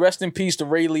 R.I.P. Rest in peace to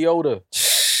Ray Liotta.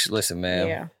 Listen, man.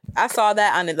 Yeah. I saw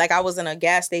that on it. Like I was in a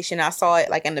gas station. I saw it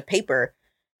like in the paper.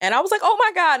 And I was like, oh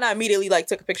my God. And I immediately like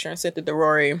took a picture and sent it to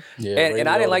Rory. Yeah, and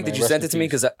I didn't like that you sent it to me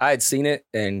because I had seen it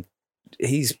and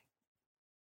he's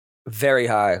very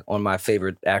high on my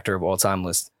favorite actor of all time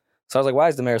list. So I was like, why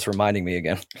is Damaris reminding me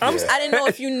again? I didn't know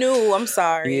if you knew. I'm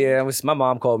sorry. Yeah, my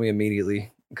mom called me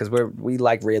immediately. Because we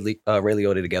like Ray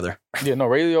Liotta together. Yeah, no,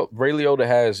 Ray Liotta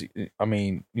has, I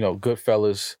mean,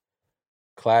 Goodfellas,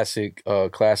 classic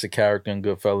character in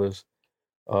Goodfellas.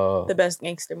 The best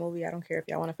gangster movie. I don't care if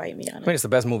y'all want to fight me on it. I mean, it's the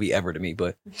best movie ever to me,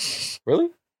 but really,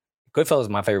 Goodfellas is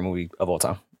my favorite movie of all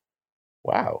time.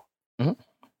 Wow.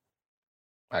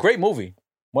 Mm-hmm. Great movie.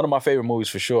 One of my favorite movies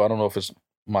for sure. I don't know if it's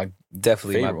my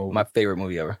definitely favorite my favorite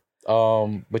movie ever.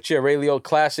 But yeah, Ray Liotta,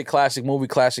 classic movie,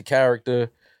 classic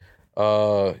character.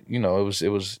 You know, it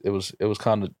was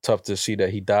kind of tough to see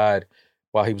that he died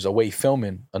while he was away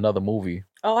filming another movie.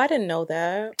 Oh, I didn't know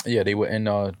that. Yeah, they were in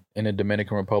the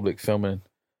Dominican Republic filming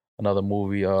another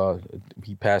movie.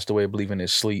 He passed away, I believe, in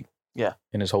his sleep. Yeah,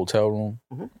 in his hotel room.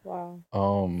 Mm-hmm. Wow.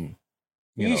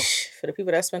 You know, for the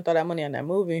people that spent all that money on that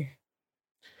movie.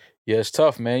 Yeah, it's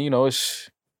tough, man. You know, it's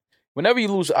whenever you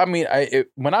lose. I mean,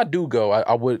 when I do go,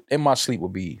 I would in my sleep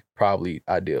would be probably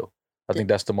ideal. I think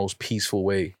that's the most peaceful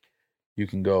way you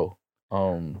can go.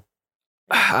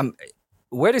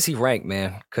 Where does he rank,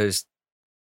 man? Because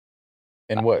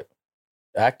and what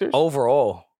actors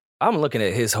overall, I'm looking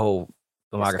at his whole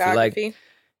filmography. Like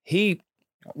he,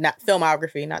 not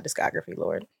filmography, not discography.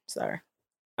 Lord, sorry.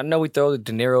 I know we throw the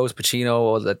De Niro's, Pacino,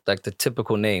 or like the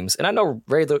typical names, and I know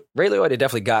Ray Liotta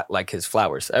definitely got like his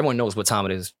flowers. Everyone knows what time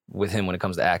it is with him when it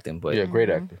comes to acting. But yeah, great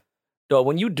actor. Though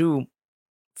when you do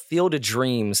Field of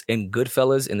Dreams and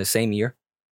Goodfellas in the same year,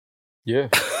 yeah.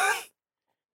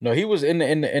 No, he was in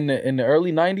the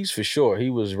early '90s for sure. Ray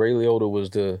Liotta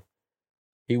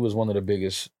was one of the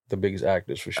biggest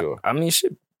actors for sure. I mean,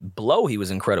 shit, Blow, he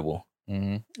was incredible.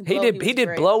 Mm-hmm. He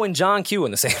did Blow and John Q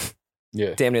in the same,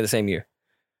 damn near the same year.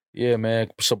 Yeah, man.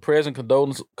 So prayers and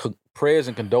condolences.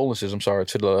 I'm sorry,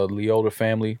 to the Liotta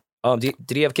family. Did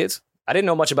he have kids? I didn't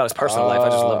know much about his personal life. I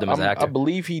just loved him as an actor. I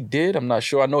believe he did. I'm not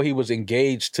sure. I know he was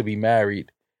engaged to be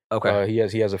married. Okay. He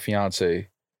has a fiance.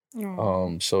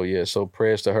 So yeah. So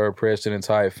prayers to her. Prayers to the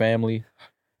entire family.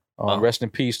 Rest in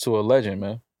peace to a legend,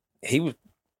 man. He was.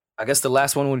 I guess the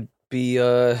last one would be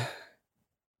the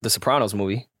Sopranos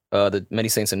movie. The Many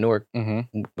Saints in Newark.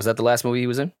 Mm-hmm. Was that the last movie he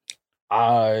was in?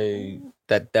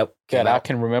 That I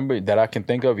can remember, that I can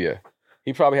think of. Yeah,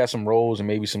 he probably had some roles and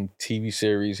maybe some TV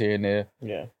series here and there.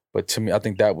 Yeah, but to me, I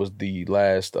think that was the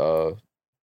last the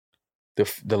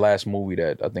last movie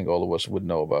that I think all of us would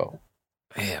know about.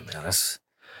 Yeah, man, that's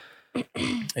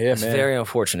man, very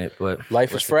unfortunate. But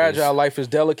life is fragile, life is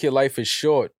delicate, life is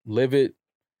short. Live it,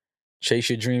 chase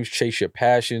your dreams, chase your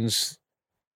passions,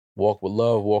 walk with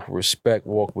love, walk with respect,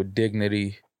 walk with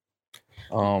dignity.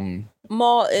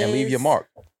 Maul and leave your mark.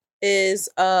 Is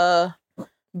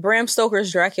Bram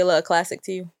Stoker's Dracula a classic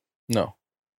to you? No.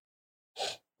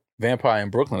 Vampire in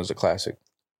Brooklyn is a classic.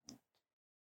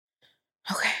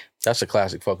 Okay. That's a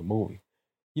classic fucking movie.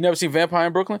 You never seen Vampire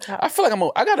in Brooklyn? I feel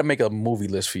like I gotta make a movie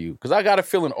list for you because I got a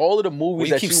feeling all of the movies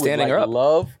that you would like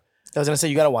love. I was gonna say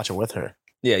you gotta watch it with her.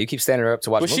 Yeah, you keep standing her up to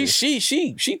watch. But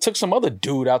she took some other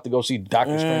dude out to go see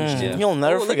Doctor Strange. Yeah. You'll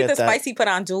never forget that. Look at the spice he put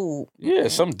on dude. Yeah,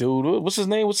 some dude. What's his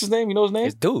name? You know his name?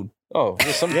 It's dude. Oh,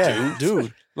 yeah, some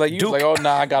dude. Like you was like, oh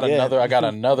nah, I got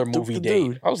another movie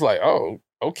date. I was like, oh,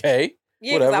 okay.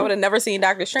 Yeah, because I would have never seen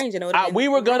Doctor Strange. We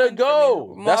were gonna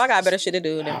go. I got better shit to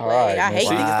do than play. I hate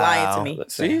niggas lying to me.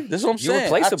 See, this is what I'm saying.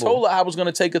 Replaceable. I told her I was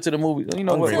gonna take her to the movie. You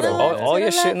know what? All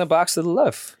your shit in the box to the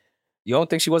left. You don't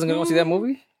think she wasn't gonna go see that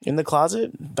movie? In the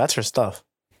closet? That's her stuff.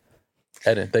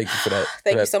 Eden, thank you for that.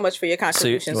 Thank you so much for your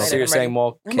contributions. So you're saying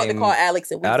Maul I'm about to call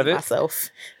Alex and out of it? myself.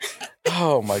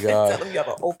 Oh my god. Tell him you have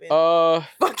an open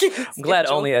fucking I'm glad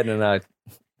only Ed and I.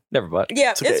 Never mind.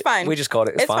 Yeah, it's fine. We just called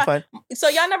it. It's fine. So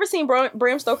y'all never seen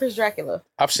Bram Stoker's Dracula?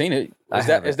 I've seen it. Is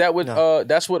that what? No.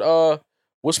 That's what.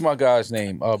 What's my guy's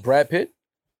name? Brad Pitt.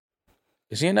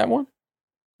 Is he in that one?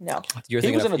 No. He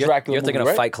was in a Dracula. You're thinking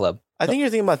movie, of Fight Club. I think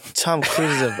you're thinking about Tom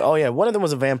Cruise. Oh yeah, one of them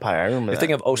was a vampire. I remember. You're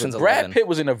thinking of Ocean's 11. Brad Pitt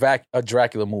was in a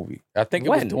Dracula movie. I think it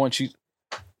was the one she.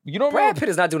 You don't Brad remember? Pitt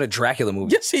is not doing a Dracula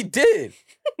movie. Yes, he did.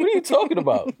 What are you talking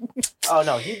about? Oh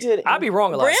no, he did. I'd be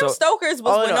wrong a lot. Bram Stoker's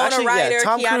was Winona Ryder.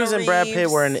 Tom Keanu Cruise and Brad Reeves.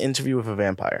 Pitt were in an interview with a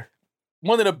vampire.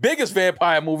 One of the biggest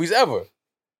vampire movies ever.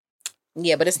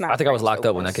 Yeah, but it's not. I think I was locked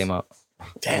up when that came out.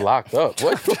 Damn. Locked up?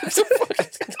 What the fuck?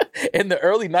 In the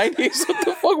early 90s? What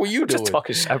the fuck were you doing? Just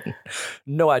talking shit. I have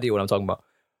no idea what I'm talking about.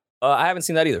 I haven't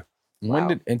seen that either. When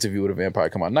did Interview with a Vampire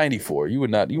come out? 94. You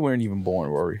weren't even born,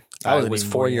 Rory. I was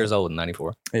 4 years old in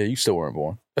 94. Yeah, you still weren't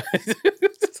born.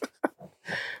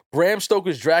 Bram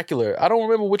Stoker's Dracula. I don't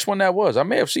remember which one that was. I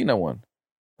may have seen that one.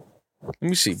 Let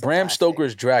me see. Bram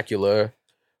Stoker's Dracula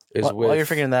is with... While you're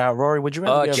figuring that out, Rory, would you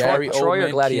rather Gary Troy Oldman,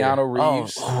 or Gladiator? Keanu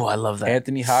Reeves. Oh, I love that.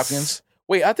 Anthony Hopkins.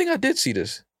 Wait, I think I did see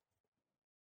this.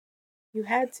 You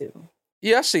had to.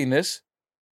 Yeah, I seen this.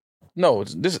 No,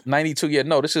 this is 92. Yeah,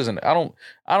 no, this isn't. I don't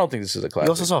think this is a classic.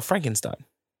 You also saw Frankenstein.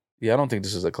 Yeah, I don't think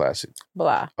this is a classic.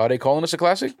 Blah. Are they calling this a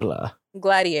classic? Blah.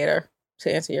 Gladiator,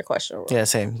 to answer your question. Rory. Yeah,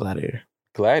 same. Gladiator.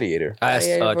 Gladiator. I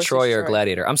asked Troy or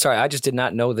Gladiator. I'm sorry, I just did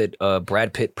not know that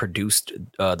Brad Pitt produced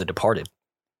The Departed.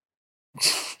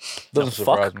 Doesn't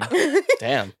surprise me.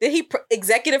 Damn. Did he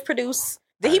executive produce?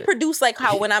 Did he produce like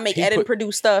how when I make Ed and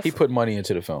produce stuff? He put money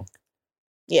into the film.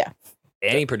 Yeah.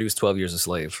 And he produced 12 Years a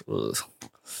Slave. Ugh.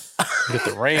 Get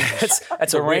the range.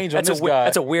 That's a range on this guy.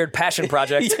 That's a weird passion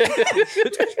project.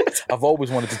 I've always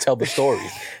wanted to tell the story.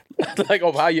 Like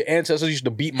of how your ancestors used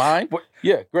to beat mine.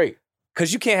 Yeah, great.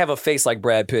 Because you can't have a face like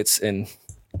Brad Pitt's, and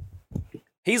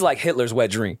he's like Hitler's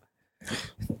wet dream.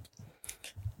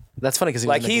 That's funny because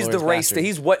like he's the race.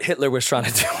 He's what Hitler was trying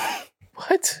to do.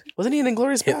 What? Wasn't he in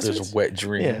Inglourious Basterds? Hitler's wet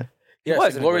dream. Yeah. Yes,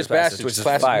 was Inglourious Basterds, which is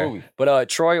classic fire. movie. But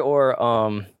Troy or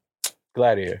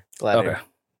Gladiator. Okay.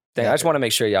 Dang, I just want to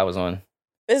make sure y'all was on.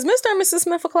 Is Mr. and Mrs.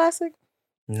 Smith a classic?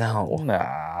 No.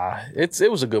 Nah.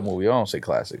 It was a good movie. I don't say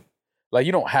classic. Like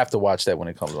you don't have to watch that when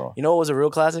it comes on. You know what was a real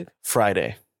classic?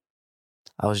 Friday.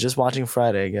 I was just watching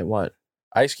Friday. Get what?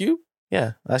 Ice Cube?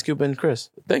 Yeah. Ice Cube and Chris.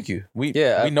 Thank you. We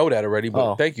Yeah, know that already,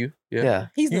 but thank you. Yeah.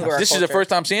 He's new to our This is culture. the first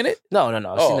time seeing it? No.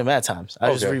 I've seen it mad times. I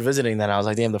was Okay. revisiting that. And I was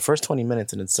like, damn, the first 20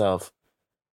 minutes in itself.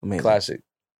 Amazing. Classic.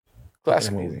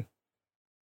 Classic Amazing. movie.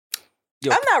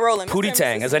 Yo, I'm not rolling. Mr. Pootie and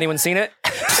Tang. Mrs. Has anyone seen it?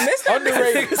 Mr.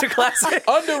 Underrated. It's a classic.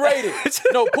 Underrated.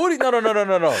 No, Pootie. No.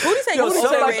 Pootie Tang Yo, is somebody's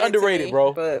overrated, underrated, to me,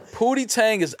 bro. But Pootie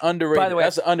Tang is underrated. By the way,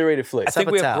 that's an underrated flick. I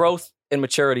think we have Sabatal. growth and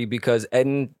maturity because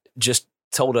Eden just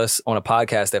told us on a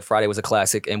podcast that Friday was a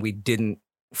classic, and we didn't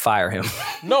fire him.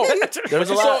 No, There was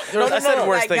a lot. I said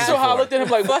worse Like, things. So how I before. looked at him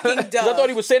like, Fucking because dumb. I thought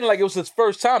he was saying it like it was his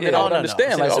first time. Then Yeah. I would No.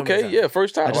 understand. I've Like, seen it so many okay, times. yeah,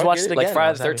 first time. I just I watched get it Like again.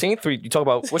 Friday the I was 13th. You talk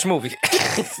about which movie?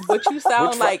 but you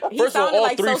sound like he First of all, sounded all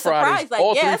like three so Fridays, surprised. Like,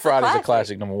 all yeah, three it's Fridays a are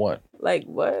classic. Number one. Like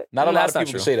what? Not a lot That's of not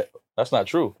people true. can say that. That's not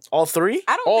true. All three?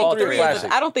 I don't All think three three are is.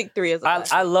 classic. I don't think three is. A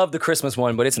classic. I love the Christmas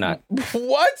one, but it's not.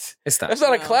 What? It's not. That's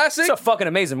not a No. classic. It's a fucking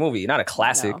amazing movie, not a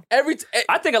classic. No.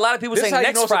 I think a lot of people This say is how you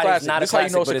Next know it's a Friday is classic. not a This is how you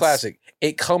classic, know it's but a classic.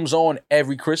 It comes on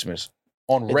every Christmas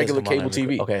on does regular come on cable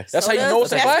every TV. Okay. That's So how you does know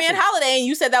it's a Best classic. Man Holiday, and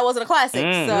you said that wasn't a classic.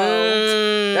 Mm.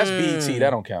 So That's BET. That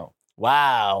don't count.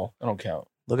 Wow. That don't count.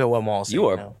 Look at what Maul said. You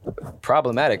are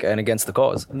problematic and against the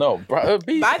cause. No, BET.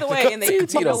 by the way, and they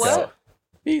BET you know don't what?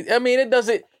 count. I mean, it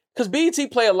doesn't because BET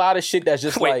play a lot of shit that's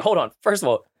just Wait, like. hold on. First of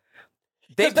all,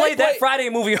 they 'Cause they played that play- Friday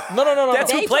movie. No.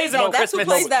 That's who They plays it on that's Christmas. who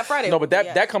plays that Friday. No, but that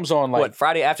Yeah. that comes on like What,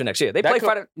 Friday after next year? They play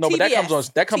Friday. No, but that comes on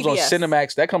TBS. on TBS.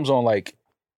 Cinemax. That comes on like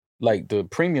the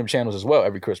premium channels as well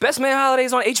every Christmas. Best Man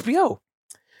Holidays on HBO.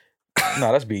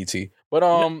 No, that's BET. But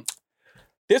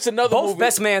there's another Both movie.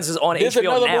 Best Man's is on There's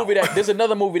HBO another now. movie that there's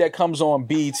another movie that comes on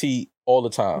BET all the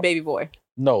time. Baby Boy.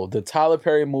 No, the Tyler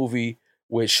Perry movie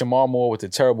with Shamar Moore with the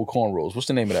terrible cornrows. What's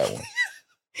the name of that one?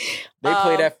 They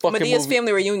play that fucking Medea's movie.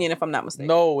 Family Reunion, if I'm not mistaken.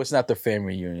 No, it's not the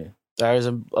Family Reunion. Diaries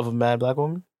of a Mad Black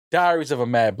Woman? Diaries of a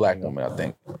Mad Black Woman, I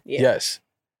think. Yeah. Yes.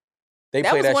 They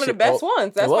That play was one of the shit best all-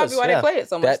 ones. That's It was, probably why yeah. they play it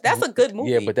so much. That's a good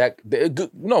movie. Yeah, but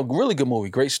really good movie,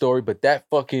 great story. But that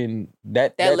fucking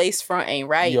that lace front ain't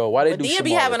right. Yo, why they do Medea be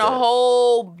Shamar having with a that?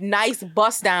 whole nice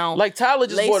bust down like Tyler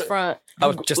just lace bought. front. I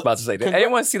was just about to say that.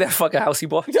 Anyone see that fucking house he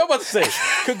bought? I'm about to say,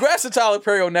 congrats to Tyler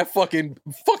Perry on that fucking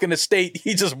estate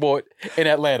he just bought in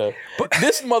Atlanta. But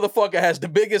this motherfucker has the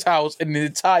biggest house in the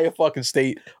entire fucking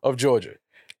state of Georgia,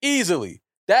 easily.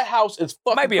 That house is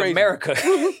fucking Might be crazy. America.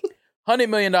 $100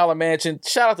 million mansion.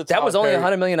 Shout out to Tyler That was only Perry.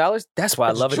 $100 million? That's why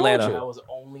I It's love Georgia. Atlanta. That was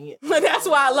only. That's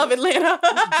why I love Atlanta.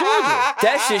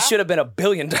 That shit should have been $1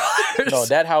 billion. No,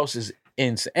 that house is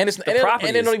insane, and property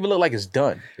and it don't even look like it's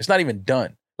done. It's not even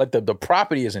done. Like the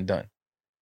property isn't done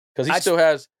because he still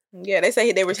has. Yeah, they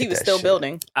say he was that still shit.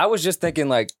 building. I was just thinking,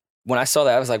 like, when I saw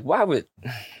that, I was like, why would,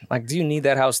 like, do you need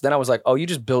that house? Then I was like, oh, you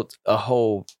just built a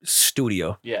whole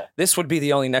studio. Yeah. This would be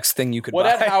the only next thing you could Well,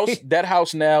 buy. that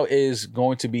house now is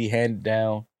going to be handed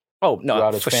down Oh, no,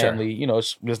 throughout his for family. sure. You know,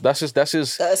 that's his The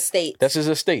estate. that's his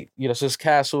estate. You know, that's his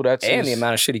castle. That's And his, the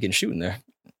amount of shit he can shoot in there.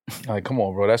 Like, come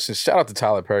on, bro. That's just shout out to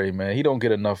Tyler Perry, man. He don't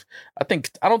get enough. I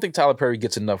don't think Tyler Perry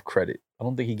gets enough credit. I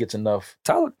don't think he gets enough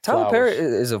Tyler Flowers. Perry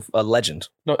is a legend.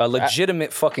 No, A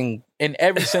legitimate fucking. in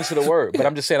every sense of the word. But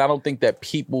I'm just saying, I don't think that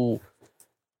people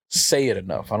say it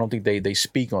enough. I don't think they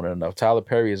speak on it enough. Tyler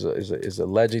Perry is a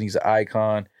legend. He's an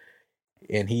icon,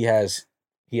 and he has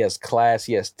class.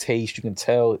 He has taste. You can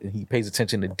tell, and he pays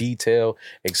attention to detail.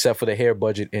 Except for the hair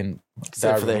budget in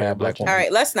Diary of a Mad Black Woman. All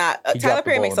right, let's not. He Tyler dropped the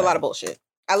Perry ball makes on a lot that. of bullshit.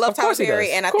 I love Of Tyler course he Perry,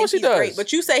 does. and I Of course think he he's great. does.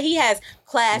 But you say he has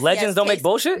class. he Legends has don't make taste.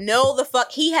 bullshit? No, the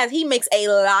fuck he makes a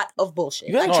lot of bullshit.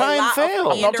 You gotta Like, try a and lot of fail.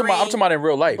 I'm talking about in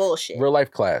real life. Bullshit. Real life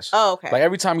class. Oh, okay. Like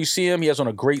every time you see him, he has on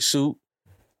a great suit.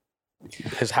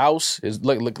 His house is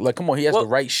like come on, he has Well- the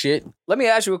right shit. Let me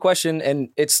ask you a question, and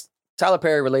it's Tyler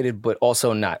Perry related, but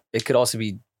also not. It could also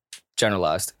be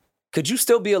generalized. Could you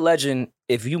still be a legend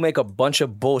if you make a bunch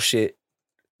of bullshit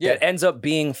Yeah. that ends up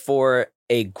being for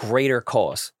a greater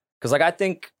cause? Because like I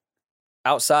think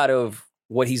outside of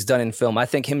what he's done in film, I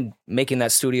think him making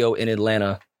that studio in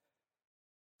Atlanta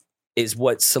is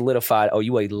what solidified, oh,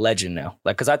 you a legend now.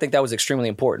 Like, because I think that was extremely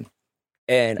important.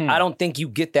 And I don't think you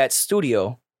get that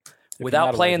studio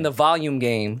without playing the volume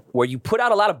game where you put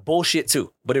out a lot of bullshit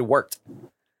too, but it worked.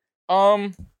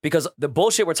 Because the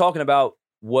bullshit we're talking about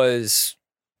was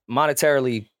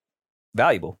monetarily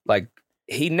valuable. Like,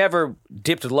 he never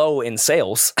dipped low in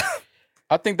sales.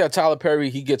 I think that Tyler Perry,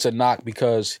 he gets a knock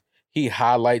because he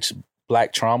highlights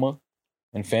Black trauma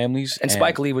and families. And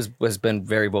Spike Lee has been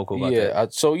very vocal about that. Yeah,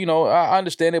 so, you know, I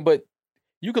understand it, but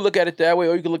you could look at it that way,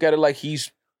 or you could look at it like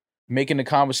he's making the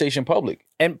conversation public.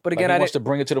 But again, like he wants to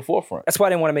bring it to the forefront. That's why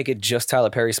I didn't want to make it just Tyler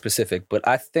Perry specific. But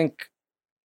I think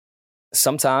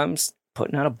sometimes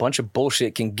putting out a bunch of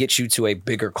bullshit can get you to a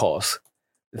bigger cause.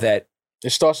 That it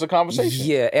starts the conversation.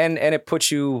 Yeah, and it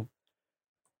puts you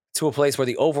to a place where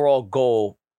the overall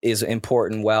goal is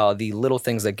important, while the little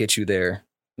things that get you there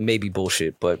may be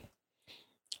bullshit. But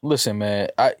listen, man,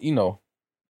 everybody,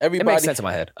 it makes sense in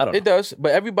my head. I don't know. It does,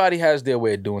 but everybody has their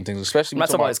way of doing things, especially I'm not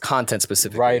talking about his content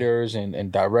specifically. Writers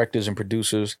and directors and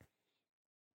producers.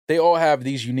 They all have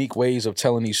these unique ways of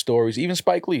telling these stories. Even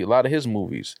Spike Lee, a lot of his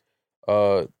movies,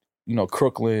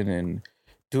 Crooklyn and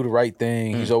Do the Right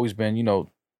Thing. He's always been,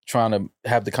 trying to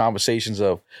have the conversations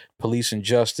of police and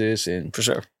justice and for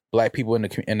sure Black people in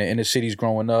the inner cities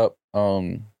growing up.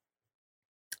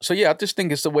 So yeah, I just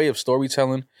think it's the way of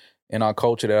storytelling in our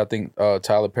culture that I think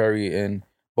Tyler Perry and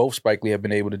both Spike Lee have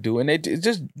been able to do, and they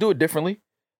just do it differently.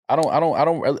 I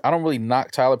don't really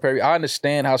knock Tyler Perry. I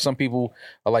understand how some people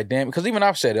are like, damn, because even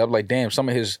I've said it. I'm like, damn, some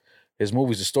of his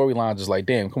movies, the storylines is like,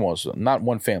 damn, come on, so not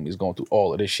one family is going through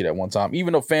all of this shit at one time.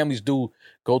 Even though families do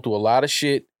go through a lot of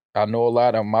shit, I know a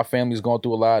lot. My family's going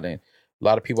through a lot, and a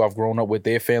lot of people I've grown up with,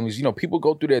 their families, people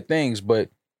go through their things, but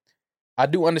I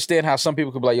do understand how some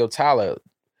people could be like, yo, Tyler.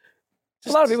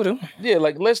 A lot of people do. Yeah,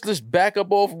 like, let's just back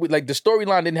up off. Like, the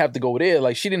storyline didn't have to go there.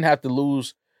 Like, she didn't have to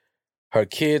lose her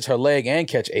kids, her leg, and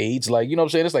catch AIDS. Like, you know what I'm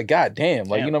saying? It's like, God damn.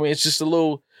 Like, you know what I mean? It's just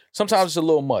sometimes it's a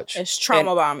little much. It's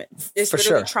trauma bombing. It's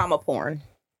literally trauma porn.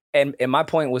 And my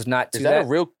point was not to Is that a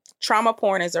real... Trauma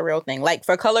porn is a real thing. Like,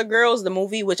 for Color Girls, the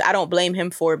movie, which I don't blame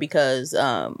him for because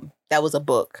that was a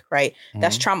book, right? Mm-hmm.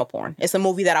 That's trauma porn. It's a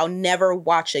movie that I'll never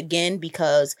watch again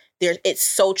because it's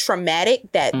so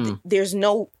traumatic that there's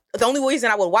no... The only reason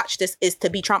I would watch this is to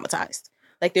be traumatized.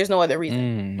 Like, there's no other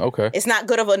reason. Okay. It's not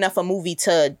good enough a movie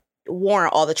to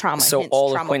warrant all the trauma. So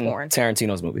all of Quentin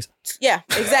Tarantino's movies. Yeah,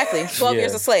 exactly. 12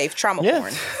 Years a Slave, trauma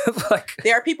porn.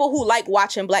 There are people who like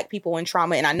watching Black people in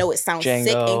trauma, and I know it sounds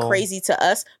sick and crazy to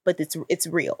us, but it's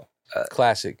real.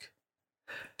 Classic.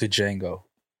 The Django.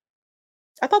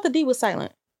 I thought the D was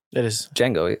silent. It is.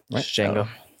 Django. Right? Django.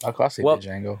 I classic the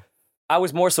Django. I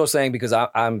was more so saying because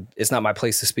it's not my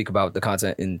place to speak about the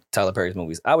content in Tyler Perry's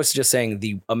movies. I was just saying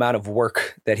the amount of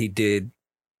work that he did.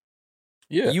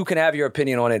 Yeah. You can have your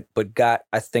opinion on it, but got,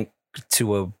 I think,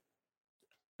 to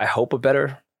I hope a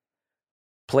better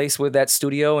place with that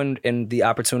studio and the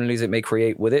opportunities it may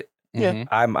create with it. Yeah.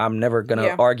 I'm never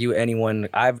gonna argue anyone.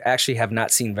 I've actually have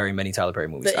not seen very many Tyler Perry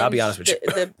movies. I'll be honest with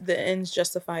you. The ends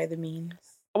justify the means.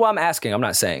 Well, I'm asking, I'm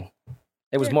not saying.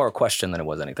 It was more a question than it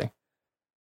was anything.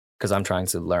 Because I'm trying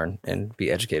to learn and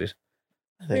be educated.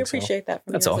 We appreciate that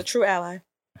from you. As a true ally.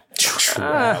 True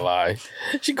ally.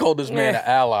 She called this man an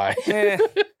ally.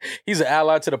 He's an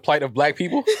ally to the plight of Black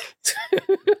people.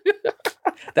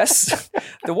 That's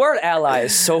the word ally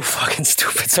is so fucking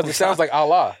stupid. Because it sounds like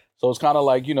Allah. So it's kind of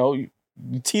like, you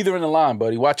teetering the line,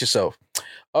 buddy. Watch yourself.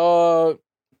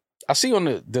 I see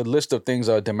on the list of things,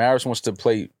 Damaris wants to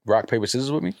play rock, paper,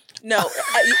 scissors with me. No.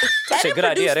 That's a good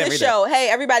idea. I didn't read show. Hey,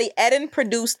 everybody, Eden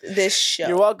produced this show.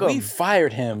 You're welcome. We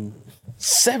fired him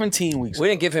 17 weeks ago. We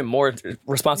didn't give him more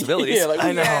responsibilities.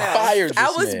 I know. Fired this I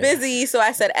was busy, so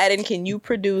I said, Eden, can you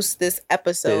produce this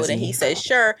episode? And he said,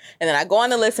 sure. And then I go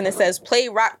on the list and it says, play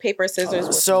rock, paper, scissors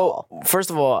with So, first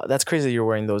of all, that's crazy that you're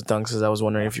wearing those dunks because I was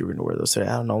wondering if you were going to wear those today.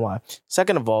 I don't know why.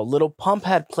 Second of all, Lil Pump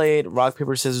had played rock,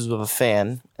 paper, scissors with a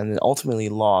fan and then ultimately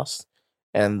lost.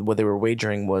 And what they were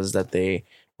wagering was that they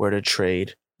were to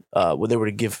trade.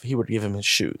 He would give him his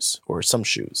shoes or some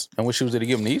shoes. And what shoes did he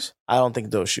give him? These? I don't think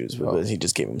those shoes, but he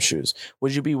just gave him shoes.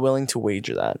 Would you be willing to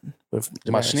wager that with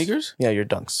my sneakers? Yeah, your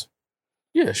dunks.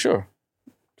 Yeah, sure.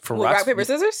 For rock, paper,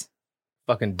 scissors?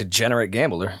 Fucking degenerate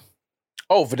gambler.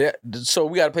 Oh, for that. So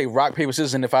we got to play rock, paper,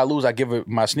 scissors, and if I lose, I give it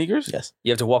my sneakers? Yes.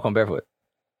 You have to walk on barefoot.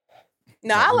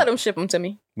 No, I'll let him ship them to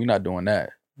me. We're not doing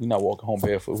that. We're not walking home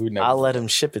barefoot. I'll let him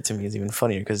ship it to me. It's even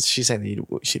funnier because she's saying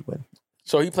that she'd win.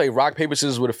 So he played rock, paper,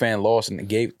 scissors with a fan, lost, and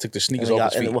took the sneakers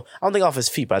off his feet. Well, I don't think off his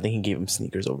feet, but I think he gave him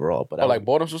sneakers overall. But like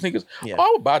bought him some sneakers? Yeah. Oh,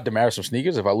 I would buy Damaris some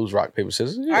sneakers if I lose rock, paper,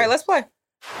 scissors. Yeah. All right, let's play.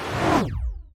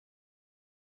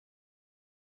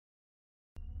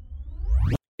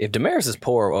 If Damaris is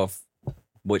poor off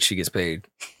what she gets paid,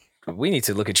 we need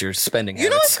to look at your spending You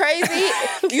know habits. what's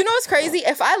crazy? You know what's crazy?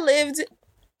 If I lived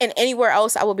in anywhere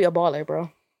else, I would be a baller,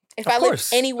 bro. If I lived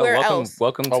anywhere else.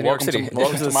 Welcome to New York City.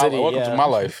 Welcome to my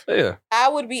life. Yeah. I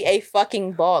would be a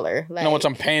fucking baller. Like, You know what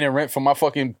I'm paying in rent for my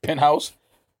fucking penthouse?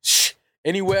 Shh.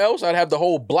 Anywhere else, I'd have the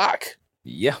whole block.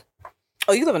 Yeah.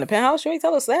 Oh, you live in a penthouse? You ain't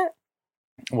tell us that.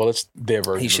 Well, it's their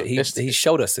version. He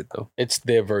showed us it, though. It's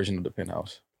their version of the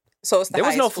penthouse. So it's there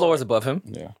was no floors above him.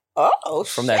 Yeah. Oh,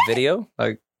 from that video,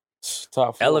 like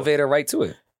top floor. Elevator right to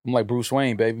it. I'm like Bruce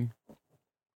Wayne, baby.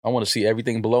 I want to see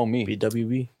everything below me.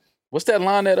 BWB. What's that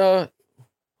line that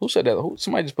who said that?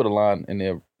 Somebody just put a line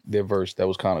in their verse that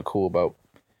was kind of cool about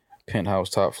penthouse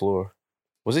top floor.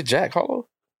 Was it Jack Harlow?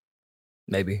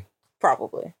 Maybe.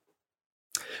 Probably.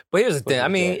 But here's the thing. I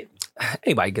mean,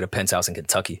 anybody get a penthouse in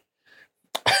Kentucky?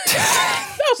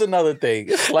 That's another thing.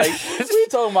 It's like we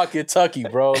talking about Kentucky,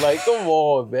 bro. Like, come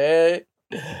on, man.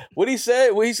 What he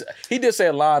said? He did say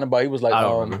a line about. He was like,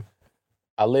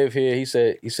 I live here. He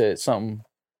said something.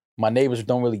 My neighbors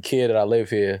don't really care that I live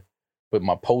here, but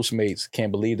my Postmates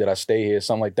can't believe that I stay here.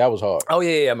 Something like that was hard. Oh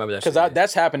yeah, I remember that. Because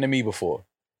that's happened to me before,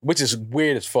 which is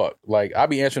weird as fuck. Like I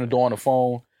be answering the door on the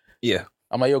phone. Yeah.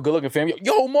 I'm like, yo, good looking fam.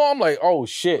 Yo, mom. I'm like, oh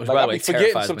shit. Like I be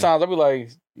forgetting sometimes. I be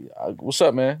like, what's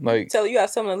up, man? Like, tell you have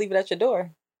someone to leave it at your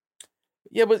door.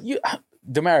 Yeah, but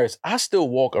Damaris, I still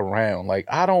walk around. Like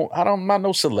I'm not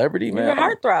no celebrity, man. You're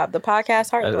a heartthrob. The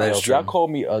podcast heartthrob. Y'all call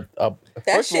me a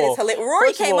that shit is hilarious.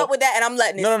 Rory came up with that, and I'm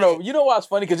letting it. No. You know why it's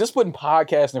funny? Because just putting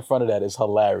podcast in front of that is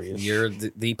hilarious. You're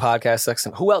the podcast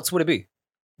section. Who else would it be?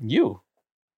 You.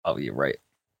 Oh, you're right.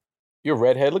 You're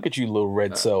redhead. Look at you, little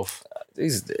red self.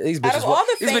 These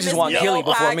bitches want Gilly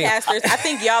before me. I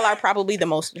think y'all are probably the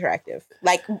most attractive.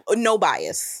 Like no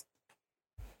bias.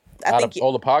 I think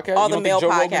all the podcasts, all the male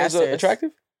Joe podcasters Rogan is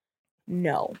attractive.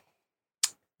 No,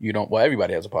 you don't. Well,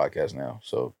 everybody has a podcast now,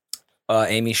 so.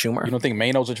 Amy Schumer. You don't think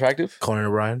Mano's attractive? Conan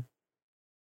O'Brien.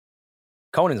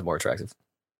 Conan's more attractive.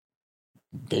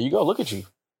 There you go. Look at you.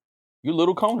 You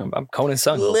little Conan. I'm Conan's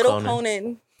son. Little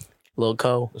Conan. Lil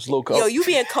Co. It's Lil Co. Yo, you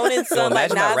being Conan's son like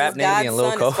Nas'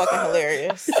 godson is fucking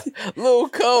hilarious. Lil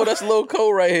Co. That's Lil Co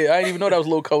right here. I didn't even know that was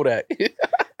Lil Kodak.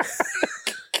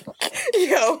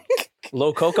 Yo.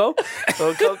 Lil Coco?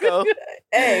 Lil Coco.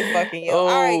 Hey, fucking yo. Oh,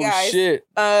 all right, guys. Shit.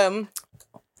 Oh,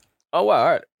 wow. All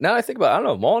right. Now I think about it, I don't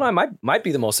know. Maul and I might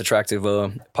be the most attractive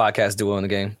podcast duo in the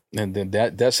game. And then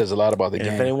that says a lot about the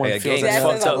game. If anyone feels that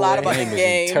says a lot about the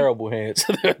game. In terrible hands.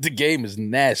 The game is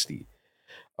nasty.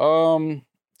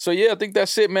 So yeah, I think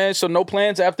that's it, man. So no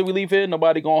plans after we leave here?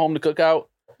 Nobody going home to cook out?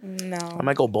 No. I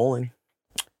might go bowling.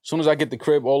 As soon as I get the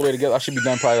crib all the way together, I should be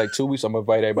done probably like 2 weeks. I'm gonna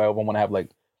invite everybody over. I want to have like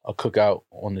a cookout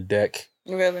on the deck.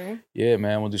 Really? Yeah,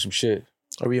 man. We'll do some shit.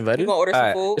 Are we invited? You gonna order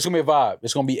some food? It's gonna be a vibe.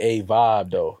 It's gonna be a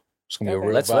vibe though. It's gonna be a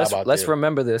real vibe out Let's there.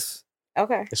 remember this.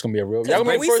 Okay. It's gonna be a real. Y'all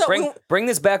gonna be the first. Bring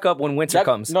this back up when winter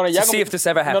comes. No, y'all see if this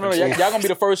ever happens. No, y'all gonna be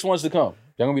the first ones to come.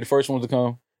 Y'all gonna be the first ones to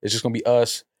come. It's just gonna be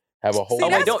us. Have a whole. See,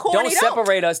 wait, don't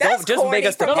separate us. Don't just make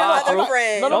us the pod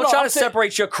crew. Don't try to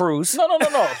separate your crews. No.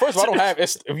 First of all, I don't have.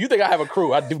 If you think I have a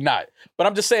crew, I do not. But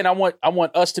I'm just saying, I want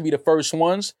us to be the first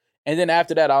ones, and then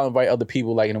after that, I'll invite other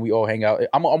people. Like, and we all hang out.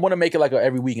 I'm gonna make it like a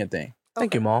every weekend thing.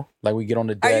 Thank you, Maul. Like we get on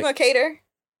the deck. Are you gonna cater?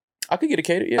 I could get a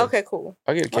catered. Yeah. Okay, cool.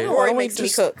 I get a catered. Rory makes me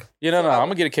cook. Yeah, no. I'm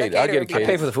gonna get a catered. I'll get a catered. I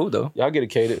pay for the food though. Yeah, I'll get a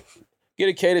catered. Get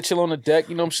a catered. Chill on the deck.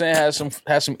 You know what I'm saying?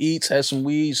 Have some eats. Have some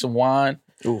weed. Some wine.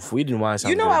 Oof, weed and wine.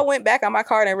 You know, good. I went back on my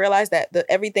card and realized that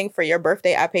everything for your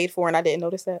birthday I paid for, and I didn't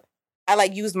notice that. I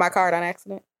like used my card on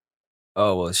accident.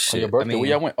 Oh well, shit. On your birthday, where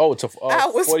y'all went? Oh, to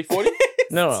 40-40?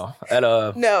 No. At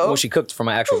when she cooked for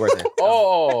my actual birthday.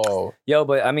 Oh, yo,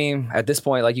 but I mean, at this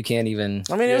point, like you can't even.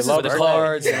 I mean, it's love the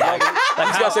cards. And, like,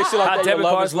 gotta say shit like that.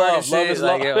 Love is love. Love is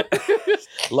love.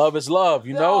 Love is love.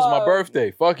 You know, it's my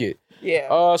birthday. Fuck it.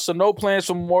 Yeah. So no plans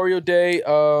for Memorial Day. I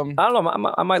don't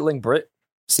know. I might link Britt.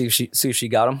 See if she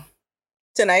got him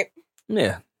tonight.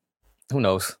 Yeah. Who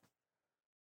knows?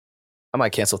 I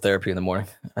might cancel therapy in the morning.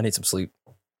 I need some sleep.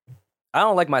 I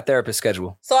don't like my therapist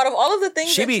schedule. So out of all of the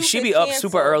things, she be up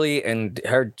super early and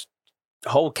her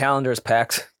whole calendar is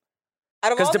packed.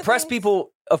 Because depressed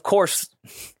people, of course,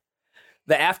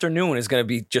 the afternoon is going to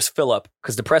be just fill up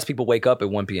because depressed people wake up at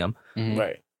 1 p.m. Mm-hmm.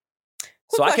 Right.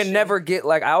 So I can never get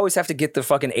I always have to get the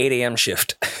fucking 8 a.m.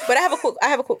 shift. But I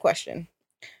have a quick question.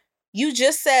 You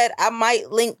just said I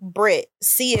might link Britt,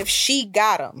 see if she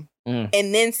got him. and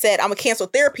then said, I'm going to cancel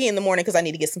therapy in the morning because I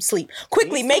need to get some sleep.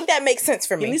 Quickly, make that make sense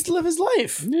for me. He needs to live his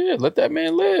life. Yeah, let that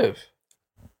man live.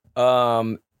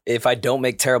 If I don't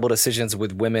make terrible decisions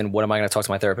with women, what am I going to talk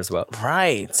to my therapist about?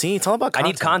 Right. See, it's all about content.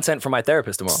 I need content for my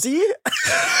therapist tomorrow. See?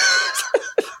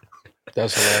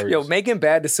 That's hilarious. Yo, making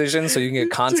bad decisions so you can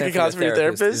get content for your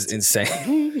therapist is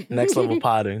insane. Next level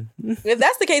potting. If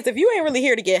that's the case, if you ain't really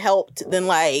here to get helped, then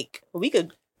like we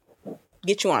could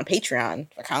get you on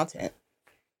Patreon for content.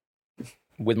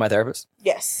 With my therapist?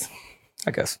 Yes.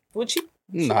 I guess. Would you?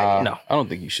 Nah, No. I don't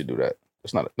think you should do that.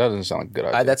 That doesn't sound like a good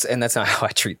idea. That's not how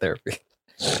I treat therapy.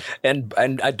 And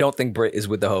I don't think Britt is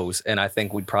with the hoes, and I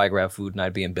think we'd probably grab food and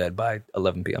I'd be in bed by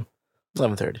 11 p.m.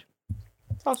 11:30.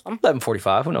 Awesome.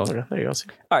 11:45, who knows? Okay, there you go.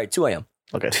 All right, 2 a.m.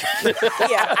 Okay.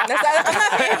 Yeah. I'm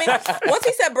not paying him once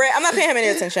he said Britt, I'm not paying him any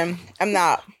attention. I'm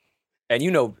not. And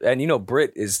you know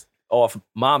Britt is off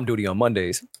mom duty on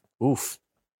Mondays. Oof.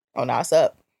 Oh, no, it's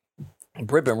up.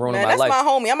 Britt been ruining Man, my that's life. my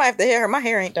homie. I might have to hit her. My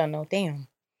hair ain't done no. Damn.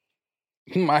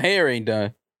 My hair ain't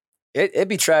done. It'd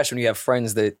be trash when you have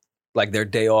friends that like their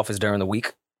day off is during the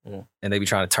week, and they be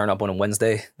trying to turn up on a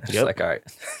Wednesday. It's just like, all right,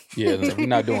 Yeah, we're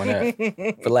not doing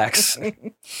that. relax. I feel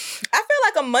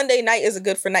like a Monday night is a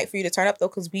good night for you to turn up though,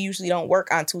 because we usually don't work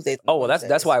on Tuesdays. Oh well,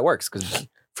 that's why it works, because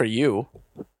For you.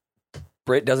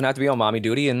 Britt doesn't have to be on mommy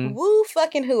duty, and Woo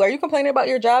fucking who? Are you complaining about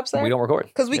your job, sir? we don't record.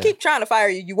 Because we keep trying to fire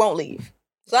you. You won't leave.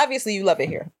 So obviously you love it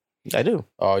here. I do.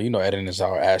 Oh, you know, Eden is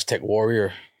our Aztec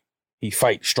warrior. He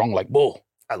fight strong like bull.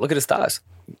 Look at his thighs.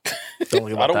 Don't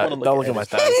look at my I don't thighs. wanna look Don't at look at my it.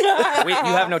 thighs.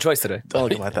 You have no choice today. Don't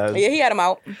look at my thighs. Yeah, he had him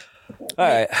out. All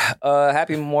right.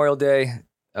 Happy Memorial Day.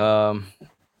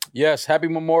 Yes, happy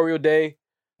Memorial Day.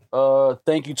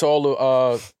 Thank you to all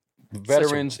the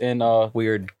veterans and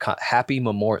Happy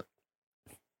Memorial.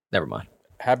 Never mind.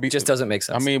 happy. Just doesn't make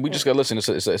sense. I mean, we just gotta listen.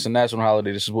 It's a national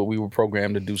holiday. This is what we were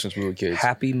programmed to do since we were kids.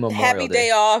 Happy Memorial Happy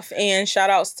day off, and shout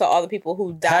outs to all the people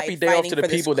who died. Happy day off fighting to the for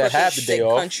this people that have the crooked day shit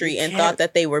off. country and thought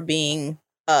that they were being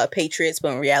patriots,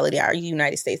 but in reality, our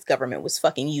United States government was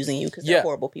fucking using you because they're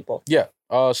horrible people. Yeah.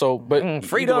 But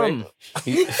freedom.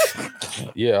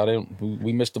 Yeah, I didn't.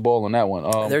 We missed the ball on that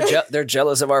one. They're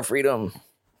jealous of our freedom.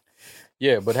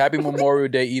 Yeah, but happy Memorial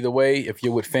Day either way. If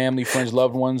you're with family, friends,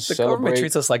 loved ones, The government celebrate,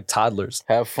 treats us like toddlers.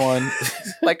 have fun.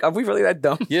 Like, are we really that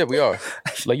dumb? Yeah, we are.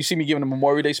 Like, you see me giving a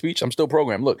Memorial Day speech, I'm still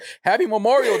programmed. Look, happy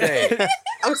Memorial Day.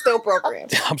 I'm still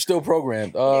programmed. I'm still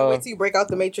programmed. Can't wait till you break out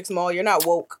the Matrix Mall. You're not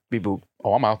woke. Beep boop.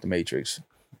 Oh, I'm out the Matrix.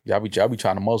 Y'all be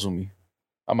trying to muzzle me.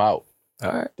 I'm out.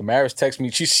 All right. Damaris texted me.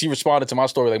 She responded to my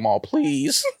story like, "Maul,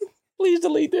 please, please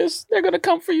delete this. They're gonna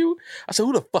come for you." I said,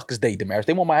 "Who the fuck is they, Damaris?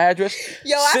 They want my address."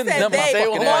 Yo, I Send said them my they.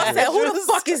 fucking Mom said, address. "Who the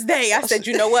fuck is they?" I said,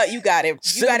 "You know what? You got it.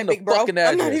 You got it, big bro." Fucking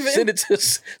I'm not address. even.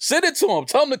 Send it to them.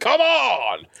 Tell them to come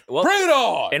on. Well, Bring it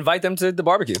on. invite them to the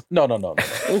barbecue. No. We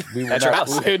will At your not.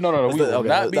 house. No. We will Okay,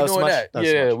 not be that was doing much. that. That's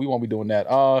Yeah, much. we won't be doing that.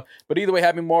 But either way,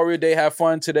 happy Memorial Day. Have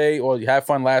fun today, or you have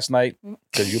fun last night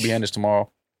because you'll be in this tomorrow.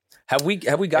 Have we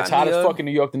gotten It's hot the, as fuck in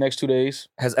New York the next 2 days.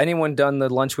 Has anyone done the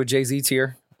lunch with Jay-Z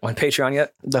tier on Patreon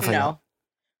yet? Definitely. No. not.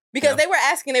 Because No. they were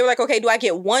asking, they were like, okay, do I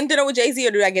get one dinner with Jay-Z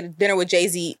or do I get a dinner with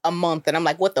Jay-Z a month? And I'm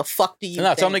like, what the fuck do you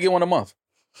No, tell them to think? get one a month.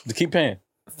 To keep paying.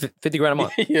 50 grand a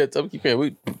month. Yeah, tell them to keep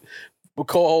paying. We'll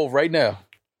call Hov right now.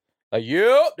 Like,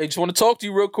 yep, they just want to talk to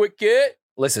you real quick, kid.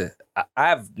 Listen, I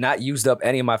have not used up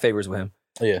any of my favors with him.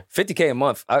 Yeah. 50K a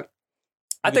month.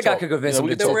 I We think could I talk. could convince Yeah, him we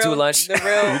to could talk talk. to lunch. The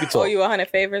real, We could talk. owe you 100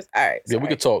 favors? All right. Yeah, we sorry.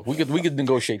 could talk. We could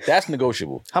negotiate. That's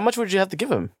negotiable. How much would you have to give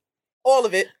him? All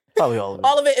of it. Probably all of it.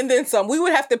 All of it and then some. We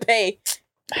would have to pay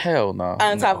Hell no.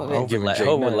 on top of it. I'm giving Jay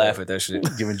Hope none would of laugh that. at that shit.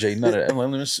 Giving Jay none of that. Let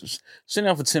me sit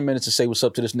down for 10 minutes and say what's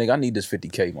up to this nigga. I need this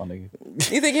 50K, my nigga.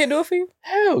 You think he'll do it for you?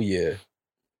 Hell yeah.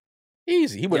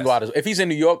 Easy. He wouldn't Yes. go out. If he's in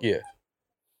New York, yeah.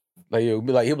 Like he'll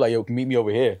be like, yo, meet me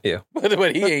over here. Yeah.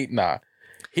 But he ain't. Nah.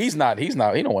 He's not. He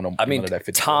don't want no. I mean, none of that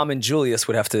 50K. Tom and Julius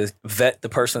would have to vet the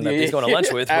person that he's going to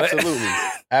lunch with. but-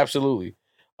 Absolutely.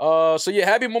 So yeah,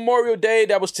 happy Memorial Day.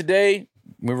 That was today.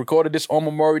 We recorded this on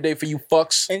Memorial Day for you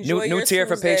fucks. Enjoy New your tier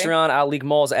for Tuesday. Patreon. I'll leak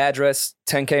Maul's address.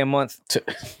 10K a month.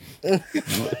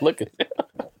 Look at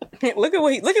look at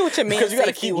what your man because you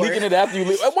gotta keep leaking it after you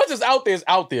leave. Once it's out there, it's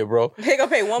out there, bro. They gonna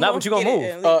pay one Not more. what you gonna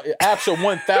move. Absolutely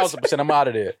 1000%. I'm out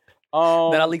of there.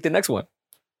 Then I'll leak the next one.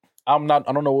 I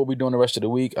don't know what we're doing the rest of the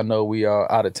week. I know we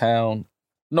are out of town.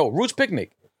 No, Roots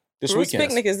Picnic this Roots weekend.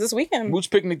 Picnic is this weekend. Roots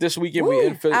Picnic this weekend. Woo. We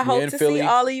in Philly. I hope we in to Philly. see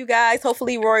all of you guys.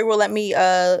 Hopefully, Rory will let me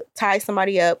tie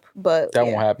somebody up. But That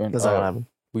yeah. won't happen. That's not gonna happen.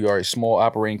 We are a small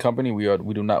operating company. We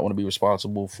do not want to be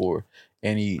responsible for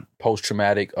any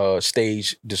post-traumatic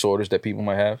stage disorders that people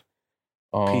might have.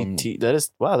 PT. That's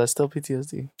still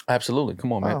PTSD. Absolutely.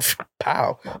 Come on, man. Wow.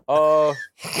 Pow.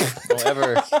 Don't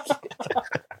ever.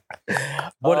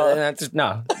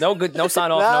 No good, no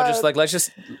sign off. No, just like let it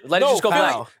just go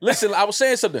back. Listen, I was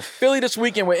saying something. Philly this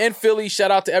weekend. We're in Philly.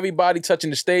 Shout out to everybody touching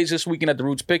the stage this weekend at the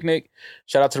Roots Picnic.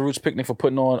 Shout out to the Roots Picnic for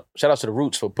putting on. Shout out to the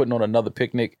Roots for putting on another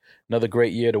picnic. Another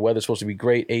great year. The weather's supposed to be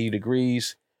great. 80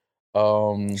 degrees.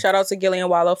 Shout out to Gillian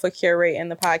Wallow for curating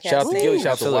the podcast. Shout out to Gilly.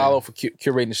 Shout out to Wallow for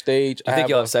curating the stage. You think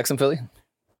you'll have sex in Philly?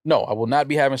 No, I will not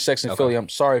be having sex in Philly. I'm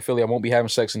sorry, Philly. I won't be having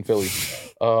sex in Philly.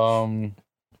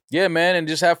 Yeah, man, and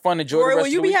just have fun. Enjoy the rest will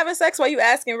you be having sex while you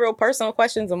asking real personal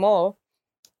questions and more?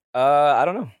 I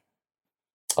don't know.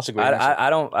 That's a great answer. I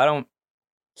don't.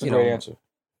 That's a great answer.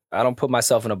 I don't put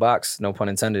myself in a box. No pun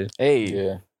intended. Hey,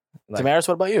 yeah. Damaris,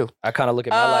 what about you? I kind of look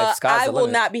at my life. Sky's I the will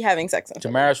limit. not be having sex.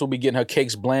 Damaris will be getting her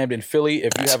cakes blamed in Philly.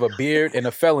 If you have a beard and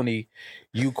a felony,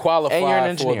 you qualify And you're an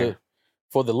engineer.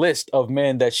 for the list of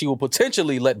men that she will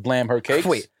potentially let blam her cakes.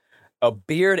 Wait, a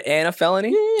beard and a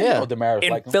felony? Yeah. Oh, Damaris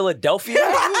In like them. Philadelphia?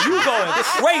 You going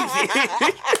crazy.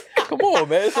 Come on,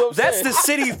 man. That's the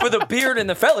city for the beard and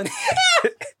the felony.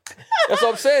 That's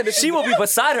what I'm saying. She will be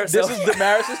beside herself. This is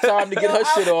Damaris' time to get her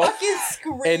shit off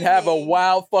and have a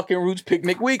wild fucking Roots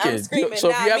Picnic weekend. So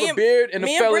if you have a beard and a felony.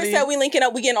 Me and Britt said we linking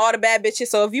up. We getting all the bad bitches.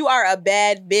 So if you are a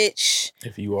bad bitch,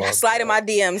 slide in my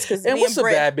DMs. And what's a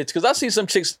bad bitch? Because I see some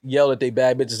chicks yell at they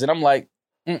bad bitches, and I'm like,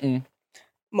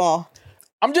 Ma.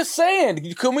 I'm just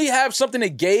saying, can we have something to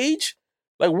gauge?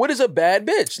 Like, what is a bad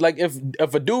bitch? Like,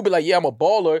 if a dude be like, yeah, I'm a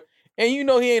baller, and you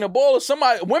know he ain't a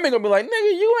baller, women gonna be like,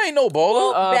 nigga, you ain't no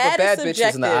baller. But bad bitch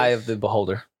is in the eye of the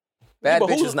beholder. Bad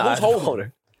bitch is in the eye of the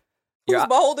beholder. Who's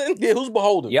beholden? Yeah, who's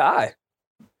beholden? Your eye.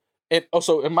 And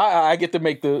also, in my eye, I get to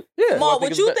make the... Ma,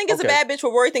 what you think is a bad bitch,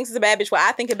 what Rory thinks is a bad bitch, what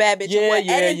I think a bad bitch, and what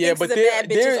Eden thinks but is a bad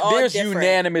bitch is all there's different.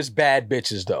 unanimous bad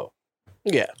bitches, though.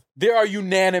 Yeah. There are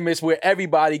unanimous where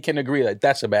everybody can agree that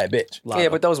that's a bad bitch. Yeah,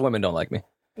 but those women don't like me.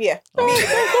 Yeah.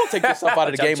 Don't take yourself out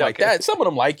of the game like that. Some of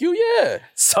them like you, yeah.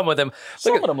 Some of them.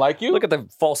 Some of them like you. Look at the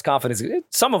false confidence.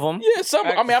 Some of them. Yeah, some.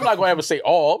 I mean, I'm not going to ever say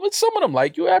all, but some of them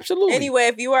like you, absolutely. Anyway,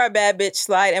 if you are a bad bitch,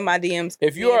 slide in my DMs.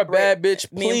 If you are a bad bitch,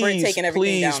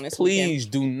 please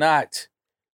do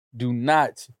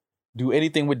not do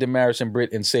anything with Damaris and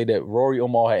Britt and say that Rory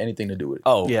Omar had anything to do with it.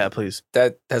 Oh, yeah, please.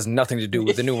 That has nothing to do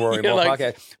with the new Rory Omar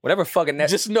podcast. Whatever fucking that.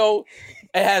 Just know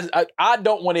it has. I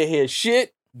don't want to hear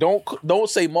shit. Don't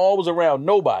say Maul was around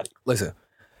nobody. Listen,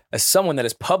 as someone that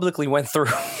has publicly went through,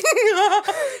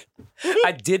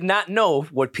 I did not know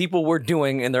what people were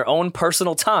doing in their own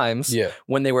personal times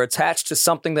when they were attached to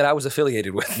something that I was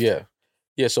affiliated with. Yeah.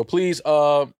 So please,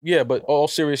 but all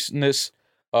seriousness,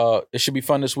 it should be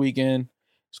fun this weekend.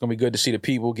 It's going to be good to see the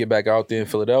people get back out there in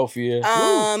Philadelphia.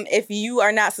 If you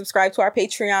are not subscribed to our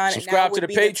Patreon, subscribe to the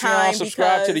Patreon,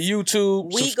 subscribe to the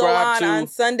YouTube. We go on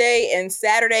Sunday and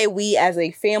Saturday. We as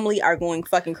a family are going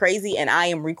fucking crazy, and I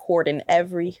am recording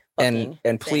every fucking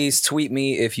And please tweet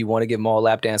me if you want to get Maul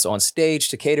lap dance on stage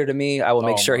to cater to me. I will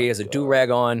make sure he has a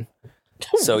do-rag on.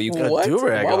 So you can What?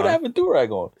 Why would I have a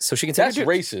do-rag on? So she can take That's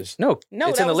racist. No,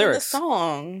 it's in the lyrics. In the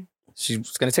song.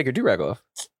 She's going to take your do-rag off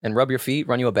and rub your feet,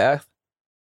 run you a bath.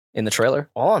 In the trailer?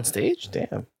 All on stage?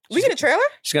 Damn. We get a trailer?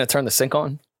 She's going to turn the sink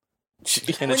on.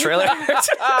 In the trailer?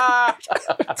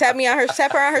 Tap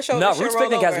her on her shoulder. No, Roots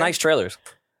Picnic has nice trailers.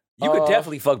 You could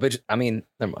definitely fuck bitches. I mean,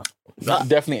 never mind.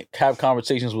 Definitely have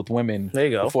conversations with women. There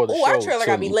you go. Before the show. Our trailer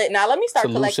got to be lit. Now, let me start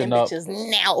collecting bitches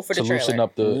now for the trailer. To loosen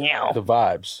up the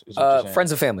vibes.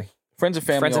 Friends and family. Friends and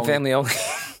family. Friends and family only.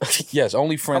 Yes,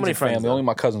 only friends and family. Only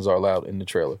my cousins are allowed in the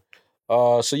trailer.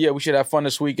 So yeah, we should have fun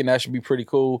this week, and that should be pretty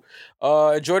cool.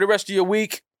 Enjoy the rest of your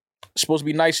week. It's supposed to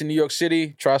be nice in New York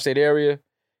City, tri-state area.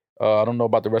 I don't know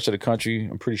about the rest of the country.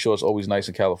 I'm pretty sure it's always nice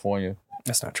in California.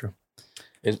 That's not true.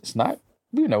 It's not.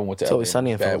 We never went to. It's always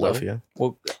sunny in Philadelphia.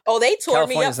 Well, they tore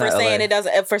me up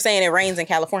for saying it rains in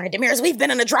California. Damaris, we've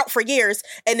been in a drought for years,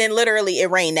 and then literally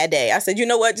it rained that day. I said, you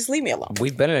know what? Just leave me alone.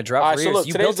 We've been in a drought for years. Look,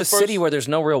 you built a city where there's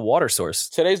no real water source.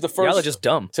 Today's the first. Y'all are just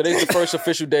dumb. Today's the first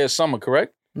official day of summer,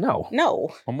 correct? No.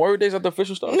 Memorial Day's not the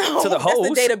official start? No. To the That's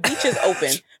the day the beaches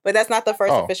open. But that's not the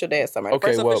first official day of summer. The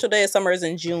Okay, first official day of summer is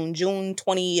in June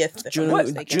 20th. June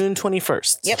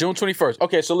 21st. Yep. June 21st.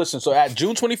 Okay, so listen. So at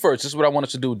June 21st, this is what I want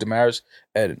us to do, Damaris.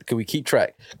 And can we keep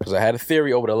track? Because I had a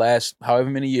theory over the last however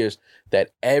many years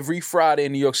that every Friday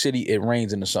in New York City, it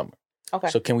rains in the summer. Okay.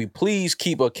 So can we please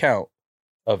keep account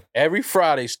of every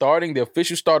Friday starting the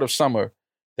official start of summer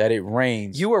that it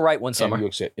rains? You were right one summer.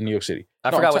 In New York City. I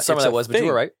forgot what summer that was, but you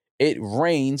were right. It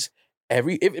rains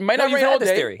it might not rain all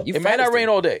day. It might not rain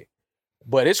all day.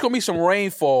 But it's going to be some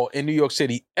rainfall in New York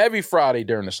City every Friday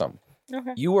during the summer.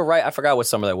 Okay. You were right. I forgot what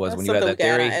summer that was when you had that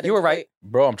theory. You were right.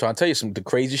 Bro, I'm trying to tell you the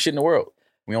craziest shit in the world.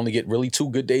 We only get really 2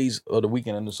 good days of the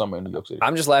weekend in the summer in New York City.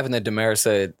 I'm just laughing that Damaris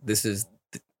said this is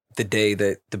the day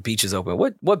that the beach is open.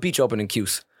 What beach opened in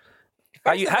Cuse?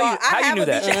 How you knew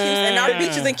that? And our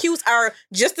beaches in Cuse are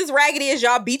just as raggedy as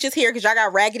y'all beaches here because y'all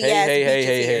got raggedy ass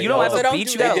beaches here. You don't have a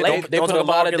beach. You got a lake. They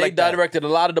directed a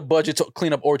lot of the budget to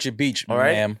clean up Orchard Beach,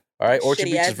 ma'am. All right, Orchard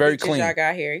Beach is very clean. Y'all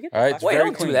got here. All right, wait,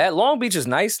 don't do that. Long Beach is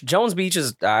nice. Jones Beach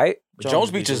is all right.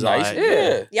 Jones Beach is nice.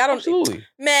 Yeah. Y'all don't. Absolutely.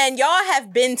 Man, y'all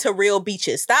have been to real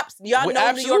beaches. Stop. Y'all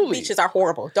know New York beaches are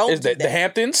horrible. Don't do that. The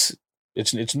Hamptons.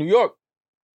 It's New York.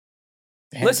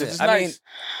 Listen, I mean,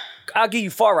 I'll give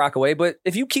you Far Rockaway, but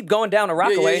if you keep going down to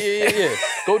Rockaway, yeah.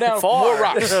 Go down more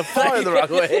rocks. Far the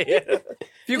Rockaway.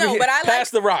 But I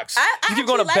past the rocks. you keep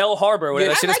going to Bell Harbor,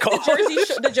 whatever that shit is called.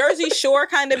 The Jersey Shore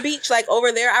kind of beach, like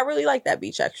over there. I really like that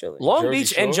beach actually. Long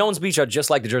Beach and Jones Beach are just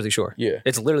like the Jersey Shore. Yeah,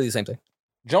 it's literally the same thing.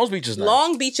 Jones Beach is nice.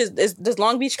 Long Beach does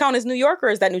Long Beach count as New York or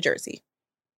is that New Jersey?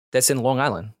 That's in Long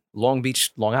Island. Long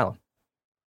Beach, Long Island.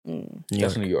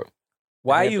 That's New York.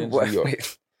 Why are you?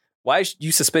 Why are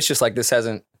you suspicious like this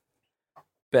hasn't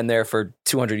been there for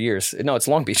 200 years? No, it's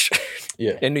Long Beach.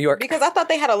 Yeah, in New York. Because I thought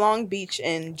they had a Long Beach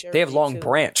in Jersey. They have Long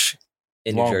Branch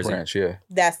in New Jersey. Long Branch,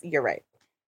 yeah. You're right.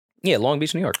 Yeah, Long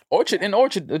Beach, New York. Orchard,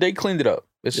 they cleaned it up.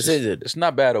 It's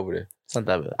not bad over there. It's not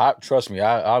that bad. Trust me,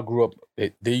 I grew up.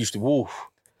 They used to.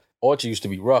 Orchard used to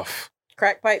be rough.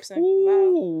 Crack pipes and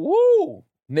woo.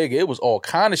 Nigga, it was all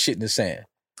kind of shit in the sand.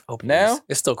 Now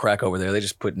it's still crack over there. They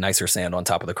just put nicer sand on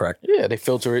top of the crack. Yeah, they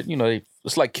filter it.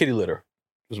 It's like kitty litter,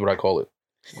 is what I call it.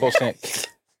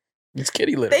 It's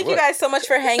kitty litter. Thank you guys so much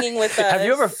for hanging with us. Have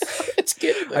you ever? It's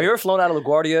kitty litter. Have you ever flown out of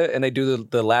LaGuardia and they do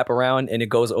the lap around and it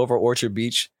goes over Orchard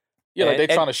Beach? Yeah, like they're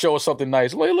trying to show us something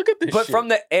nice. Like, look at this. But from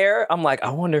the air, I'm like, I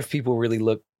wonder if people really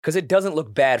look, because it doesn't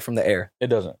look bad from the air. It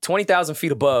doesn't. 20,000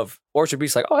 feet above Orchard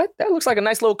Beach, like, oh, that looks like a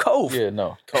nice little cove. Yeah,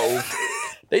 no cove.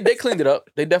 They cleaned it up.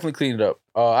 They definitely cleaned it up.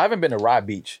 I haven't been to Rye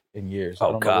Beach in years. I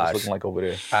don't know what it's looking like over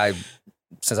there.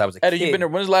 Since I was a kid.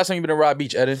 Eden, when's the last time you've been to Rye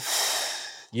Beach, Eden?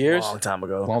 Years? Long time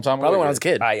ago. Probably when I was a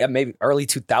kid. Maybe early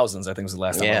 2000s, I think was the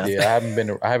last time. Yeah,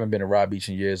 I haven't been to Rye Beach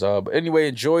in years. But anyway,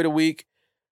 enjoy the week.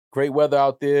 Great weather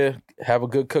out there. Have a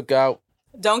good cookout.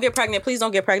 Don't get pregnant. Please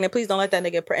don't get pregnant. Please don't let that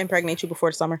nigga impregnate you before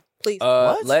the summer. Please.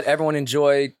 Let everyone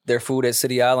enjoy their food at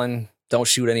City Island. Don't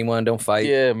shoot anyone. Don't fight.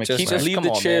 Yeah, man. Leave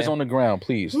the chairs on the ground,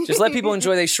 please. Just let people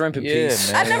enjoy their shrimp in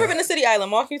peace. Man. I've never been to City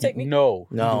Island. Mark, can you take me? No.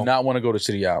 You do not want to go to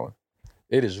City Island.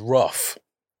 It is rough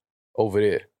over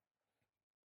there.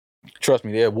 Trust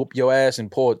me, they'll whoop your ass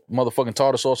and pour motherfucking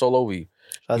tartar sauce all over you.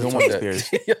 You don't want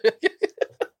that.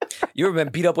 You ever been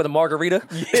beat up with a margarita?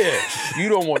 Yeah. You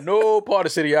don't want no part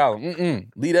of City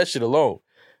Island. Leave that shit alone.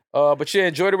 But yeah,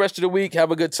 enjoy the rest of the week.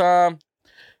 Have a good time.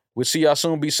 We'll see y'all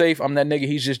soon. Be safe. I'm that nigga.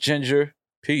 He's just Ginger.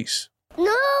 Peace.